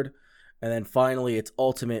board. And then finally, its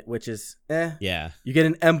ultimate, which is Yeah. You get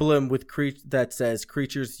an emblem with that says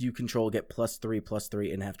creatures you control get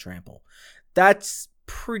 +3/+3 and have trample. That's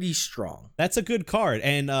pretty strong. That's a good card,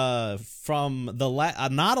 and from the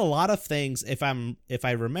not a lot of things, if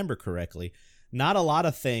I remember correctly, not a lot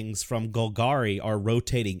of things from Golgari are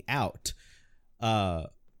rotating out.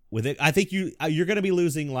 With it, I think you're going to be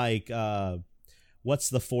losing like what's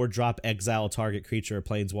the 4-drop exile target creature or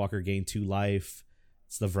planeswalker gain 2 life.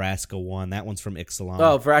 It's the Vraska one. That one's from Ixalan.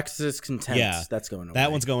 Oh, Vrax's Contempt. Yeah, that's going away.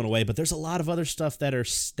 That one's going away, but there's a lot of other stuff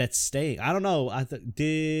that's staying. I don't know.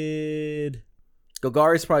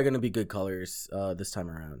 Golgari's probably going to be good colors this time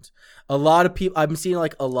around. A lot of people, I'm seeing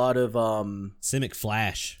like a lot of Simic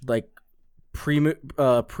Flash, like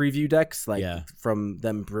preview decks, like from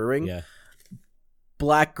them brewing. Yeah,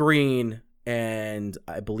 black green and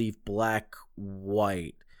I believe black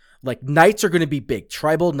white. Like knights are going to be big.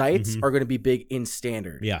 Tribal knights are going to be big in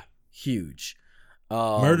standard. Yeah, huge.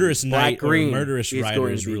 Murderous Knight green or Murderous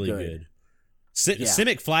Rider is really good.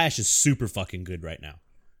 Simic Flash is super fucking good right now.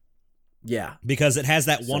 Yeah, because it has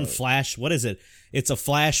that one flash. What is it? It's a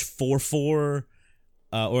flash 4/4, or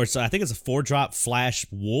I think it's a 4-drop flash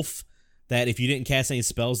wolf. That if you didn't cast any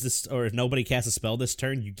spells or if nobody casts a spell this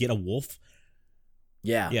turn, you get a wolf.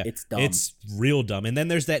 Yeah, it's dumb. It's real dumb. And then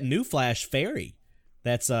there's that new flash fairy.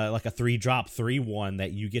 That's like a 3-drop 3/1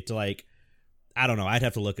 that you get to like. I don't know. I'd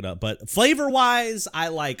have to look it up. But flavor wise, I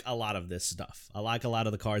like a lot of this stuff. I like a lot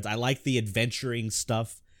of the cards. I like the adventuring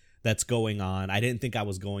stuff that's going on. I didn't think I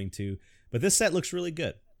was going to. But this set looks really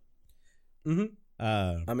good. Mm-hmm.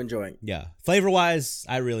 I'm enjoying. Yeah. Flavor-wise,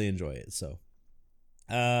 I really enjoy it. So,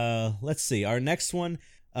 let's see. Our next one,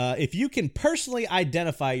 If you can personally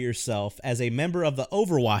identify yourself as a member of the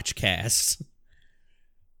Overwatch cast,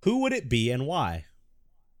 who would it be and why?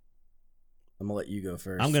 I'm gonna let you go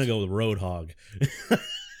first. I'm gonna go with Roadhog.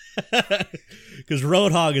 Because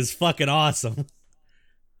Roadhog is fucking awesome.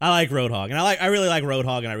 I like Roadhog, and I really like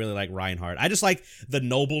Roadhog, and I really like Reinhardt. I just like the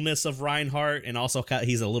nobleness of Reinhardt, and also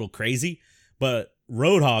he's a little crazy. But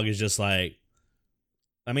Roadhog is just like,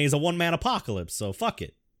 I mean, he's a one-man apocalypse, so fuck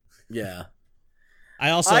it. Yeah.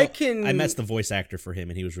 I met the voice actor for him,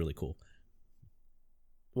 and he was really cool.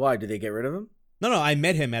 Why did they get rid of him? No, I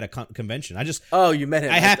met him at a convention. You met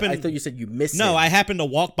him. I thought you said you missed him. No, I happened to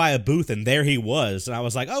walk by a booth, and there he was, and I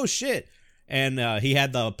was like, oh shit. And he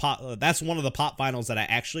had the pop. That's one of the pop vinyls that I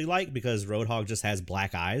actually like, because Roadhog just has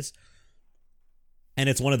black eyes, and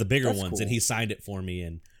it's one of the bigger ones. Cool. And he signed it for me,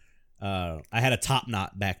 and I had a top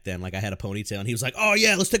knot back then, like I had a ponytail, and he was like, "Oh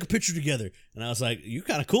yeah, let's take a picture together." And I was like, "You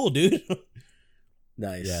kind of cool, dude."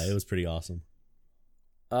 Nice. Yeah, it was pretty awesome.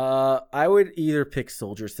 I would either pick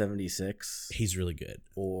Soldier 76. He's really good.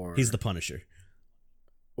 Or he's the Punisher.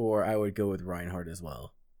 Or I would go with Reinhardt as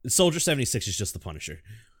well. Soldier 76 is just the Punisher.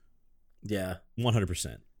 Yeah.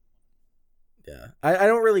 100%. Yeah. I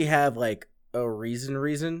don't really have like a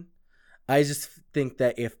reason. I just think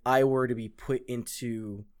that if I were to be put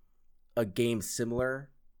into a game similar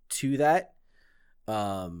to that,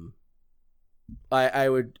 I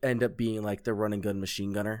would end up being like the run and gun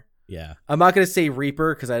machine gunner. Yeah. I'm not gonna say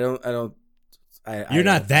Reaper because you're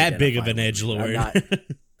not that big of an edgelord.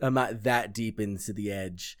 I'm not that deep into the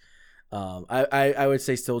edge. I would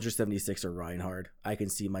say Soldier 76 or Reinhardt. I can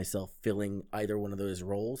see myself filling either one of those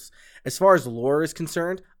roles. As far as lore is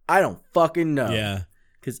concerned, I don't fucking know. Yeah.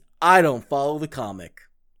 Because I don't follow the comic.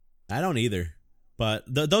 I don't either. But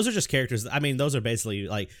those are just characters. I mean, those are basically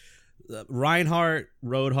like Reinhardt,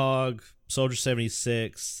 Roadhog, Soldier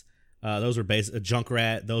 76. Those were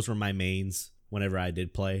Junkrat. Those were my mains whenever I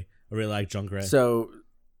did play. I really like Junkrat. So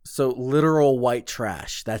literal white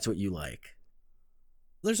trash. That's what you like.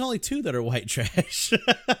 There's only two that are white trash.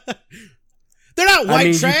 They're not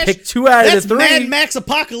white trash. You pick two out of the three. That's Mad Max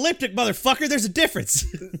Apocalyptic, motherfucker. There's a difference.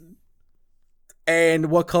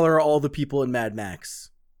 And what color are all the people in Mad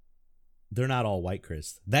Max? They're not all white,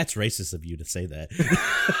 Chris. That's racist of you to say that.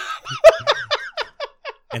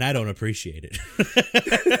 And I don't appreciate it.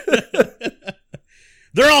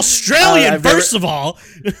 They're Australian, first of all.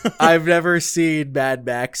 I've never seen Mad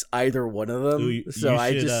Max, either one of them. So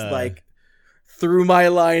I just threw my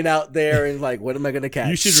line out there and like, what am I going to catch?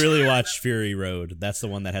 You should really watch Fury Road. That's the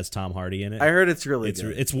one that has Tom Hardy in it. I heard it's really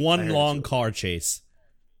good. It's one long car chase.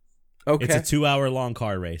 Okay. It's a 2-hour long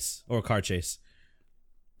car race or car chase.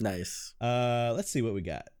 Nice. Let's see what we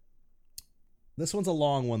got. This one's a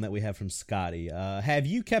long one that we have from Scotty. Have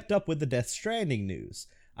you kept up with the Death Stranding news?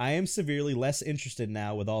 I am severely less interested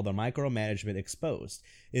now with all the micromanagement exposed.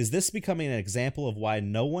 Is this becoming an example of why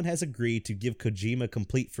no one has agreed to give Kojima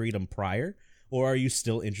complete freedom prior, or are you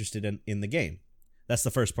still interested in the game? That's the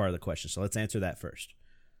first part of the question, so let's answer that first.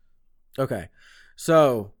 Okay.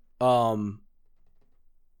 So,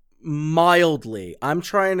 mildly, I'm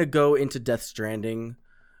trying to go into Death Stranding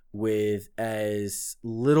with as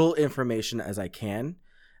little information as I can.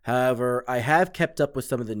 However, I have kept up with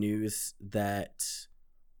some of the news that,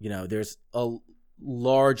 you know, there's a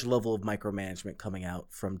large level of micromanagement coming out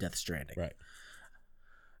from Death Stranding. Right.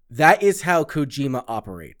 That is how Kojima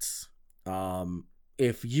operates.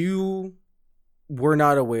 If you were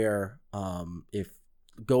not aware, if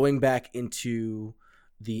going back into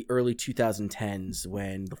the early 2010s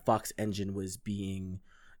when the Fox engine was being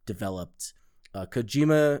developed,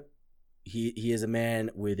 Kojima, he is a man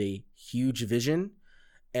with a huge vision,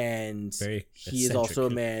 and he is also a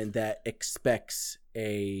man that expects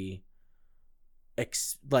an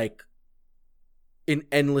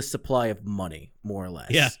endless supply of money, more or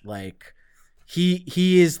less. Yeah. Like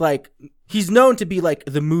he is like, he's known to be like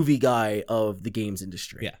the movie guy of the games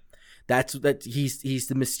industry. Yeah. He's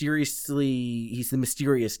the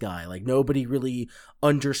mysterious guy. Like nobody really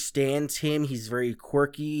understands him. He's very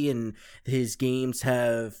quirky, and his games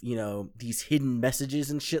have, you know, these hidden messages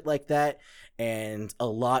and shit like that. And a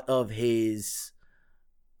lot of his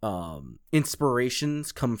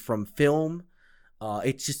inspirations come from film.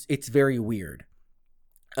 It's very weird.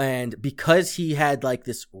 And because he had like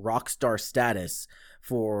this rock star status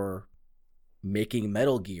for making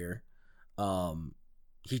Metal Gear,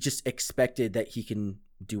 he just expected that he can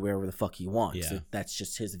do whatever the fuck he wants. Yeah. That's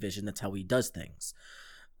just his vision. That's how he does things.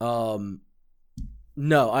 No,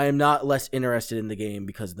 I am not less interested in the game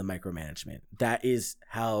because of the micromanagement. That is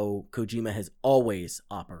how Kojima has always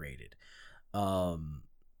operated.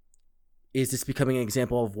 is this becoming an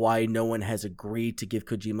example of why no one has agreed to give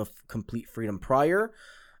Kojima complete freedom prior?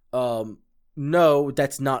 No,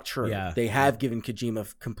 that's not true. Yeah. They have given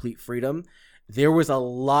Kojima complete freedom. There was a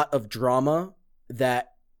lot of drama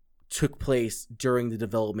that took place during the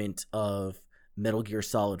development of Metal Gear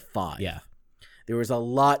Solid 5. Yeah. There was a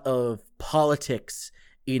lot of politics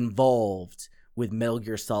involved with Metal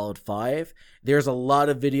Gear Solid 5. There's a lot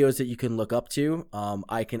of videos that you can look up to.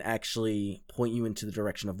 I can actually point you into the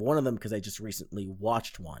direction of one of them because I just recently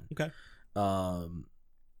watched one. Okay.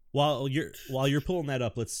 While you're pulling that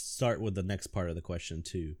up, let's start with the next part of the question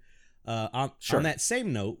too. On that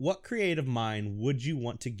same note, what creative mind would you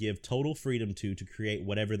want to give total freedom to create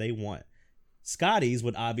whatever they want? Scotty's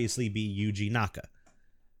would obviously be Yuji Naka.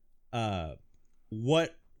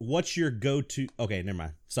 What's your go-to? Okay, never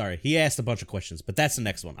mind. Sorry, he asked a bunch of questions, but that's the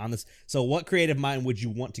next one on this. So, what creative mind would you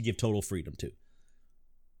want to give total freedom to?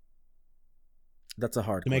 That's a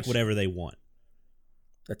hard to make whatever they want.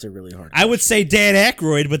 That's a really hard. I would say Dan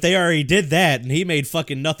Aykroyd, but they already did that, and he made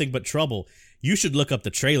fucking Nothing But Trouble. You should look up the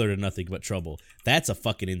trailer to Nothing But Trouble. That's a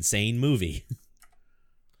fucking insane movie.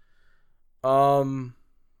 I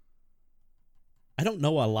don't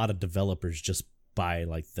know a lot of developers just by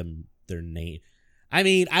like their name. I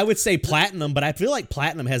mean, I would say Platinum, but I feel like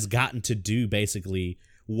Platinum has gotten to do basically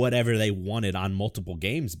whatever they wanted on multiple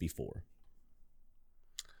games before.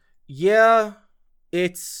 Yeah,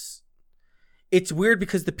 it's weird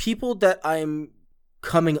because the people that I'm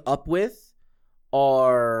coming up with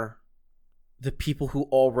are the people who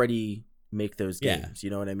already make those games. You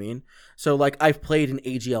know what I mean? So, like, I've played an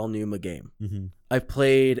AGL Numa game. Mm-hmm. I've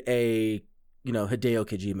played a, Hideo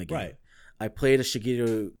Kojima game. Right. I played a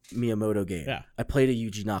Shigeru Miyamoto game. Yeah. I played a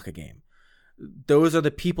Yuji Naka game. Those are the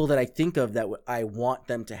people that I think of that I want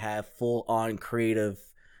them to have full-on creative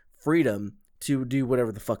freedom to do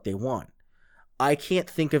whatever the fuck they want. I can't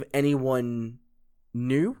think of anyone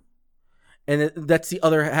new, and that's the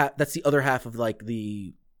other half. That's the other half of like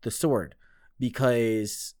the sword,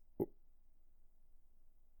 because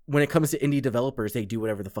when it comes to indie developers, they do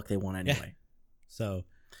whatever the fuck they want anyway. Yeah.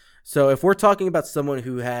 So if we're talking about someone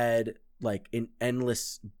who had like an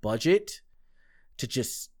endless budget to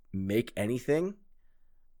just make anything,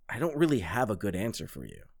 I don't really have a good answer for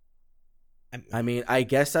you. I mean, I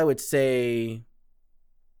guess I would say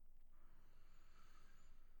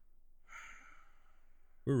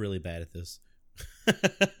we're really bad at this. Because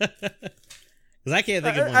I can't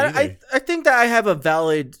think of one either. I think that I have a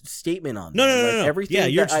valid statement on that. No.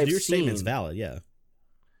 Everything your I've statement's seen, valid, yeah.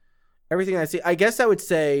 Everything I see, I guess I would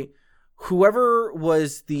say whoever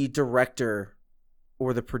was the director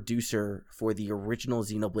or the producer for the original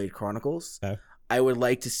Xenoblade Chronicles, okay, I would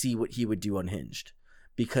like to see what he would do Unhinged.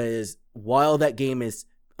 Because while that game is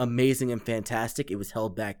amazing and fantastic, it was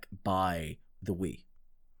held back by the Wii.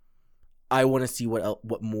 I want to see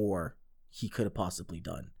what more he could have possibly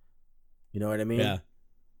done. You know what I mean?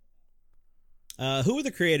 Yeah. Who are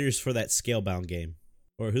the creators for that Scalebound game?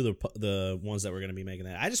 Or who the ones that were going to be making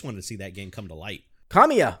that? I just wanted to see that game come to light.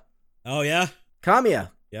 Kamiya. Oh, yeah?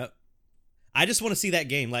 Kamiya. Yep. I just want to see that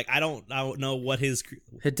game. Like, I don't know what his...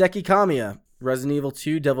 Hideki Kamiya. Resident Evil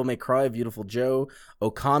 2, Devil May Cry, Beautiful Joe,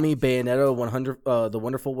 Okami, Bayonetta, 100, The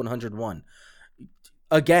Wonderful 101.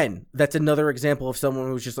 Again, that's another example of someone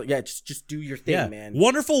who's just like, yeah, just do your thing, man.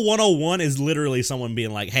 Wonderful 101 is literally someone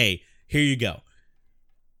being like, hey, here you go.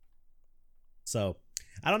 So,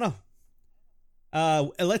 I don't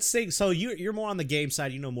know. Let's say, so you're more on the game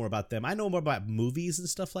side, you know more about them. I know more about movies and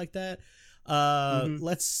stuff like that.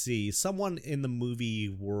 Let's see. Someone in the movie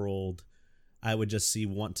world, I would just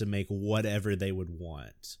want to make whatever they would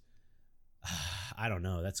want. I don't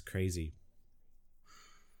know. That's crazy.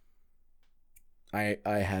 I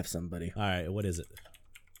have somebody. All right, what is it?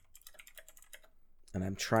 And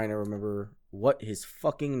I'm trying to remember what his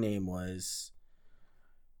fucking name was.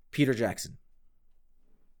 Peter Jackson.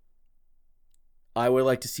 I would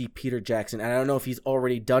like to see Peter Jackson, and I don't know if he's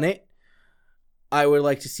already done it. I would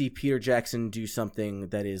like to see Peter Jackson do something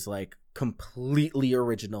that is like completely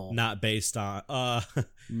original, not based on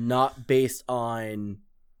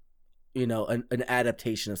an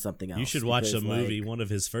adaptation of something else. You should watch a movie, one of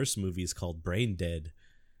his first movies called Brain Dead.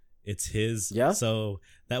 It's his. Yeah. So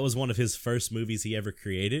that was one of his first movies he ever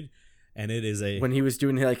created, and it is when he was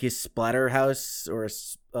doing like his Splatterhouse or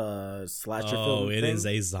slasher film. Oh, it is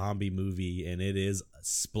a zombie movie, and it is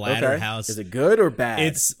Splatterhouse. Okay. Is it good or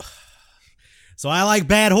bad? So I like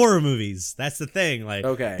bad horror movies. That's the thing. Like,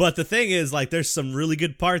 okay. But the thing is, like, there's some really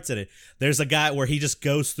good parts in it. There's a guy where he just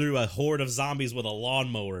goes through a horde of zombies with a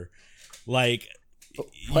lawnmower. Like,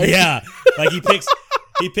 what? Yeah. Like he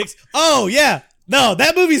picks. Oh yeah. No,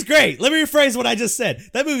 that movie's great. Let me rephrase what I just said.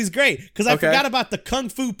 That movie's great because I Okay. forgot about the Kung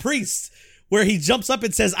Fu Priest where he jumps up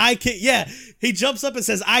and says, "I kick." Yeah, he jumps up and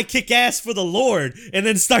says, "I kick ass for the Lord," and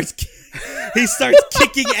then starts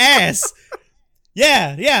kicking ass.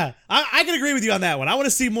 Yeah. I can agree with you on that one. I want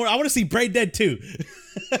to see more. I want to see Brain Dead 2.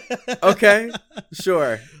 Okay,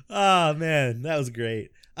 sure. Oh man, that was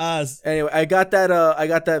great. Anyway, I got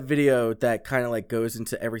that video that kind of like goes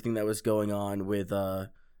into everything that was going on with Hideo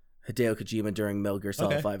Kojima during Metal Gear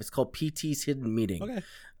Solid 5. It's called PT's Hidden Meeting.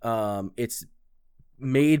 Okay. It's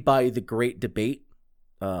made by The Great Debate.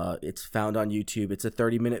 It's found on YouTube. It's a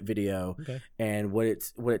 30-minute video. Okay. And what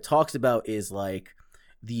it talks about is like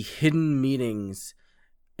the hidden meetings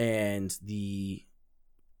and the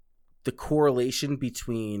correlation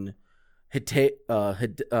between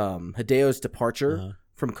Hideo's departure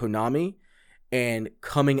from Konami and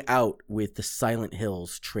coming out with the Silent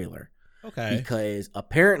Hills trailer. Okay. Because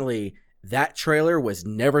apparently that trailer was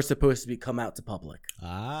never supposed to come out to public.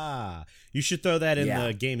 You should throw that in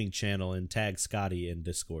the gaming channel and tag Scotty in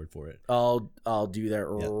Discord for it. I'll do that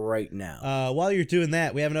right now. While you're doing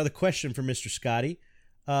that, we have another question from Mr. Scotty.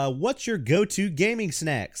 What's your go-to gaming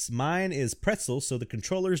snacks? Mine is pretzels so the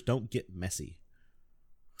controllers don't get messy.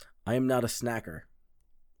 I am not a snacker.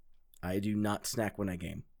 I do not snack when I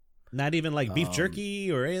game. Not even like beef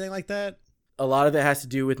jerky or anything like that? A lot of it has to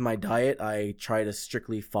do with my diet. I try to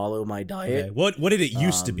strictly follow my diet. Okay. What did it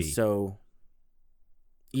used to be? So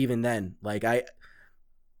even then, like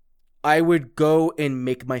I would go and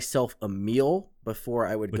make myself a meal before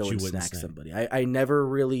I would go and snack somebody. I never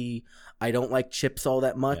really, I don't like chips all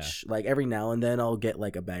that much. Like every now and then I'll get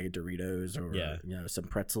like a bag of Doritos or some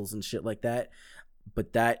pretzels and shit like that.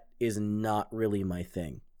 But that is not really my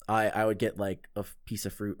thing. I would get like a piece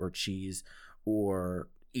of fruit or cheese or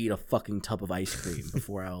eat a fucking tub of ice cream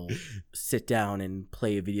before I'll sit down and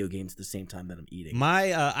play video games at the same time that I'm eating.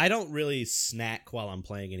 I don't really snack while I'm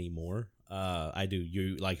playing anymore. I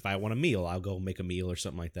do. Like if I want a meal, I'll go make a meal or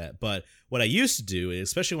something like that. But what I used to do,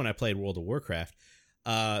 especially when I played World of Warcraft,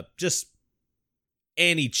 just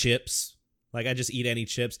any chips. Like I just eat any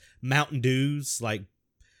chips. Mountain Dews. Like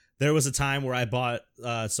there was a time where I bought.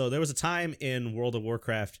 So there was a time in World of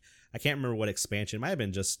Warcraft. I can't remember what expansion. It might have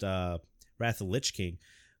been just Wrath of the Lich King.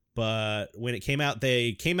 But when it came out,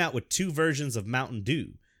 they came out with two versions of Mountain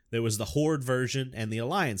Dew. There was the Horde version and the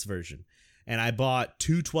Alliance version. And I bought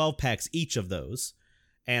 2 12-packs each of those.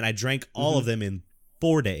 And I drank all of them in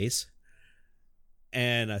 4 days.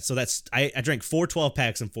 And so that's... I drank 4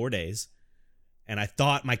 12-packs in 4 days. And I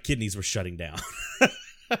thought my kidneys were shutting down.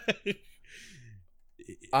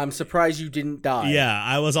 I'm surprised you didn't die. Yeah,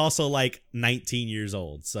 I was also like 19 years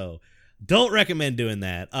old. So don't recommend doing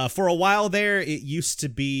that. For a while there, it used to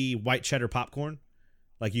be white cheddar popcorn.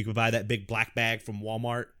 Like you could buy that big black bag from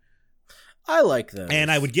Walmart. I like those. And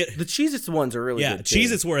I would get... The Cheez-Its ones are really good. Yeah,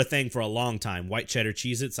 Cheez-Its were a thing for a long time. White cheddar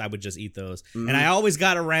Cheez-Its, I would just eat those. And I always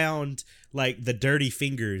got around like the dirty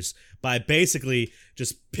fingers by basically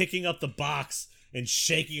just picking up the box and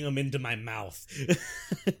shaking them into my mouth.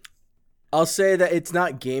 I'll say that it's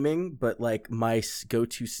not gaming, but like my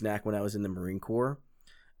go-to snack when I was in the Marine Corps,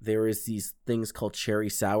 there is these things called cherry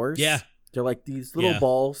sours. Yeah. They're like these little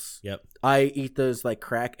balls. Yep. I eat those like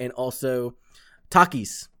crack. And also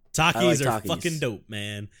Takis. Takis are fucking dope,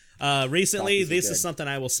 man. Recently, Takis this is something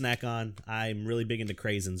I will snack on. I'm really big into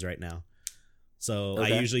craisins right now. So I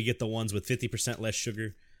usually get the ones with 50% less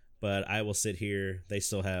sugar, but I will sit here. They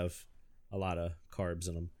still have a lot of carbs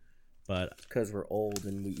in them. But because we're old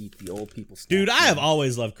and we eat the old people stuff. Dude, I have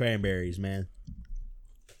always loved cranberries, man.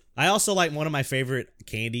 I also like one of my favorite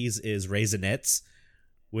candies is Raisinets,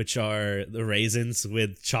 which are the raisins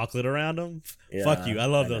with chocolate around them. Yeah, fuck you. I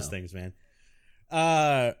love those things, man.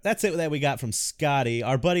 That's it that we got from Scotty.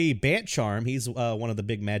 Our buddy Bantcharm, he's one of the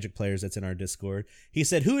big Magic players that's in our Discord. He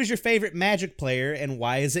said, who is your favorite Magic player and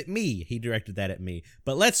why is it me? He directed that at me.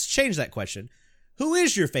 But let's change that question. Who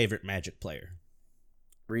is your favorite Magic player?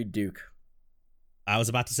 Reed Duke. I was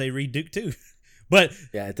about to say Reed Duke too. But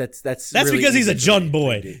yeah, that's really because he's a Jun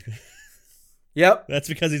boy. Yep. That's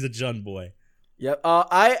because he's a Jun boy. Yep.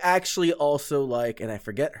 I actually also like, and I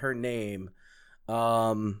forget her name.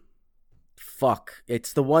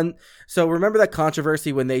 It's the one. So remember that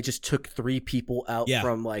controversy when they just took 3 people out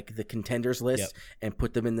from like the contenders list and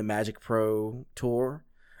put them in the Magic Pro Tour?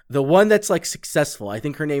 The one that's like successful. I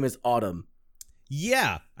think her name is Autumn.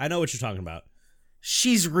 Yeah, I know what you're talking about.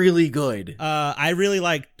 She's really good. I really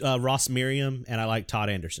like Ross Miriam and I like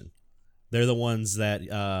Todd Anderson. They're the ones that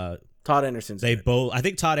Todd Anderson's they good. both. I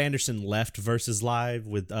think Todd Anderson left Versus Live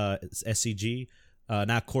with SCG.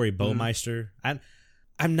 Not Corey Baumeister.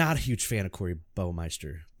 I I'm not a huge fan of Corey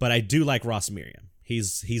Baumeister, but I do like Ross Miriam.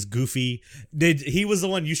 He's goofy. He was the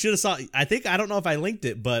one you should have saw. I don't know if I linked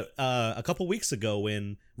it, but a couple weeks ago,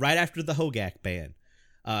 when right after the Hogak ban,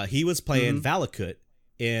 he was playing Valakut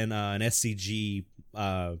in an SCG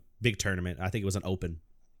big tournament. I think it was an open.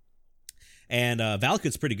 And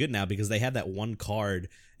Valakut's pretty good now because they have that one card.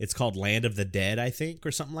 It's called Land of the Dead, I think,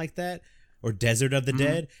 or something like that, or Desert of the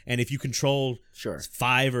Dead. And if you control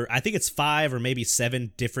 5 or maybe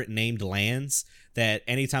 7 different named lands, that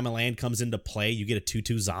anytime a land comes into play, you get a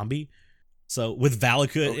 2/2 zombie. So with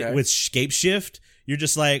Valakut, with Scape Shift, you're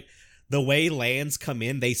just like, the way lands come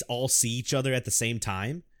in, they all see each other at the same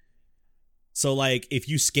time. So like, if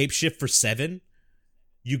you Scape Shift for 7,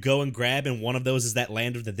 you go and grab, and one of those is that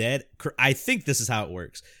Land of the Dead. I think this is how it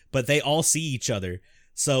works, but they all see each other.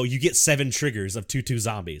 So you get 7 triggers of 2/2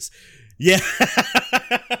 zombies. Yeah.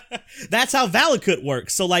 That's how Valakut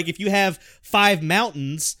works. So like, if you have 5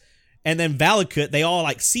 mountains and then Valakut, they all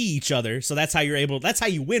like see each other. So that's how you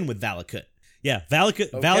win with Valakut. Yeah.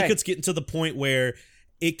 Valakut's getting to the point where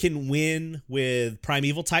it can win with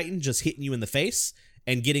Primeval Titan just hitting you in the face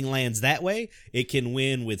and getting lands that way. It can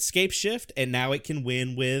win with Scape Shift, and now it can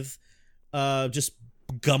win with just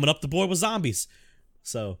gumming up the board with zombies.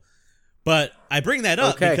 So, but I bring that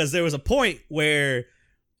up because there was a point where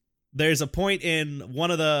there's a point in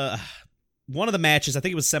one of the matches, I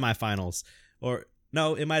think it was semifinals, or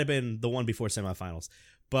no, it might have been the one before semifinals.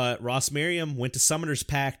 But Ross Miriam went to Summoner's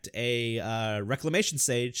Pact, a reclamation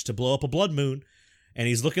stage, to blow up a Blood Moon, and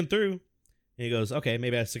he's looking through, and he goes, okay,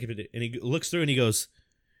 maybe I skip it. And he looks through, and he goes,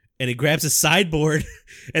 and he grabs his sideboard,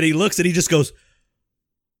 and he looks, and he just goes,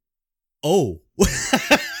 oh.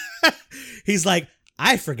 He's like,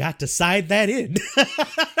 I forgot to side that in.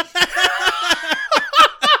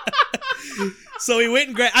 So he went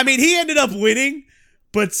and grabbed, I mean, he ended up winning,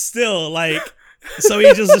 but still, like, so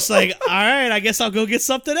he just like, all right, I guess I'll go get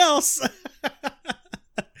something else.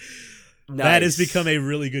 Nice. That has become a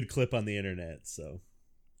really good clip on the internet, so.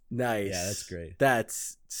 Nice. Yeah, that's great.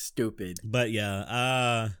 That's stupid. But yeah,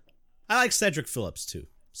 I like Cedric Phillips too.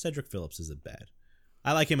 Cedric Phillips isn't bad.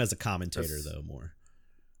 I like him as a commentator though more.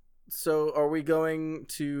 So are we going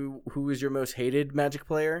to who is your most hated Magic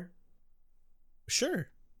player? Sure.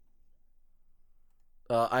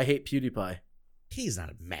 I hate PewDiePie. He's not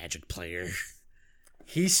a Magic player.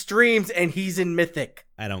 He streams and he's in Mythic.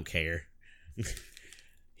 I don't care.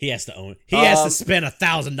 He has to own. He has to spend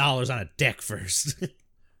 $1,000 on a deck first.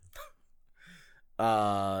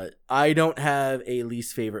 I don't have a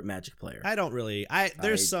least favorite Magic player. I don't really.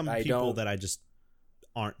 There's some people that I just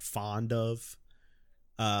aren't fond of.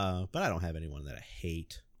 But I don't have anyone that I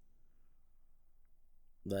hate.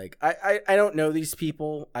 Like I don't know these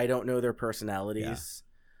people. I don't know their personalities.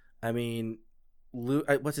 Yeah. I mean,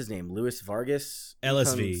 what's his name? Louis Vargas.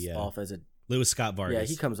 LSV. Off as a Louis Scott Vargas. Yeah,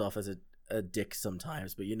 he comes off as a dick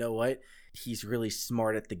sometimes. But you know what? He's really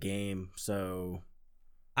smart at the game. So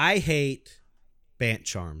I hate Bant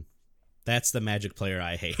Charm. That's the Magic player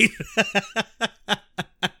I hate.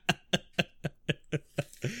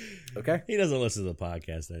 Okay. He doesn't listen to the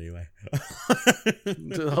podcast anyway.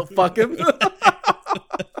 Fuck him.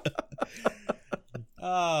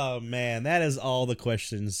 Oh, man. That is all the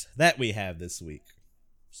questions that we have this week.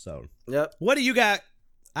 So, yep. What do you got?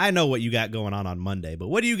 I know what you got going on Monday, but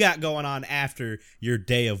what do you got going on after your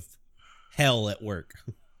day of hell at work?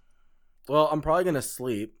 Well, I'm probably going to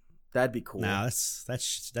sleep. That'd be cool. Nah, that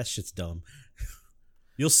shit's dumb.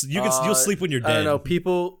 You'll sleep when you're dead. I don't know.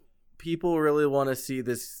 People really want to see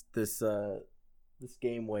this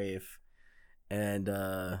game wave, and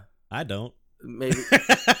I don't. Maybe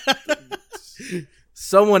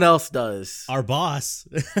someone else does. Our boss.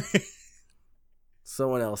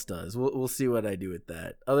 Someone else does. We'll see what I do with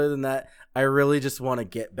that. Other than that, I really just want to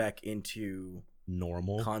get back into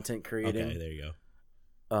normal content creating. Okay, there you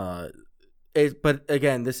go. But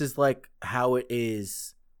again, this is like how it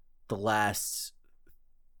is the last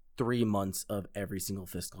 3 months of every single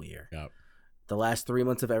fiscal year. Yep. The last 3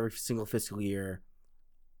 months of every single fiscal year,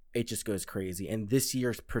 it just goes crazy. And this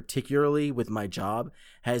year, particularly with my job,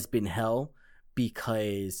 has been hell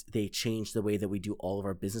because they changed the way that we do all of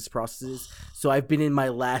our business processes. So I've been in my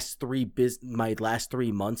last 3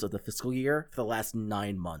 months of the fiscal year for the last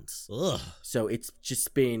 9 months. Ugh. So it's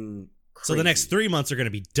just been crazy. So the next 3 months are going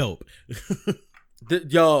to be dope.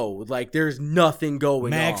 There's nothing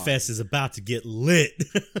going on. MagFest is about to get lit.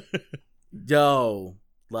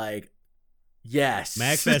 Yes.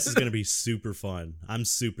 MagFest is going to be super fun. I'm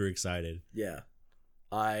super excited. Yeah.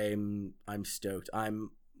 I'm stoked.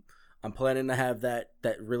 I'm planning to have that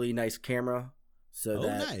really nice camera So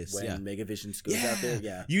nice. when Yeah. Megavision goes out there,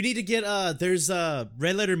 yeah. You need to get there's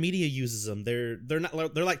Red Letter Media uses them. They're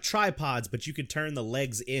they're like tripods, but you can turn the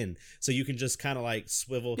legs in, so you can just kind of like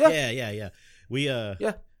swivel. Yeah. We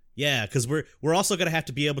yeah, because we're also gonna have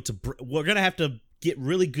to be able to we're gonna have to get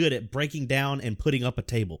really good at breaking down and putting up a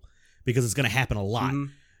table, because it's gonna happen a lot.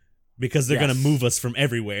 Because they're gonna move us from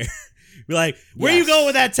everywhere. We're like, where you going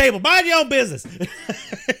with that table? Mind your own business.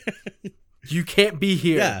 You can't be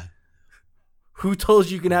here. Yeah. Who told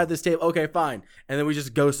you can have this table? Okay, fine. And then we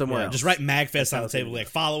just go somewhere else. Just write MagFest on the table, like,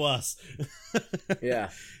 follow us. Yeah.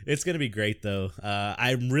 It's going to be great, though.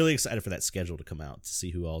 I'm really excited for that schedule to come out to see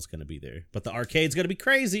who all's going to be there. But the arcade's going to be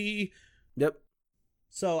crazy. Yep.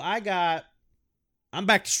 So I'm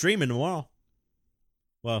back to streaming tomorrow.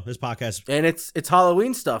 Well, this podcast. And it's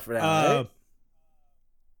Halloween stuff right now, right?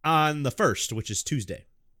 On the 1st, which is Tuesday.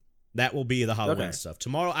 That will be the Halloween stuff.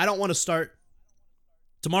 Tomorrow, I don't want to start.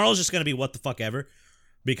 Tomorrow's just going to be what the fuck ever,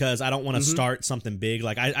 because I don't want to start something big.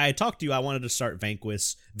 Like I talked to you, I wanted to start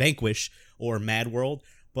Vanquish or Mad World,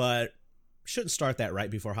 but shouldn't start that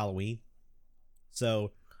right before Halloween.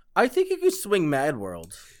 So I think you could swing Mad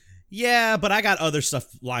World. Yeah, but I got other stuff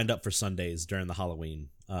lined up for Sundays during the Halloween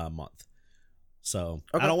month. So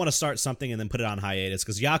I don't want to start something and then put it on hiatus,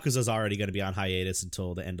 because Yakuza's already going to be on hiatus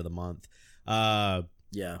until the end of the month.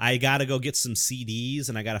 Yeah, I got to go get some CDs,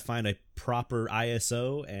 and I got to find a proper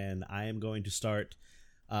ISO, and I am going to start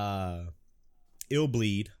Ill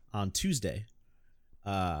Bleed on Tuesday.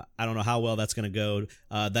 I don't know how well that's going to go.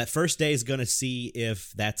 That first day is going to see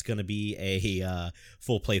if that's going to be a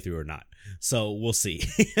full playthrough or not. So we'll see.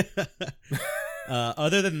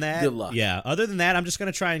 Other than that, good luck. Yeah. Other than that, I'm just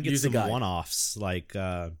going to try and get some one-offs. Like,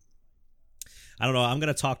 I don't know. I'm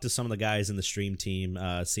going to talk to some of the guys in the stream team.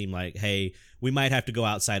 Seem like, hey, we might have to go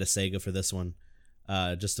outside of Sega for this one,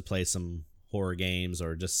 just to play some horror games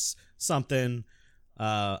or just something.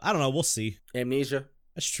 I don't know. We'll see. Amnesia.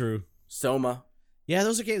 That's true. Soma. Yeah,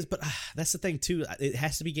 those are games, but that's the thing too. It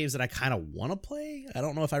has to be games that I kind of want to play. I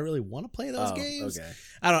don't know if I really want to play those games. Okay.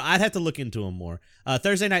 I don't know. I'd have to look into them more.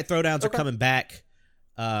 Thursday Night Throwdowns are coming back.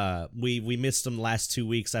 We missed them the last 2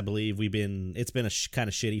 weeks, I believe. It's been kind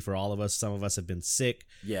of shitty for all of us. Some of us have been sick.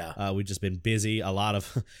 Yeah. We've just been busy. A lot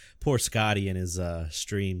of poor Scotty and his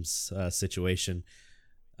streams situation.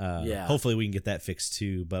 Hopefully we can get that fixed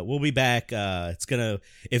too. But we'll be back.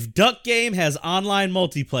 If Duck Game has online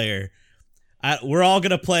multiplayer, we're all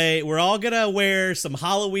gonna play. We're all gonna wear some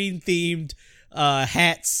Halloween themed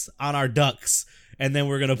hats on our ducks, and then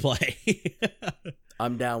we're gonna play.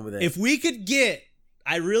 I'm down with it. If we could get,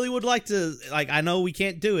 I really would like to. Like, I know we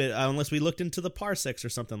can't do it unless we looked into the parsecs or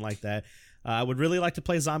something like that. I would really like to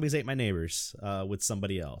play Zombies Ate My Neighbors with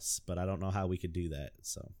somebody else, but I don't know how we could do that.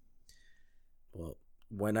 So, well,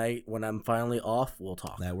 when I'm finally off, we'll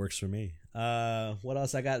talk. That works for me. What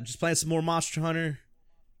else I got? Just playing some more Monster Hunter.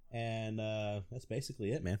 And that's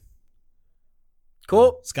basically it, man.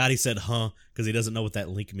 Cool. Scotty said, huh, because he doesn't know what that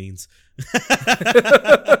link means.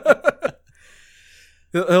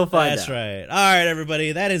 He'll find out. That's right. All right,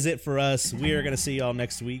 everybody. That is it for us. We are going to see y'all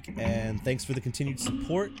next week. And thanks for the continued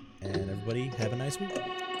support. And everybody, have a nice week.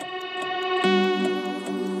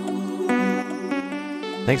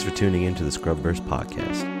 Thanks for tuning in to the Scrubverse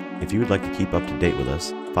Podcast. If you would like to keep up to date with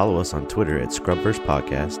us, follow us on Twitter at Scrubverse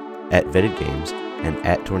Podcast, at Vetted Games, and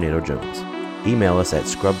at Tornado Jones. Email us at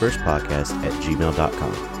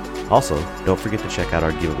scrubverspodcast@gmail.com. Also, don't forget to check out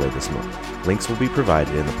our giveaway this month. Links will be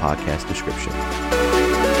provided in the podcast description.